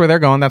Coaster. But that's where they're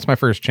going. That's my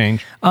first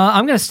change.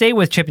 I'm going to stay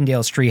with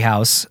Chippendale's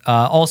Treehouse.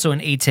 Also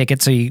an 8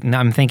 ticket, so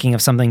I'm thinking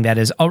of something that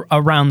is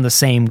around the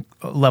same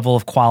level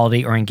of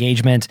quality or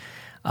engagement.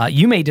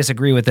 You may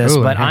disagree with this,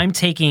 but I'm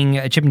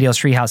taking Chippendale's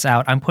Treehouse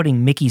out. I'm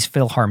putting Mickey's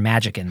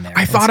PhilharMagic in there.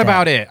 I thought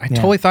about it. I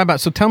totally thought about it.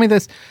 So tell me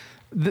this.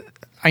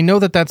 I know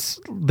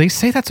they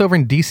say that's over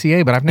in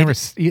DCA, but I've never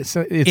it's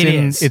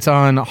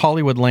on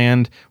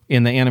Hollywoodland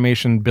in the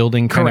animation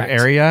building kind of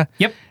area.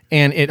 Yep.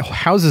 And it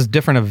houses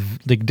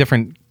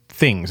different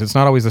things. It's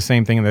not always the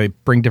same thing, and they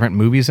bring different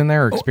movies in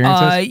there or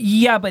experiences.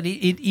 Yeah, but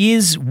it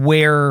is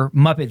where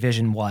Muppet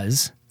Vision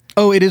was.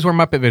 Oh, it is where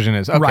Muppet Vision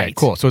is. Okay, right.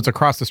 Cool. So it's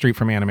across the street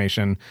from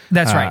animation.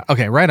 That's right.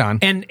 Okay, right on.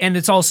 And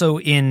it's also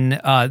in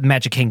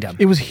Magic Kingdom.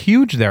 It was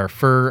huge there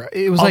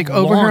it was like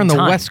over here on the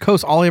West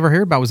Coast. All I ever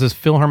heard about was this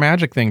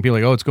PhilharMagic thing. People are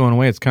like, oh, it's going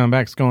away. It's coming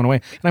back. It's going away.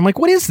 And I'm like,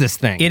 what is this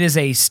thing? It is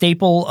a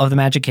staple of the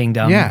Magic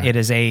Kingdom. Yeah. It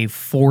is a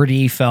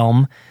 4D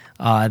film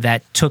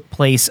that took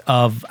place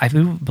I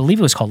believe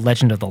it was called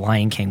Legend of the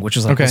Lion King, which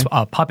was like this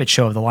puppet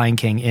show of the Lion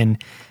King in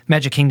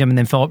Magic Kingdom, and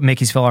then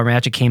Mickey's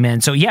PhilharMagic came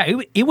in. So yeah,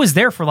 it was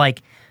there for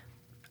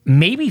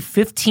maybe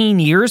 15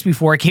 years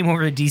before I came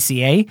over to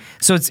DCA.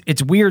 So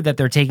it's weird that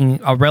they're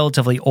taking a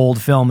relatively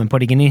old film and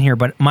putting it in here.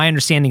 But my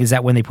understanding is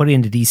that when they put it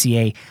into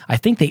DCA, I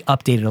think they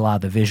updated a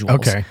lot of the visuals.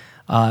 Okay.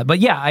 But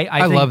yeah,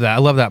 I love that. I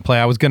love that play.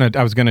 I was gonna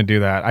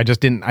do that. I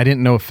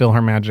didn't know if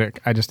PhilharMagic.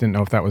 I just didn't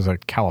know if that was a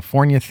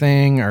California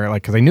thing or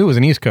because I knew it was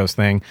an East Coast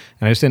thing,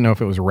 and I just didn't know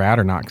if it was rad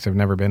or not because I've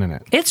never been in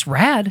it. It's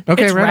rad.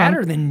 Okay, it's right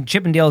radder than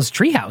Chippendale's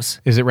Treehouse.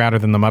 Is it radder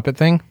than the Muppet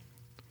thing?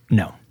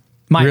 No.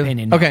 My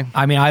opinion. No. Okay.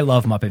 I mean, I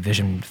love Muppet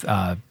Vision.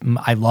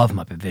 I love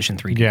Muppet Vision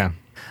 3D. Yeah.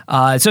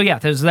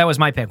 That was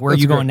my pick. Where are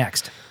you going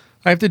next?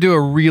 I have to do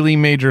a really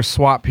major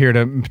swap here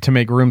to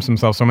make room for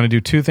himself. So I'm going to do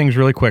two things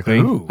really quickly.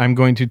 Ooh. I'm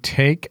going to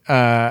take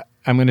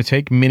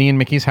Minnie and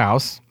Mickey's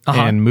house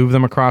and move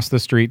them across the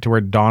street to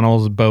where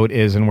Donald's boat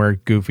is and where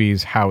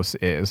Goofy's house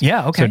is.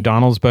 Yeah, okay. So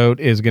Donald's boat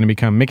is going to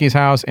become Mickey's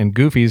house, and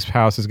Goofy's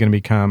house is going to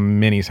become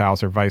Minnie's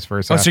house, or vice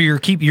versa. Oh, so you're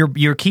keeping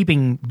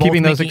both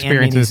those Mickey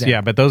experiences.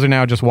 Yeah, but those are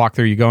now just walk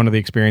through. You go into the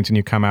experience and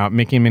you come out.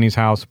 Mickey and Minnie's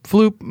house,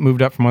 floop,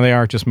 moved up from where they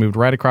are, just moved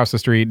right across the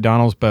street.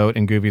 Donald's boat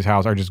and Goofy's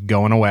house are just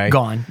going away.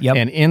 Gone. Yep.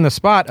 And in the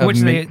spot of which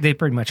they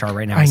pretty much are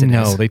right now. I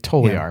know they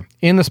totally are.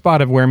 In the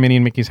spot of where Minnie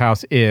and Mickey's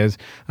house is,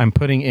 I'm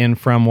putting in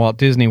from Walt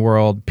Disney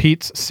World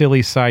Pete's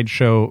Silly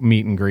Sideshow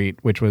Meet and Greet,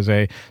 which was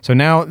so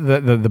now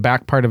the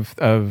back part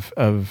of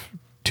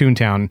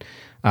Toontown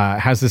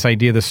has this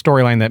idea, this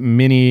storyline that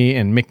Minnie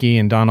and Mickey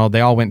and Donald, they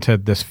all went to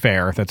this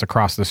fair that's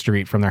across the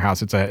street from their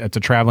house. It's a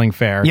traveling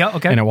fair. Yeah,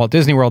 okay. And at Walt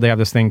Disney World, they have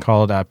this thing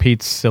called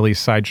Pete's Silly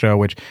Sideshow,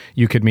 which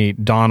you could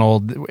meet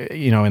Donald,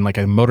 in like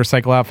a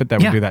motorcycle outfit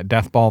that would do that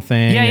death ball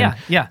thing.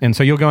 Yeah. And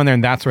so you'll go in there,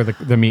 and that's where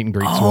the meet and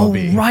greets will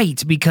be.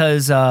 Right,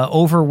 because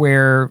over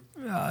where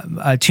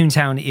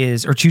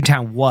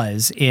Toontown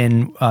was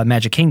in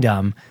Magic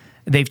Kingdom,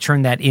 they've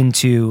turned that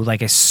into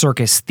like a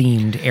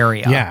circus-themed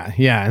area.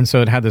 Yeah. And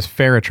so it had this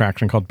fair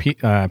attraction called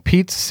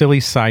Pete's Silly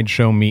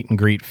Sideshow Meet and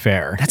Greet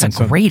Fair. That's a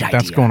great idea.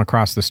 That's going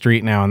across the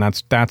street now, and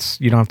that's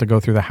you don't have to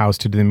go through the house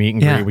to do the meet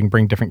and greet. We can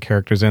bring different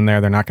characters in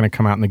there. They're not going to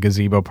come out in the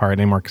gazebo part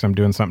anymore because I'm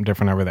doing something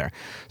different over there.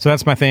 So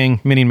that's my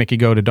thing. Minnie and Mickey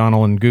go to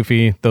Donald and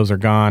Goofy. Those are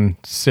gone.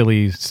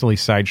 Silly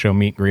Sideshow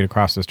Meet and Greet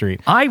across the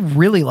street. I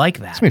really like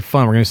that. It's going to be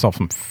fun. We're going to sell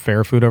some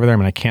fair food over there. I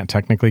mean, I can't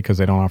technically because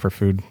they don't offer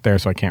food there,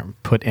 so I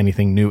can't put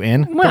anything new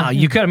in. Well,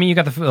 you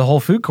got the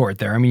whole food court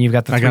there. I mean, you've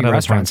got the 3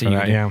 restaurants that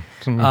you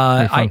can do.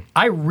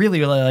 I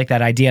really like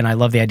that idea, and I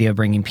love the idea of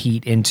bringing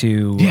Pete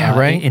into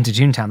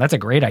Toontown. That's a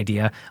great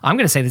idea. I'm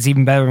going to say that's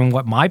even better than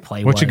what my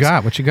play was. What you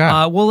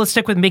got? Well, let's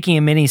stick with Mickey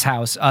and Minnie's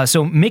house.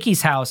 So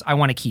Mickey's house, I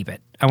want to keep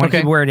it. I want to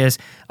keep it where it is.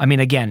 I mean,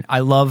 again, I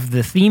love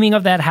the theming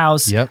of that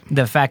house. Yep.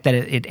 The fact that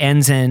it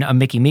ends in a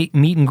Mickey meet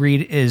and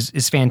greet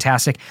is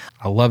fantastic.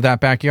 I love that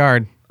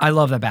backyard. I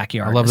love the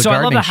backyard. I love the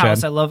gardening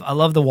shed. I love the house. I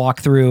love the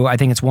walkthrough. I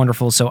think it's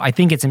wonderful. So I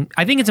think it's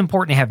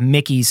important to have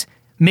Mickey's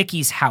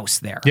house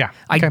there. Yeah.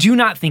 Okay. I do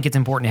not think it's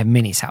important to have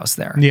Minnie's house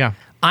there. Yeah.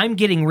 I'm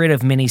getting rid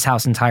of Minnie's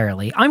house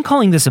entirely. I'm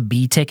calling this a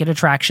B ticket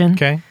attraction.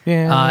 Okay.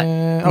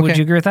 Yeah. Would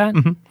you agree with that?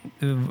 Mm-hmm.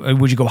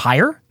 would you go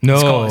higher?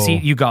 No. See,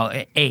 you go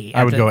A.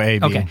 I would go A,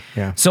 B. Okay.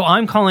 Yeah. So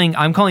I'm calling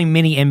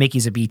Minnie and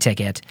Mickey's a B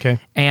ticket. Okay.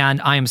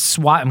 And I'm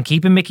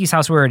keeping Mickey's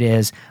house where it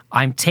is.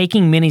 I'm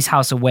taking Minnie's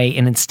house away,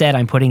 and instead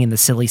I'm putting in the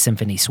Silly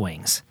Symphony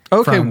Swings.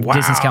 Okay, From wow.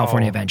 Disney's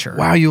California Adventure.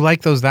 Wow, you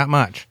like those that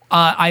much?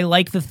 I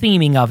like the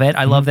theming of it.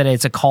 I love that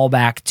it's a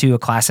callback to a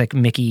classic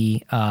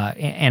Mickey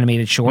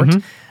animated short.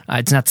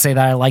 It's not to say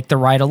that I like the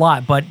ride a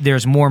lot, but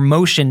there's more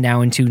motion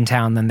now in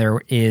Toontown than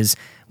there is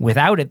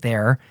without it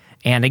there.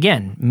 And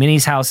again,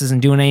 Minnie's house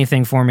isn't doing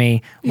anything for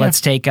me. Yeah.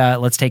 Let's take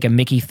a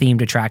Mickey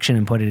themed attraction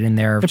and put it in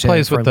there. It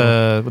plays with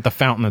the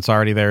fountain that's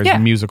already there. Is a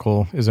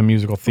musical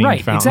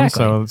themed fountain. Exactly.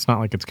 So it's not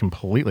like it's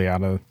completely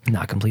out of.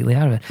 Not completely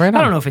out of it. Right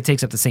I don't know if it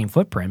takes up the same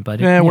footprint, but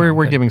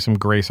we're giving some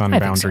grace on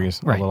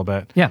boundaries a little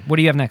bit. Yeah. What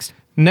do you have next?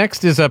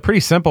 Next is a pretty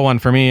simple one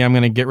for me. I'm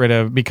going to get rid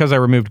of, because I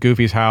removed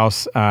Goofy's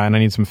house and I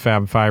need some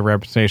Fab 5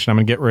 representation, I'm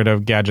going to get rid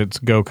of Gadget's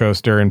Go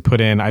Coaster and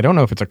put in, I don't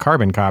know if it's a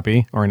carbon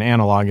copy or an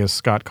analog as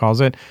Scott calls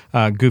it,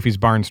 Goofy's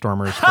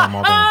Barnstormers from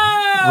all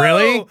the...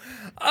 Really?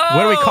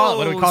 What do we call it?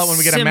 What do we call it when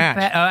we get a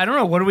match? I don't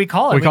know. What do we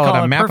call it? We call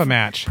it a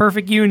map-a-match.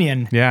 Perfect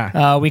union.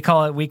 Yeah. We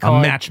call it a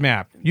match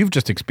map. You've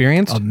just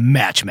experienced a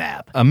match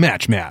map. A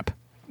match map.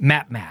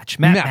 Map match.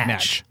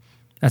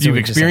 That's You've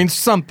experienced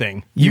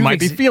something. You might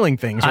be feeling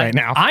things right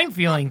now. I'm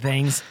feeling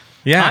things.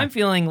 Yeah. I'm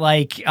feeling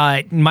like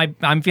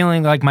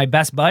my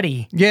best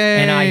buddy.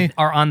 Yay. And I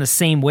are on the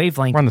same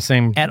wavelength. We're on the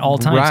same at all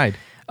times. Ride.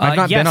 I've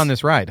not been on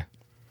this ride.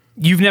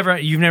 You've never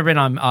been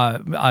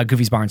on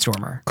Goofy's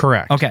Barnstormer.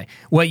 Correct. Okay.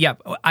 Well, yeah.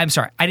 I'm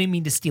sorry. I didn't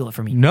mean to steal it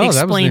from you. No,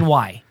 explain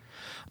why.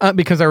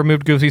 Because I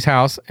removed Goofy's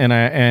house, and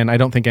I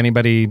don't think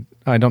anybody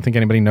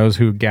knows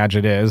who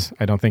Gadget is.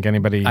 I don't think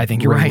anybody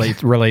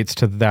relates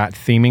to that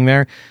theming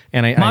there.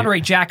 And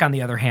Monterey Jack, on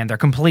the other hand, they're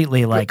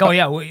completely like, oh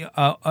yeah,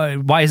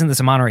 why isn't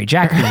this a Monterey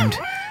Jack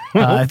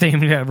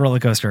themed roller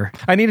coaster?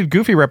 I needed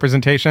Goofy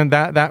representation.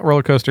 That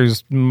roller coaster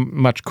is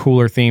much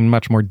cooler themed,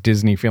 much more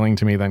Disney feeling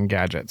to me than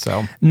Gadget.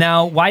 So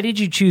now, why did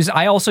you choose?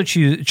 I also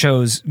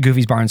chose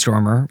Goofy's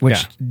Barnstormer,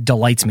 which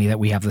delights me that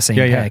we have the same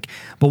pick.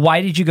 But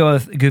why did you go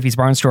with Goofy's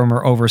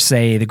Barnstormer over,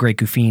 say, the Great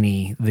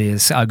Goofini,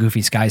 this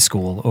Goofy Sky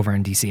School over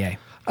in DCA?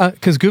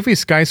 Because Goofy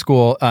Sky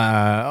School,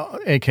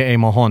 aka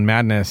Mulholland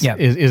Madness,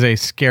 is a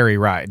scary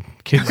ride.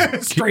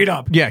 Kids straight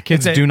up. Yeah,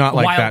 kids do not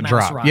like that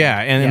drop. Ride.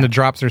 Yeah, and the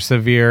drops are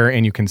severe,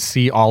 and you can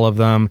see all of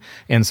them.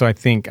 And so I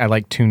think I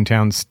like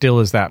Toontown still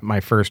is that my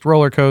first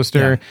roller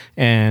coaster,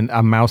 and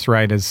a mouse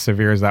ride as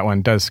severe as that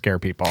one does scare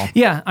people.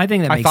 Yeah, I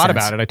think that makes sense. I thought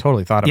about it. I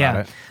totally thought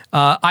about it.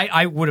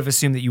 I would have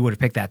assumed that you would have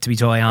picked that, to be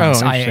totally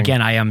honest.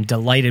 I am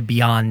delighted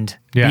beyond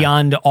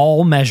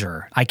all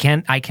measure. I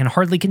can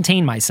hardly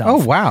contain myself.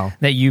 Oh, wow.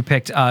 That you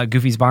picked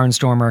Goofy's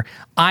Barnstormer.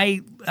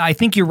 I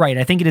think you're right.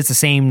 I think it is the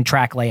same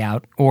track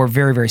layout, or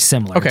very, very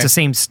similar. Okay.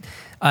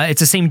 It's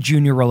the same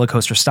junior roller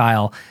coaster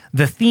style.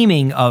 The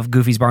theming of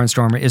Goofy's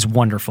Barnstormer is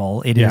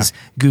wonderful. It is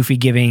Goofy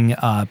giving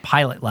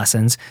pilot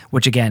lessons,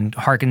 which again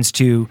harkens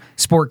to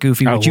Sport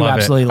Goofy, which you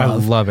absolutely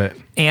love. I love it.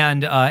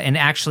 And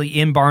actually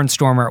in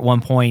Barnstormer at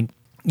one point,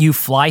 you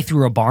fly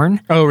through a barn.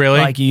 Oh, really?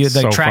 Like the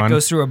track fun.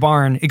 goes through a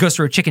barn. It goes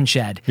through a chicken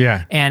shed.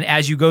 Yeah. And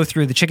as you go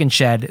through the chicken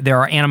shed, there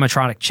are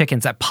animatronic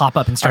chickens that pop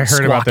up and start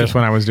squawking. I heard about this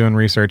when I was doing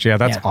research. Yeah,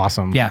 that's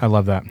awesome. Yeah. I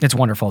love that. It's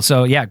wonderful.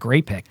 So yeah,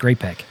 great pick. Great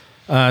pick.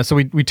 So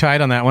we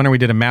tied on that one, or we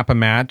did a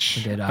map-a-match.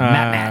 We did a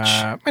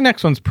map-match. My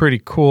next one's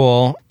pretty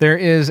cool. There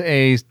is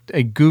a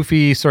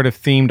Goofy sort of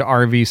themed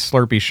RV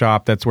Slurpee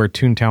shop that's where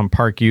Toontown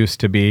Park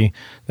used to be.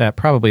 That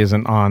probably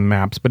isn't on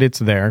maps, but it's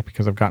there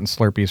because I've gotten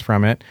Slurpees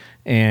from it.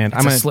 And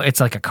it's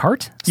like a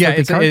cart?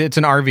 It's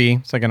an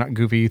RV. It's like a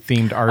Goofy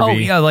themed RV. Oh,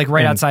 yeah, like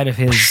outside of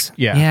his...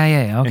 Yeah.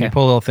 Okay. And you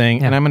pull a little thing.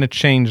 Yeah. And I'm going to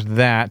change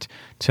that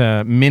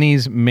to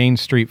Minnie's Main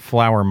Street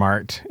Flower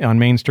Mart. On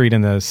Main Street in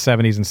the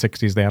 70s and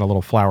 60s, they had a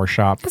little flower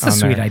shop. That's a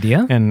sweet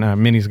idea. And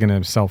Minnie's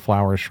going to sell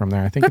flowers from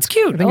there. I think that's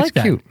cute. I like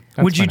that. Cute.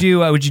 Would you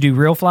do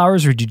real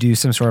flowers, or would you do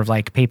some sort of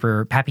like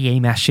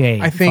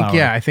papier-mâché? I think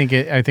flower? I think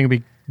it'd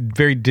be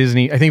very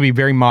Disney. I think it'd be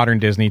very modern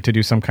Disney to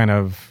do some kind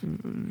of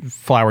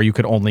flower you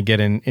could only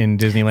get in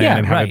Disneyland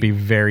and have it be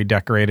very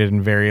decorated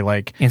and very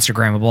like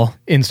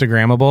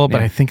Instagrammable.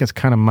 But I think it's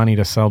kind of money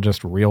to sell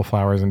just real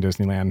flowers in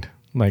Disneyland.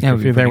 Like that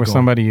if you're there with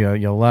somebody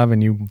you love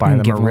and you buy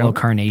them give a real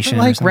carnation,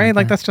 that's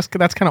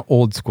kind of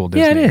old school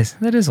Disney. Yeah, it is.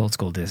 That is old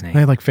school Disney. They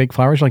have like fake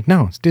flowers. You're like,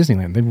 no, it's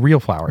Disneyland. They're real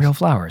flowers. Real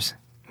flowers.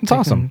 It's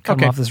awesome.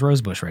 Come off this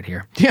rose bush right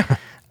here. Yeah.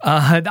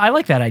 I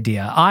like that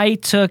idea.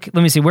 Let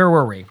me see, where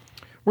were we?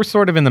 We're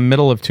sort of in the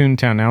middle of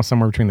Toontown now,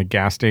 somewhere between the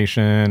gas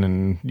station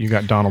and you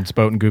got Donald's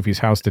boat and Goofy's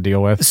house to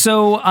deal with.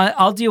 So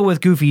I'll deal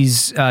with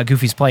Goofy's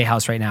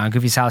Playhouse right now.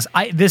 Goofy's house.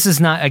 This is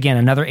not, again,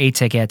 another A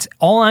ticket.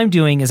 All I'm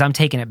doing is I'm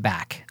taking it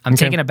back. I'm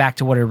taking it back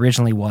to what it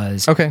originally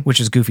was, which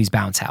is Goofy's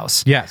Bounce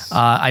House. Yes.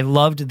 I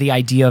loved the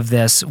idea of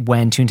this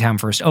when Toontown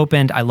first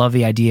opened. I love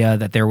the idea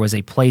that there was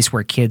a place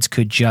where kids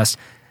could just...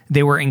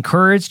 they were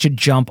encouraged to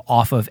jump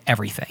off of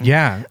everything.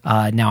 Yeah.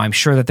 Now, I'm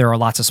sure that there are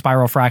lots of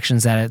spiral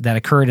fractions that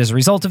occurred as a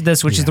result of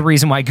this, which is the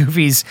reason why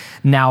Goofy's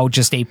now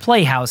just a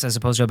playhouse as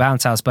opposed to a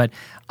bounce house. But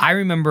I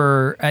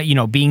remember,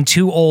 being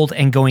too old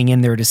and going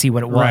in there to see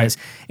what it was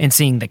and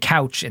seeing the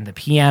couch and the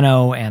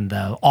piano and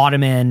the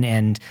ottoman.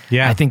 And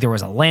I think there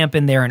was a lamp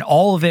in there, and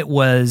all of it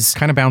was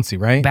kind of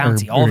bouncy, right?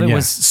 Bouncy. All of it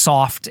was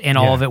soft, and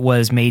all of it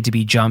was made to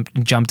be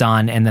jumped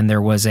on. And then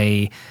there was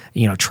a,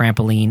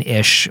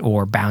 trampoline-ish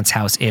or bounce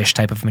house-ish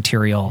type of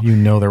material.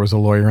 There was a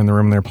lawyer in the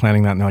room and they're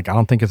planning that, and they're like, I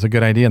don't think it's a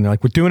good idea. And they're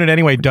like, we're doing it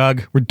anyway,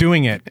 Doug. We're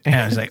doing it. And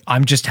I was like,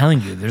 I'm just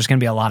telling you, there's going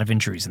to be a lot of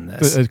injuries in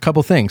this. A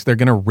couple things. They're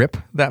going to rip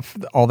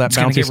all that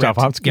bouncy stuff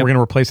off. We're going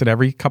to replace it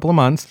every couple of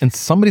months, and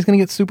somebody's going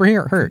to get super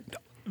hurt.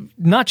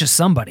 Not just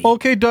somebody.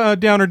 Okay,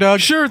 Downer Doug.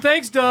 Sure,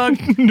 thanks, Doug.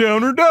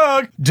 Downer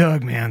Doug.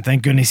 Doug, man,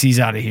 thank goodness he's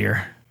out of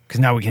here. Because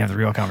now we can have the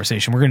real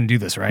conversation. We're going to do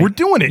this, right? We're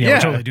doing it, yeah.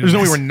 We're totally doing There's no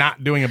way this. we're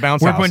not doing a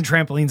bounce We're house. putting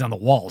trampolines on the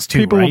walls, too,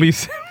 People right?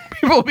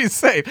 will be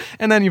safe.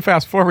 And then you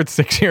fast forward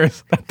 6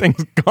 years, that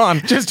thing's gone.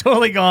 Just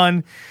totally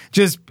gone.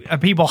 Just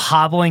people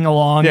hobbling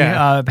along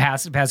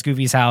past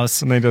Goofy's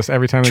house. And they just,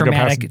 every time they go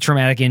past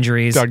traumatic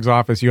injuries. Doug's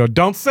office, you go,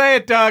 don't say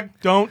it, Doug.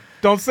 Don't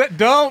say it.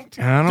 Don't.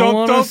 I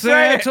don't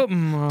say it.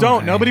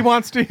 Don't. Nobody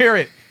wants to hear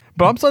it.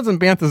 Bobsleds and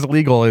Banthas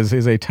legal is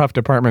a tough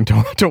department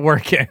to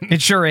work in.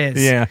 It sure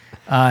is. Yeah.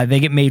 They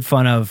get made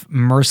fun of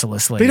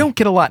mercilessly. They don't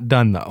get a lot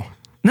done, though.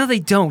 No, they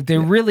don't.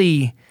 They're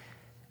really...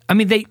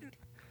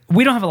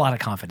 we don't have a lot of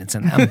confidence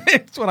in them.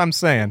 That's what I'm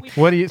saying.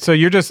 So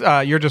you're just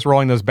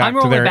rolling those back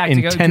to their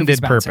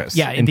intended purpose.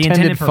 Yeah,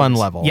 intended fun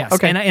level. Yes.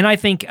 Okay. And I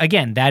think,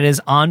 again, that is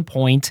on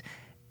point.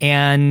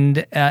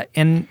 And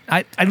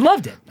I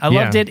loved it. I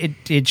loved it.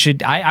 It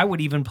should... I would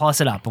even plus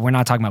it up, but we're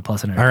not talking about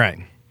plussing it up. All right.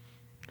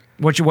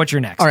 What's your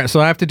next? All right, so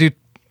I have to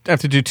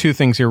do two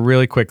things here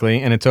really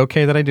quickly, and it's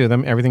okay that I do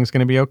them. Everything's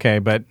going to be okay,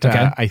 but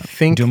I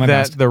think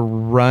that the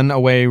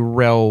Runaway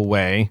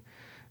Railway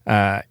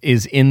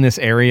is in this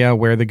area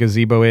where the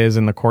gazebo is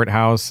and the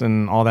courthouse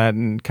and all that,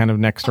 and kind of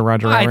next to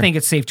Roger Rabbit. I think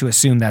it's safe to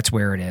assume that's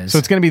where it is. So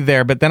it's going to be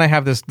there, but then I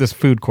have this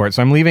food court.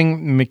 So I'm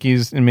leaving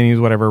Mickey's and Minnie's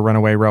whatever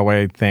Runaway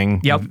Railway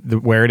thing. Yep.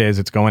 Where it is,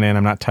 it's going in.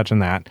 I'm not touching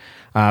that.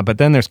 But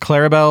then there's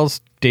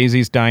Clarabelle's,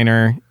 Daisy's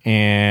Diner,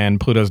 and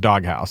Pluto's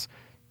Doghouse.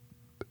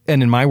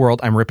 And in my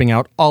world, I'm ripping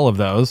out all of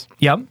those.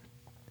 Yep.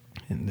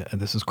 And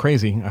this is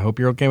crazy. I hope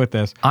you're okay with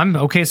this. I'm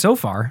okay so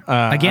far.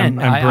 Again,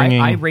 I'm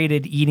bringing... I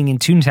rated eating in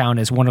Toontown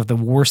as one of the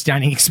worst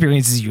dining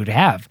experiences you'd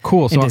have.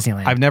 Cool. In So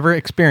Disneyland. I've never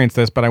experienced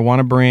this, but I want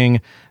to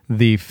bring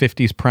the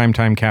 50s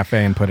Primetime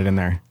Cafe and put it in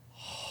there.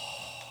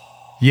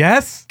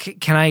 Yes?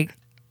 Can I...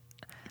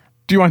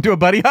 Do you want to do a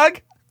buddy hug?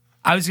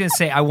 I was going to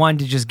say, I wanted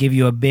to just give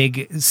you a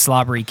big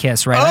slobbery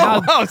kiss, right?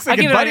 I was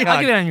thinking buddy hug.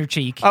 I'll give it on your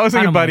cheek. I was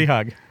thinking buddy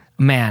hug.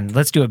 Man,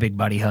 let's do a big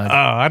buddy hug. Oh,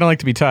 I don't like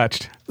to be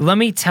touched. Let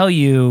me tell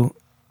you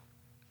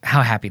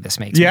how happy this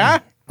makes me. Yeah?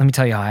 Let me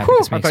tell you how happy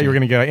this makes me. I thought you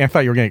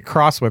were going to get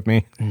cross with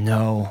me.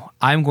 No,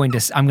 I'm going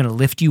to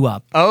lift you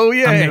up. Oh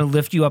yeah, I'm going to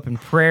lift you up in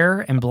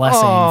prayer and blessing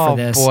for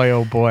this.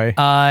 Oh boy.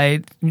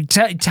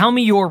 Tell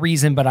me your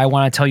reason, but I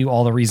want to tell you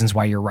all the reasons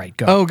why you're right.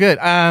 Go. Oh, good.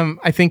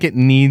 I think it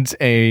needs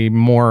a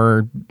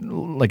more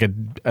like a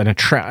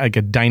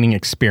dining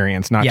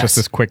experience, not just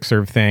this quick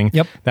serve thing.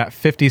 Yep. That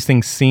 50s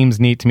thing seems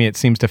neat to me. It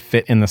seems to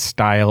fit in the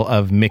style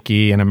of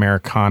Mickey and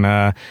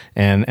Americana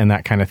and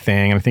that kind of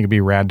thing. And I think it'd be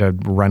rad to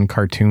run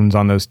cartoons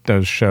on those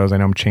shows. I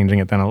know I'm changing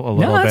it then a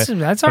little bit.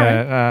 That's all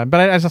right. But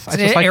I just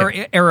like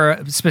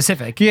era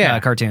specific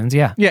cartoons.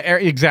 Yeah. Yeah,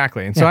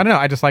 exactly. And so I don't know.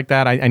 I just like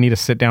that. I need a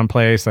sit down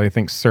place. I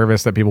think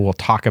service that people will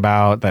talk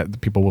about, that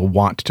people will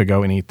want to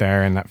go and eat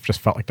there, and that just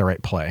felt like the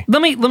right play.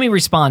 Let me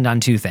respond on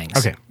two things.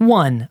 Okay.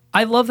 One,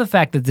 I love the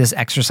fact that this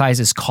exercise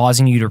is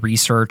causing you to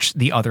research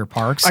the other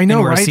parks. I know,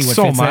 in order right? to see what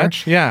So fits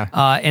much. there.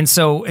 Yeah. And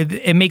so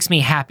it makes me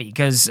happy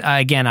because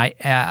again,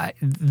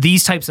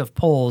 these types of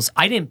polls,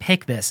 I didn't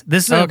pick this.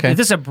 This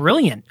is a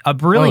brilliant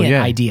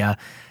idea.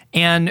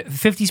 And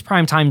 50s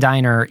Primetime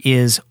Diner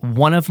is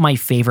one of my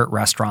favorite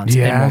restaurants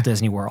in Walt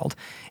Disney World.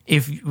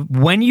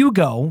 When you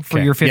go for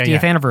your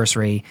 50th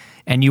anniversary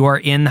and you are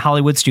in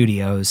Hollywood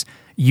Studios,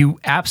 you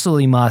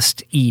absolutely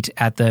must eat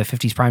at the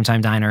 50s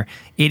Primetime Diner.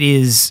 It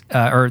is,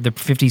 or the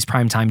 50s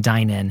Primetime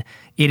Dine-In.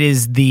 It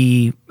is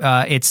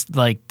it's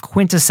like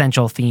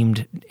quintessential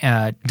themed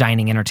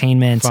dining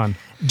entertainment. Fun.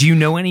 Do you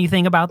know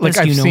anything about this?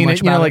 Like Do you know I've seen much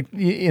it, about like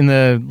in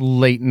the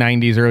late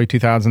 90s, early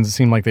 2000s, it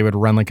seemed like they would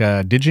run like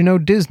a Did You Know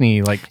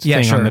Disney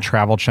thing on the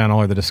Travel Channel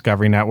or the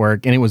Discovery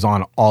Network, and it was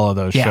on all of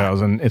those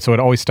shows. And so it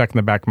always stuck in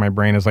the back of my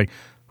brain as like,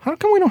 how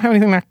come we don't have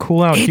anything that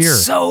cool out here?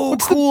 It's so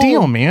What's cool. the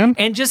deal, man?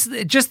 And just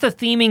the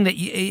theming that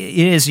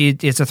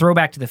it's a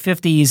throwback to the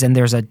 50s, and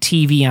there's a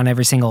TV on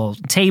every single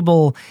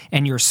table,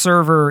 and your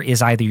server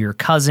is either your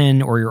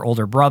cousin or your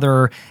older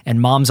brother,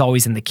 and mom's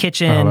always in the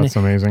kitchen. Oh, that's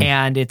amazing.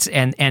 And it's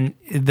and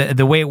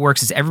the way it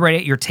works is everybody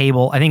at your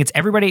table, I think it's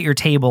everybody at your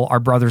table are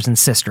brothers and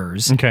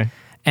sisters. Okay.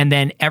 and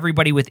then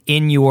everybody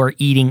within your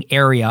eating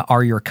area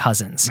are your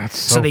cousins. That's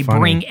so they funny.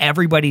 bring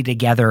everybody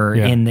together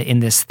in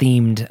this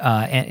themed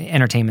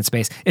entertainment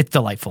space. It's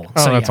delightful.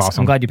 Oh, so that's yes,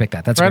 awesome. I'm glad you picked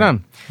that. That's Right great.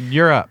 on.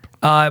 You're up.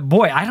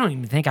 Boy, I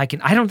don't think I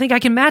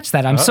can match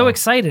that. I'm so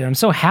excited. I'm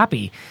so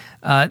happy.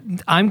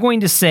 I'm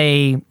going to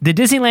say the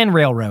Disneyland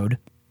Railroad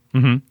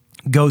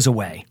goes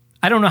away.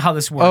 I don't know how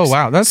this works. Oh,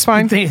 wow. That's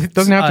fine. It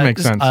doesn't have to make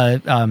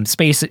sense.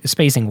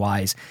 Spacing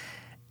wise.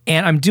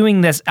 And I'm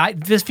doing this.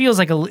 This feels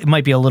like it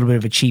might be a little bit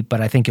of a cheat,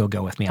 but I think you'll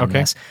go with me on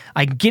this.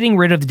 I'm getting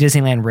rid of the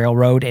Disneyland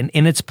Railroad, and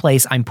in its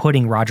place, I'm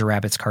putting Roger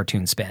Rabbit's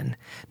Cartoon Spin.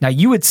 Now,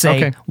 you would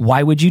say,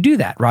 why would you do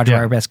that? Roger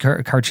Rabbit's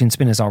Cartoon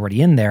Spin is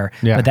already in there,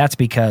 but that's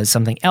because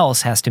something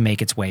else has to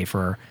make its way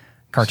for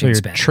Cartoon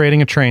Spin.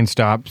 Trading a train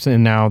stops,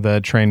 and now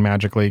the train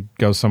magically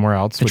goes somewhere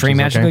else. The train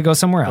magically goes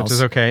somewhere else. Which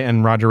is okay,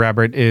 and Roger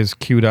Rabbit is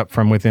queued up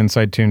from within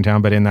inside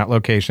Toontown, but in that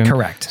location.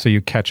 Correct. So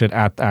you catch it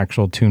at the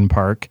actual Toon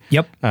Park.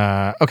 Yep.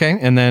 Okay,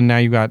 and then now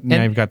you've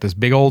got this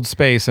big old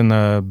space in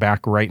the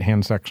back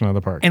right-hand section of the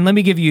park. And let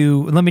me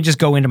just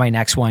go into my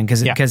next one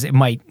because it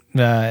might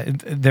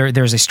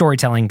there's a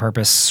storytelling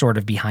purpose sort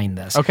of behind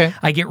this. Okay.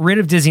 I get rid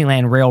of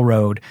Disneyland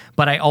Railroad,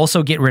 but I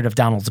also get rid of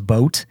Donald's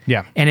Boat.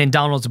 Yeah. And in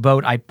Donald's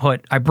Boat, I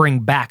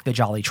bring back the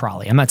Jolly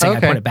Trolley. I'm not saying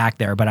I put it back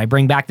there, but I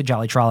bring back the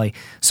Jolly Trolley.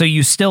 So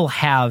you still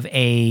have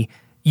you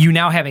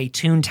now have a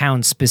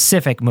Toontown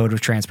specific mode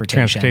of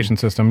transportation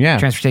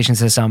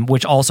system,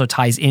 which also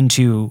ties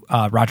into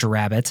Roger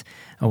Rabbit,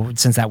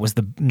 since that was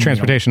the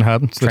transportation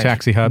hub. It's the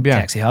taxi hub. Yeah.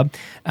 Taxi hub.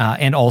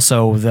 And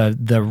also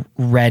the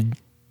red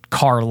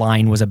car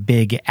line was a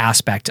big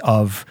aspect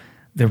of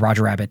the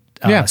Roger Rabbit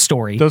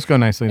story. Those go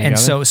nicely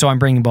together. And so I'm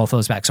bringing both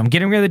those back. So I'm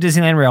getting rid of the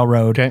Disneyland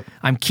Railroad. Okay.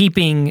 I'm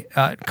keeping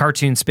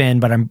Cartoon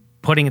Spin, but I'm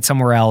putting it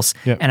somewhere else.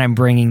 Yep. And I'm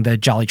bringing the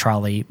Jolly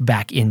Trolley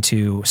back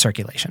into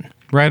circulation.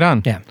 Right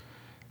on. Yeah.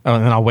 Oh,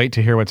 and then I'll wait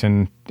to hear what's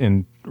in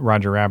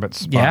Roger Rabbit's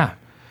spot. Yeah.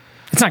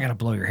 It's not going to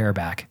blow your hair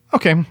back.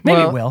 Okay.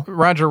 Maybe it will.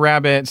 Roger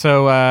Rabbit.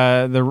 So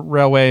the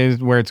railway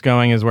where it's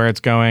going is where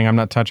it's going. I'm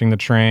not touching the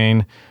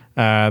train.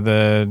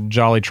 The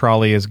Jolly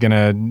Trolley is going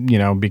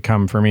to,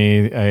 become for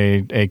me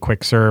a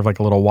quick serve, like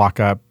a little walk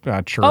up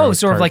churro. Oh,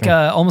 sort of like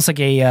almost like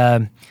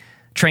a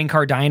train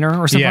car diner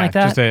or something like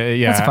that?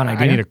 That's a fun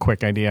idea. I need a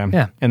quick idea.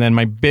 Yeah. And then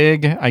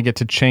I get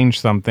to change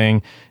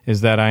something,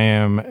 is that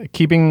I'm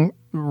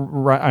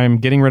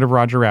getting rid of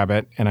Roger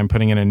Rabbit, and I'm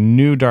putting in a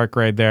new dark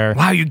ride there.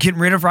 Wow, you're getting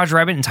rid of Roger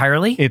Rabbit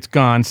entirely? It's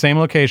gone. Same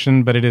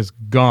location, but it is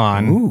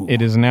gone. Ooh.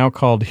 It is now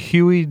called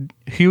Huey,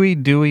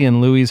 Dewey,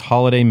 and Louie's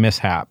Holiday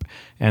Mishap.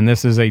 And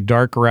this is a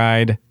dark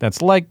ride that's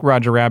like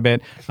Roger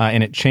Rabbit,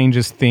 and it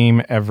changes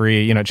theme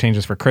it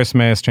changes for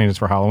Christmas, changes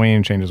for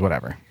Halloween, changes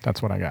whatever.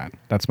 That's what I got.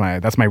 That's my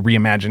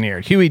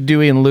reimagineered Huey,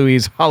 Dewey, and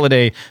Louie's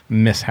Holiday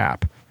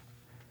Mishap.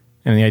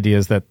 And the idea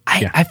is that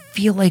I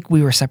feel like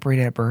we were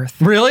separated at birth.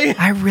 Really?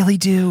 I really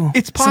do.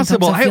 It's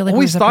possible. Sometimes I feel like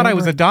always we were thought I separated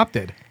was at birth.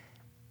 adopted.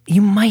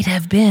 You might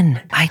have been.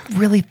 I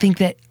really think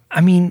that. I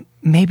mean,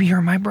 maybe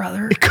you're my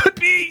brother. It could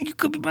be. You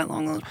could be my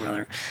long lost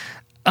brother.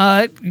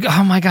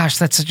 Oh my gosh,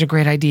 that's such a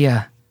great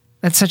idea.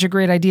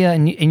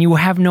 And you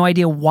have no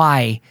idea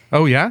why.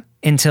 Oh yeah.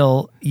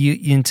 Until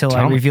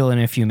I reveal it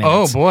in a few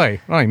minutes. Oh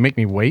boy. Oh, you make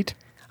me wait.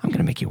 I'm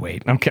gonna make you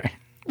wait. Okay.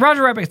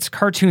 Roger Rabbit's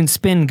Cartoon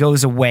Spin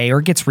goes away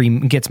or gets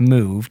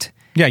moved.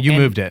 Yeah, you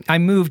moved it. I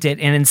moved it,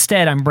 and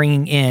instead I'm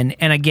bringing in,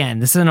 and again,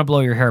 this isn't a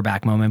blow your hair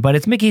back moment, but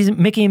it's Mickey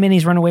and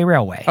Minnie's Runaway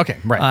Railway. Okay,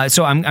 right.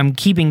 So I'm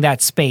keeping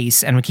that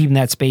space, and I'm keeping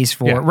that space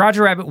for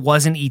Roger Rabbit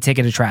was an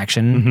E-ticket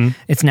attraction. Mm-hmm.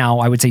 It's now,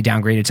 I would say,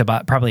 downgraded to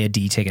about probably a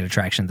D-ticket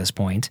attraction at this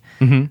point.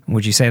 Mm-hmm.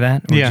 Would you say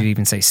that? Or would you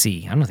even say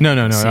C? I don't think. No.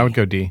 I would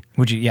go D.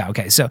 Would you? Yeah.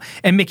 Okay. So,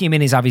 and Mickey and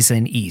Minnie's obviously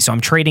an E. So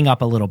I'm trading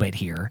up a little bit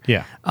here.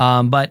 Yeah.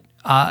 But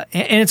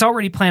and it's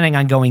already planning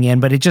on going in,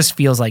 but it just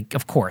feels like,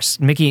 of course,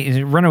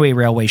 Mickey Runaway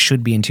Railway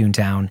should be in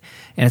Toontown,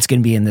 and it's going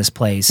to be in this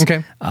place.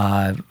 Okay.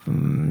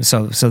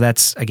 So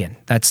that's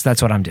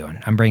what I'm doing.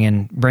 I'm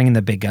bringing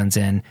the big guns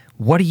in.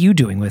 What are you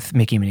doing with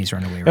Mickey and Minnie's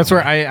Runaway Railway? That's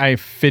where I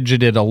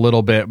fidgeted a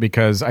little bit,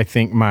 because I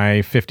think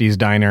my 50s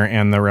diner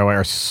and the railway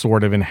are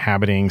sort of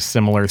inhabiting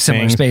similar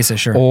things. Spaces,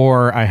 sure.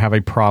 Or I have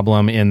a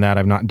problem in that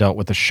I've not dealt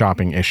with the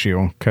shopping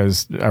issue,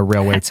 because a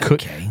railway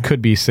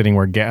could be sitting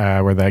where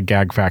the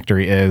gag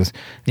factory is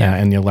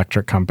and the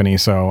electric company.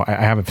 So I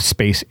have a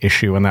space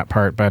issue in that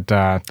part. But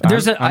I'm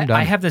done.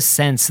 I have the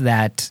sense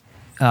that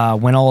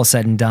when all is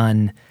said and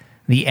done,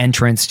 the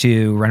entrance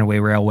to Runaway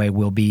Railway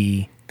will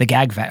be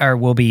the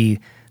will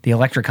be the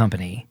electric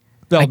company.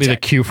 That'll be the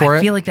queue for it?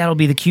 I feel like that'll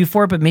be the queue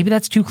for it, but maybe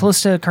that's too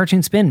close to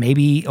Cartoon Spin.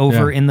 Maybe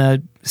over in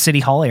the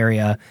City Hall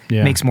area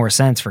makes more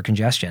sense for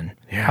congestion.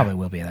 Yeah. Probably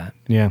will be that.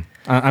 Yeah.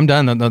 I'm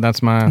done. You're done?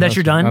 That's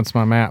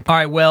my map. All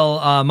right.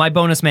 Well, my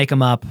bonus make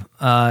 'em up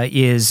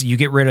is you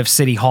get rid of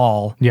City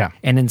Hall. Yeah.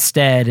 And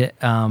instead,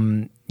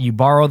 you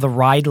borrow the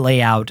ride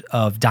layout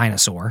of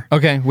Dinosaur.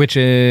 Okay, which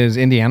is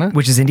Indiana?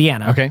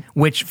 Okay.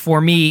 Which for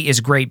me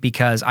is great,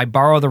 because I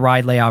borrow the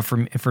ride layout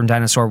from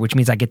Dinosaur, which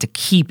means I get to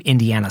keep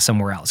Indiana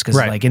somewhere else. Because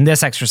like in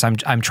this exercise,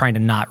 I'm trying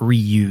to not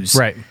reuse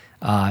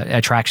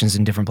attractions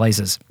in different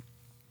places.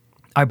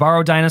 I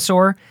borrow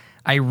Dinosaur,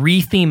 I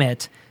retheme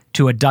it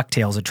to a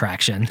DuckTales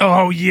attraction.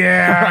 Oh,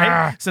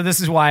 yeah. Right? So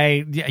this is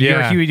why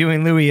your Huey, Dewey,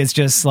 and Louie is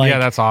just like... Yeah,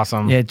 that's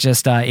awesome. It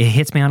just, it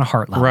hits me on a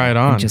heart level. Right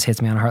on. It just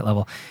hits me on a heart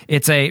level.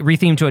 It's a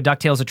rethemed to a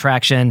DuckTales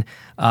attraction.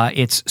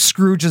 It's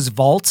Scrooge's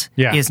Vault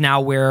is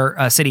now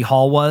where City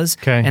Hall was.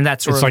 Okay. And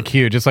that's it's like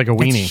huge. It's like a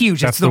weenie. It's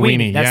huge. That's it's the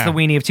weenie. That's yeah. the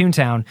weenie of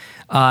Toontown.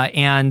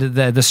 And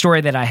the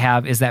story that I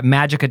have is that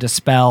Magica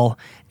Dispel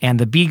and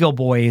the Beagle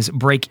Boys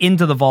break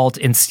into the vault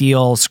and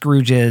steal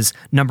Scrooge's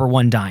number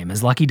one dime,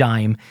 his lucky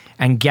dime,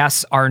 and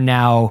guests are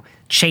now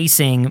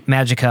chasing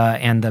Magica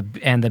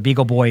and the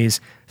Beagle Boys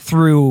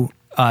through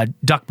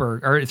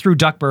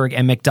Duckburg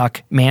and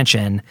McDuck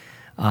Mansion.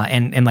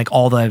 And like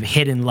all the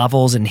hidden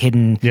levels and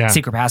hidden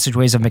secret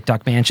passageways of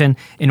McDuck Mansion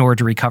in order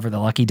to recover the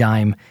lucky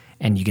dime.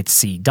 And you get to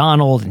see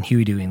Donald and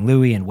Huey, Dewey, and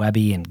Louie and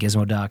Webby and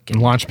Gizmo Duck.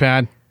 And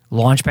Launchpad.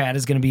 Launchpad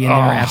is going to be in there,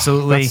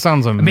 absolutely. That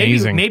sounds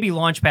amazing. Maybe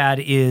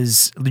Launchpad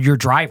is your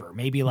driver.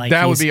 Maybe like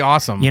that would be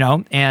awesome. You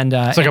know, and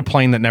it's like a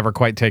plane that never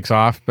quite takes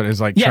off, but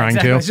is like trying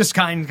exactly. to. It's just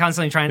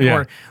constantly trying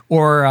to,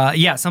 or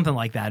something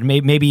like that.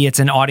 Maybe it's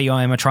an audio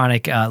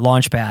animatronic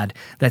Launchpad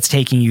that's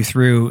taking you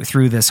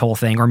through this whole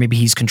thing, or maybe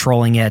he's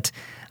controlling it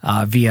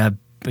via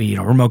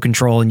remote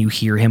control, and you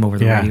hear him over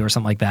the radio or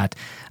something like that,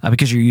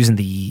 because you're using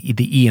the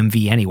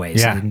EMV anyway.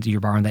 So you're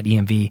borrowing that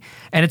EMV,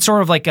 and it's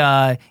sort of like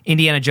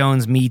Indiana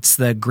Jones meets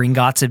the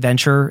Gringotts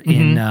adventure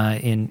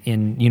in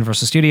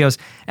Universal Studios,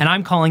 and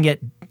I'm calling it.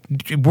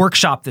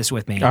 Workshop this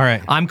with me. All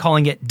right, I'm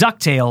calling it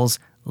DuckTales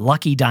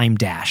Lucky Dime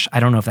Dash. I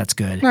don't know if that's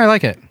good. No, I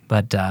like it,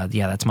 but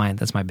that's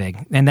my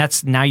big, and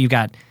that's now you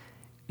got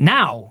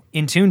now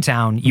in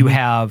Toontown you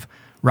have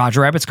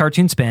Roger Rabbit's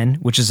Cartoon Spin,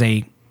 which is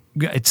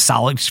it's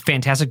solid,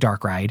 fantastic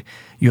dark ride.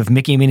 You have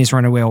Mickey and Minnie's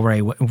Runaway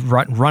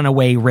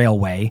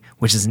Railway,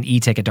 which is an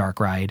e-ticket dark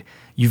ride.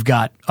 You've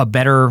got a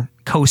better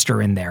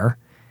coaster in there,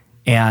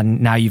 and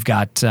now you've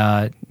got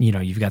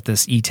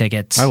this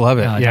e-ticket. I love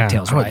it.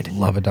 DuckTales ride. I would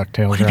love a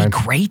DuckTales ride. It'd be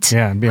great.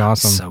 Yeah, it'd be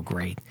awesome. So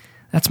great.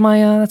 That's my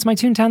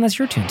Toontown. That's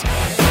your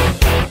Toontown.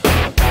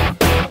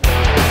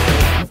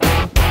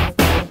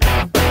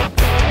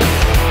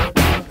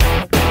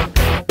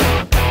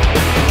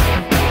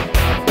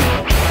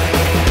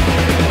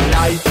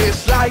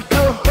 It's like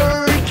a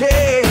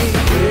hurricane.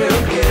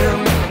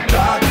 Grim,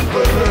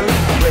 Duckburg.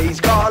 Race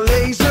car,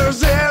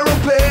 lasers,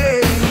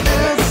 aeroplanes.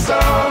 It's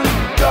some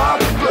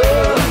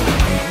Duckburg.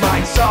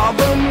 Might solve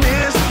a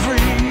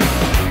mystery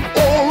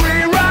or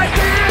rewrite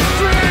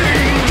history.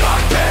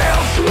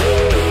 DuckTales.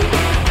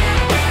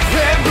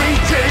 Every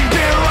day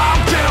they're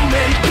out there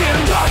making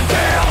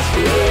DuckTales.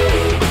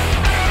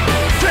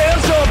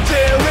 Tales of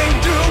daring,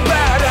 do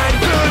bad and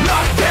good.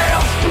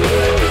 DuckTales.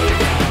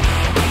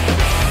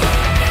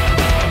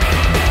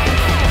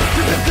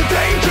 The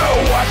danger,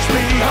 watch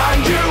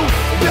behind you.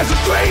 There's a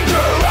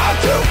stranger out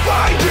to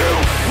find you.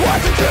 What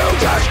to do,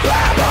 just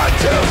grab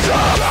onto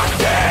some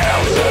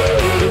DuckTales.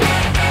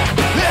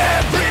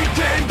 Every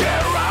day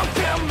they're out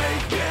there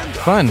making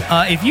fun.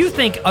 If you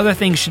think other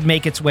things should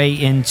make its way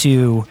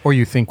into... Or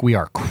you think we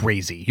are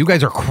crazy. You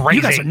guys are crazy.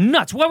 You guys are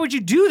nuts. Why would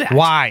you do that?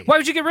 Why? Why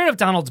would you get rid of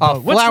Donald's boat? A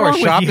What's flower wrong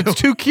shop. with you?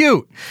 It's too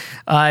cute.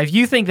 If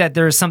you think that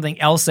there's something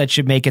else that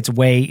should make its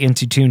way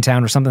into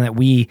Toontown or something that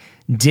we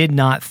did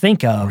not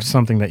think of... Or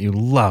something that you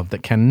love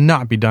that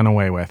cannot be done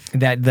away with.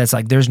 That's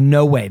like, there's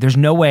no way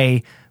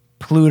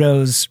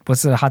Pluto's...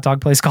 What's the hot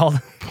dog place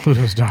called?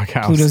 Pluto's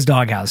Doghouse. Pluto's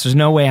Doghouse. There's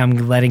no way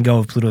I'm letting go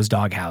of Pluto's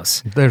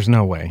Doghouse. There's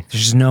no way.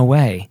 There's just no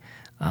way.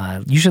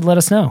 You should let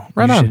us know.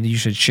 You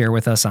should share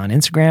with us on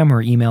Instagram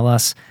or email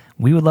us.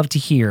 We would love to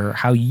hear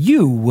how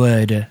you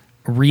would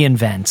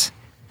reinvent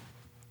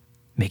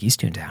Mickey's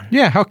Toontown.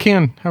 Yeah, how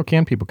can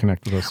people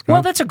connect with us, Scott?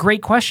 Well, that's a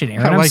great question,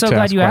 Aaron. I I'm like so to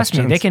glad ask you asked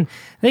me.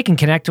 They can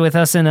connect with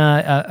us in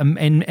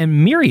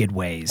in myriad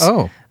ways.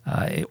 Oh.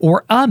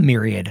 Or a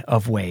myriad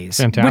of ways.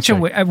 Fantastic.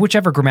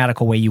 Whichever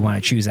grammatical way you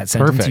want to choose that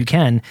sentence, Perfect. you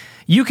can.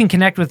 You can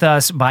connect with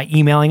us by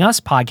emailing us,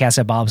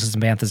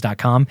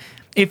 podcast@bobsleds.banthas.com.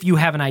 If you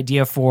have an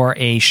idea for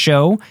a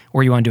show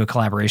or you want to do a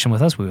collaboration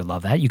with us, we would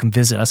love that. You can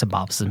visit us at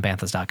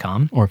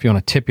bobsleds.banthas.com. Or if you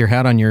want to tip your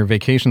hat on your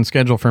vacation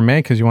schedule for May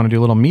because you want to do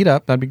a little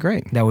meetup, that'd be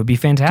great. That would be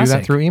fantastic. Do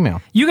that through email.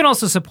 You can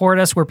also support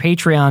us. We're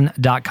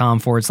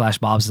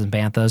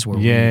patreon.com/Bobsleds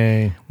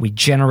where we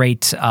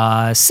generate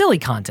silly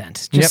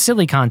content. Just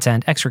silly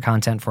content, extra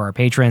content for our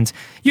patrons.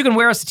 You can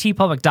wear us at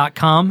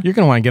tpublic.com. You're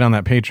going to want to get on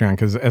that Patreon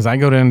because as I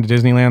go down to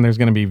Disneyland, there's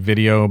going to be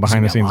video,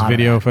 behind the scenes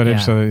video footage.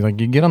 Yeah. So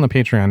like you get on the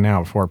Patreon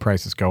now before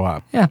prices go up.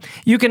 Yeah.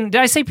 You can, did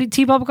I say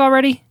TeePublic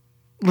already?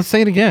 Let's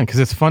say it again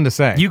because it's fun to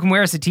say. You can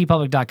wear us at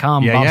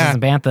tpublic.com, Bobsleds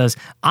and Banthas.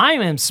 I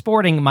am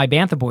sporting my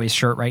Bantha Boys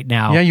shirt right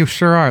now. Yeah, you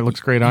sure are. It looks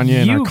great on you,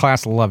 and our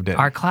class loved it.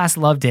 Our class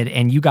loved it,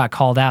 and you got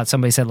called out.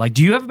 Somebody said, like,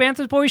 do you have a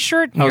Bantha Boys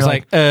shirt? And I was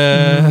like,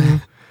 my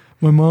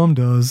mom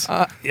does.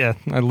 Yeah,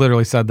 I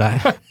literally said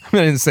that. I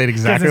didn't say it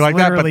exactly like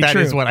that, but that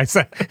is what I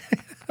said.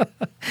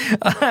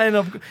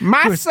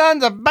 My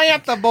son's a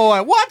Bantha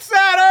boy. What's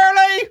that,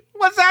 Early?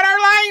 What's that,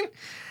 Earlene?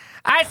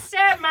 I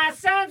said my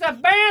son's a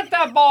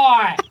Bantha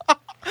boy.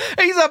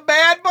 He's a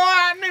bad boy.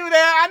 I knew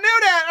that,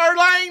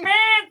 Earlene.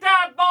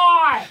 Bantha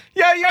boy.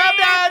 Yeah, you have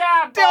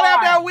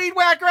that weed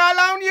whacker I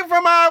loaned you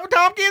from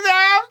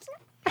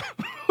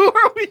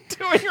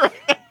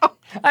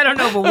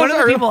know, but what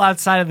are the people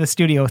outside of the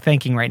studio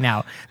thinking right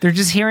now? They're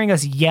just hearing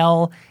us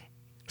yell.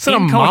 Is it a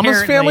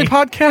Mama's Family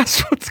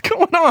podcast? What's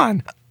going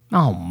on?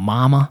 Oh,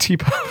 mama.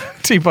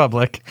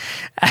 T-Public.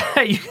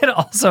 You can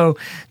also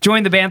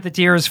join the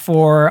Bantha-teers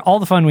for all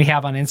the fun we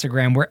have on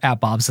Instagram. We're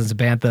at Bobsleds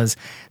Banthas.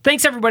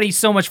 Thanks, everybody,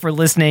 so much for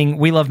listening.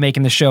 We love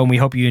making the show, and we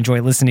hope you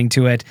enjoy listening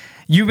to it.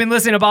 You've been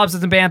listening to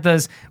Bobsleds and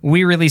Banthas.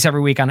 We release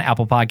every week on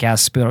Apple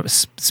Podcasts,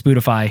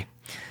 Spotify,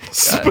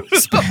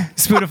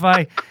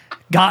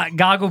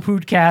 Goggle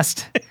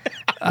Podcast,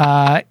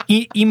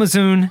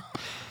 Emazoon,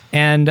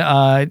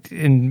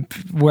 and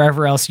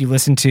wherever else you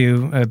listen to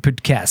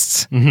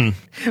podcasts.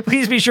 Mm-hmm.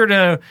 Please be sure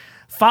to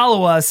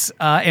follow us,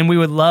 and we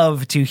would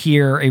love to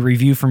hear a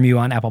review from you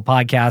on Apple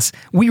Podcasts.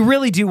 We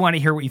really do want to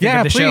hear what you think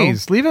of the show. Yeah,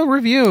 please, leave a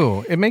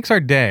review. It makes our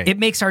day. It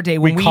makes our day.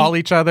 When we call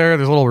each other.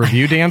 There's a little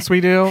review dance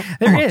we do.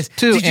 There is.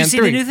 Did you see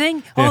 3. the new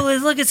thing? Yeah. Oh,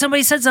 look at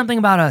somebody said something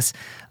about us.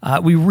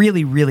 We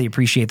really, really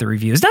appreciate the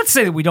reviews. Not to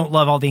say that we don't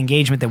love all the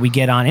engagement that we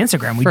get on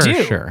Instagram. We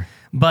do. Sure.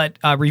 But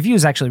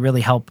reviews actually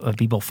really help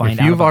people find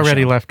out. If you've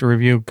already left a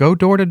review, go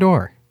door to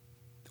door.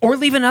 Or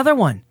leave another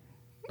one.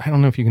 I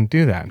don't know if you can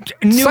do that.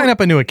 Sign up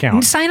a new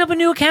account. Sign up a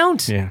new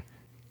account. Yeah.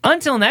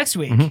 Until next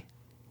week,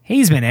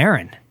 he's been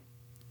Aaron.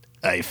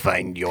 I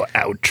find your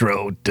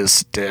outro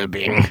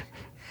disturbing.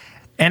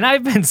 And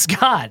I've been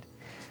Scott.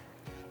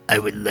 I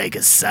would like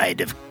a side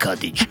of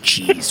cottage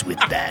cheese with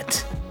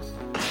that.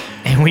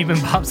 And we've been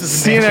Bobsleds.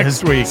 See you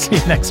next week. See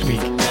you next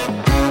week.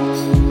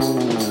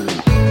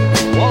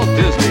 Walt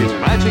Disney's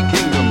Magic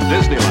Kingdom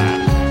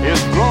Disneyland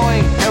is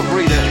growing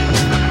every day.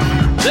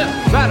 This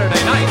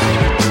Saturday night.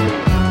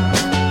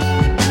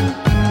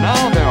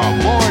 Now there are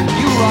more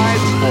new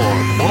rides for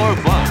more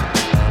fun.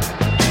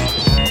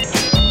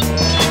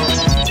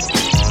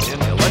 In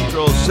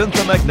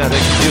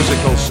electro-synthomagnetic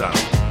musical sound.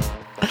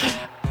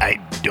 I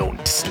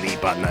don't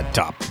sleep on the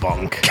top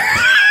bunk.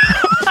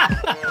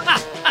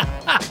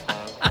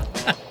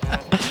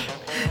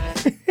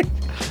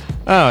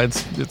 Oh,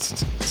 it's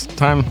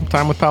time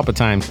with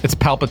Palpatine. It's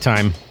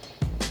Palpatine.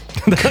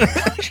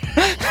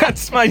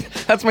 That's my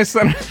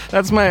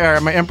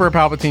my Emperor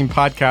Palpatine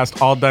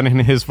podcast, all done in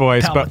his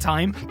voice.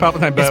 Palpatine?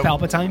 Palpatine. It's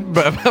Palpatine?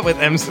 But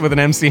with an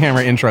MC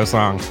Hammer intro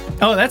song.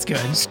 Oh, that's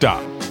good.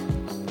 Stop.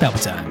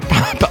 Palpatine.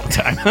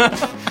 Palpatine.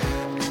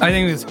 I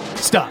think it's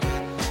stop.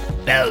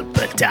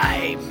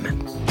 Palpatine.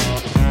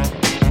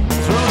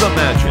 Through the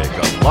magic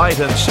of light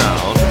and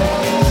sound.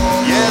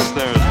 Yes,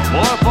 there's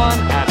more fun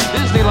at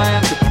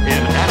Disneyland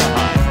in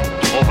Anaheim.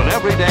 Open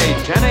every day,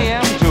 10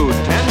 a.m. to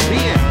 10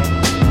 p.m.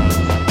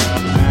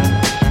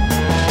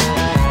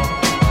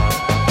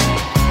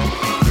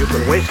 You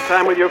can waste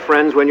time with your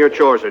friends when your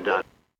chores are done.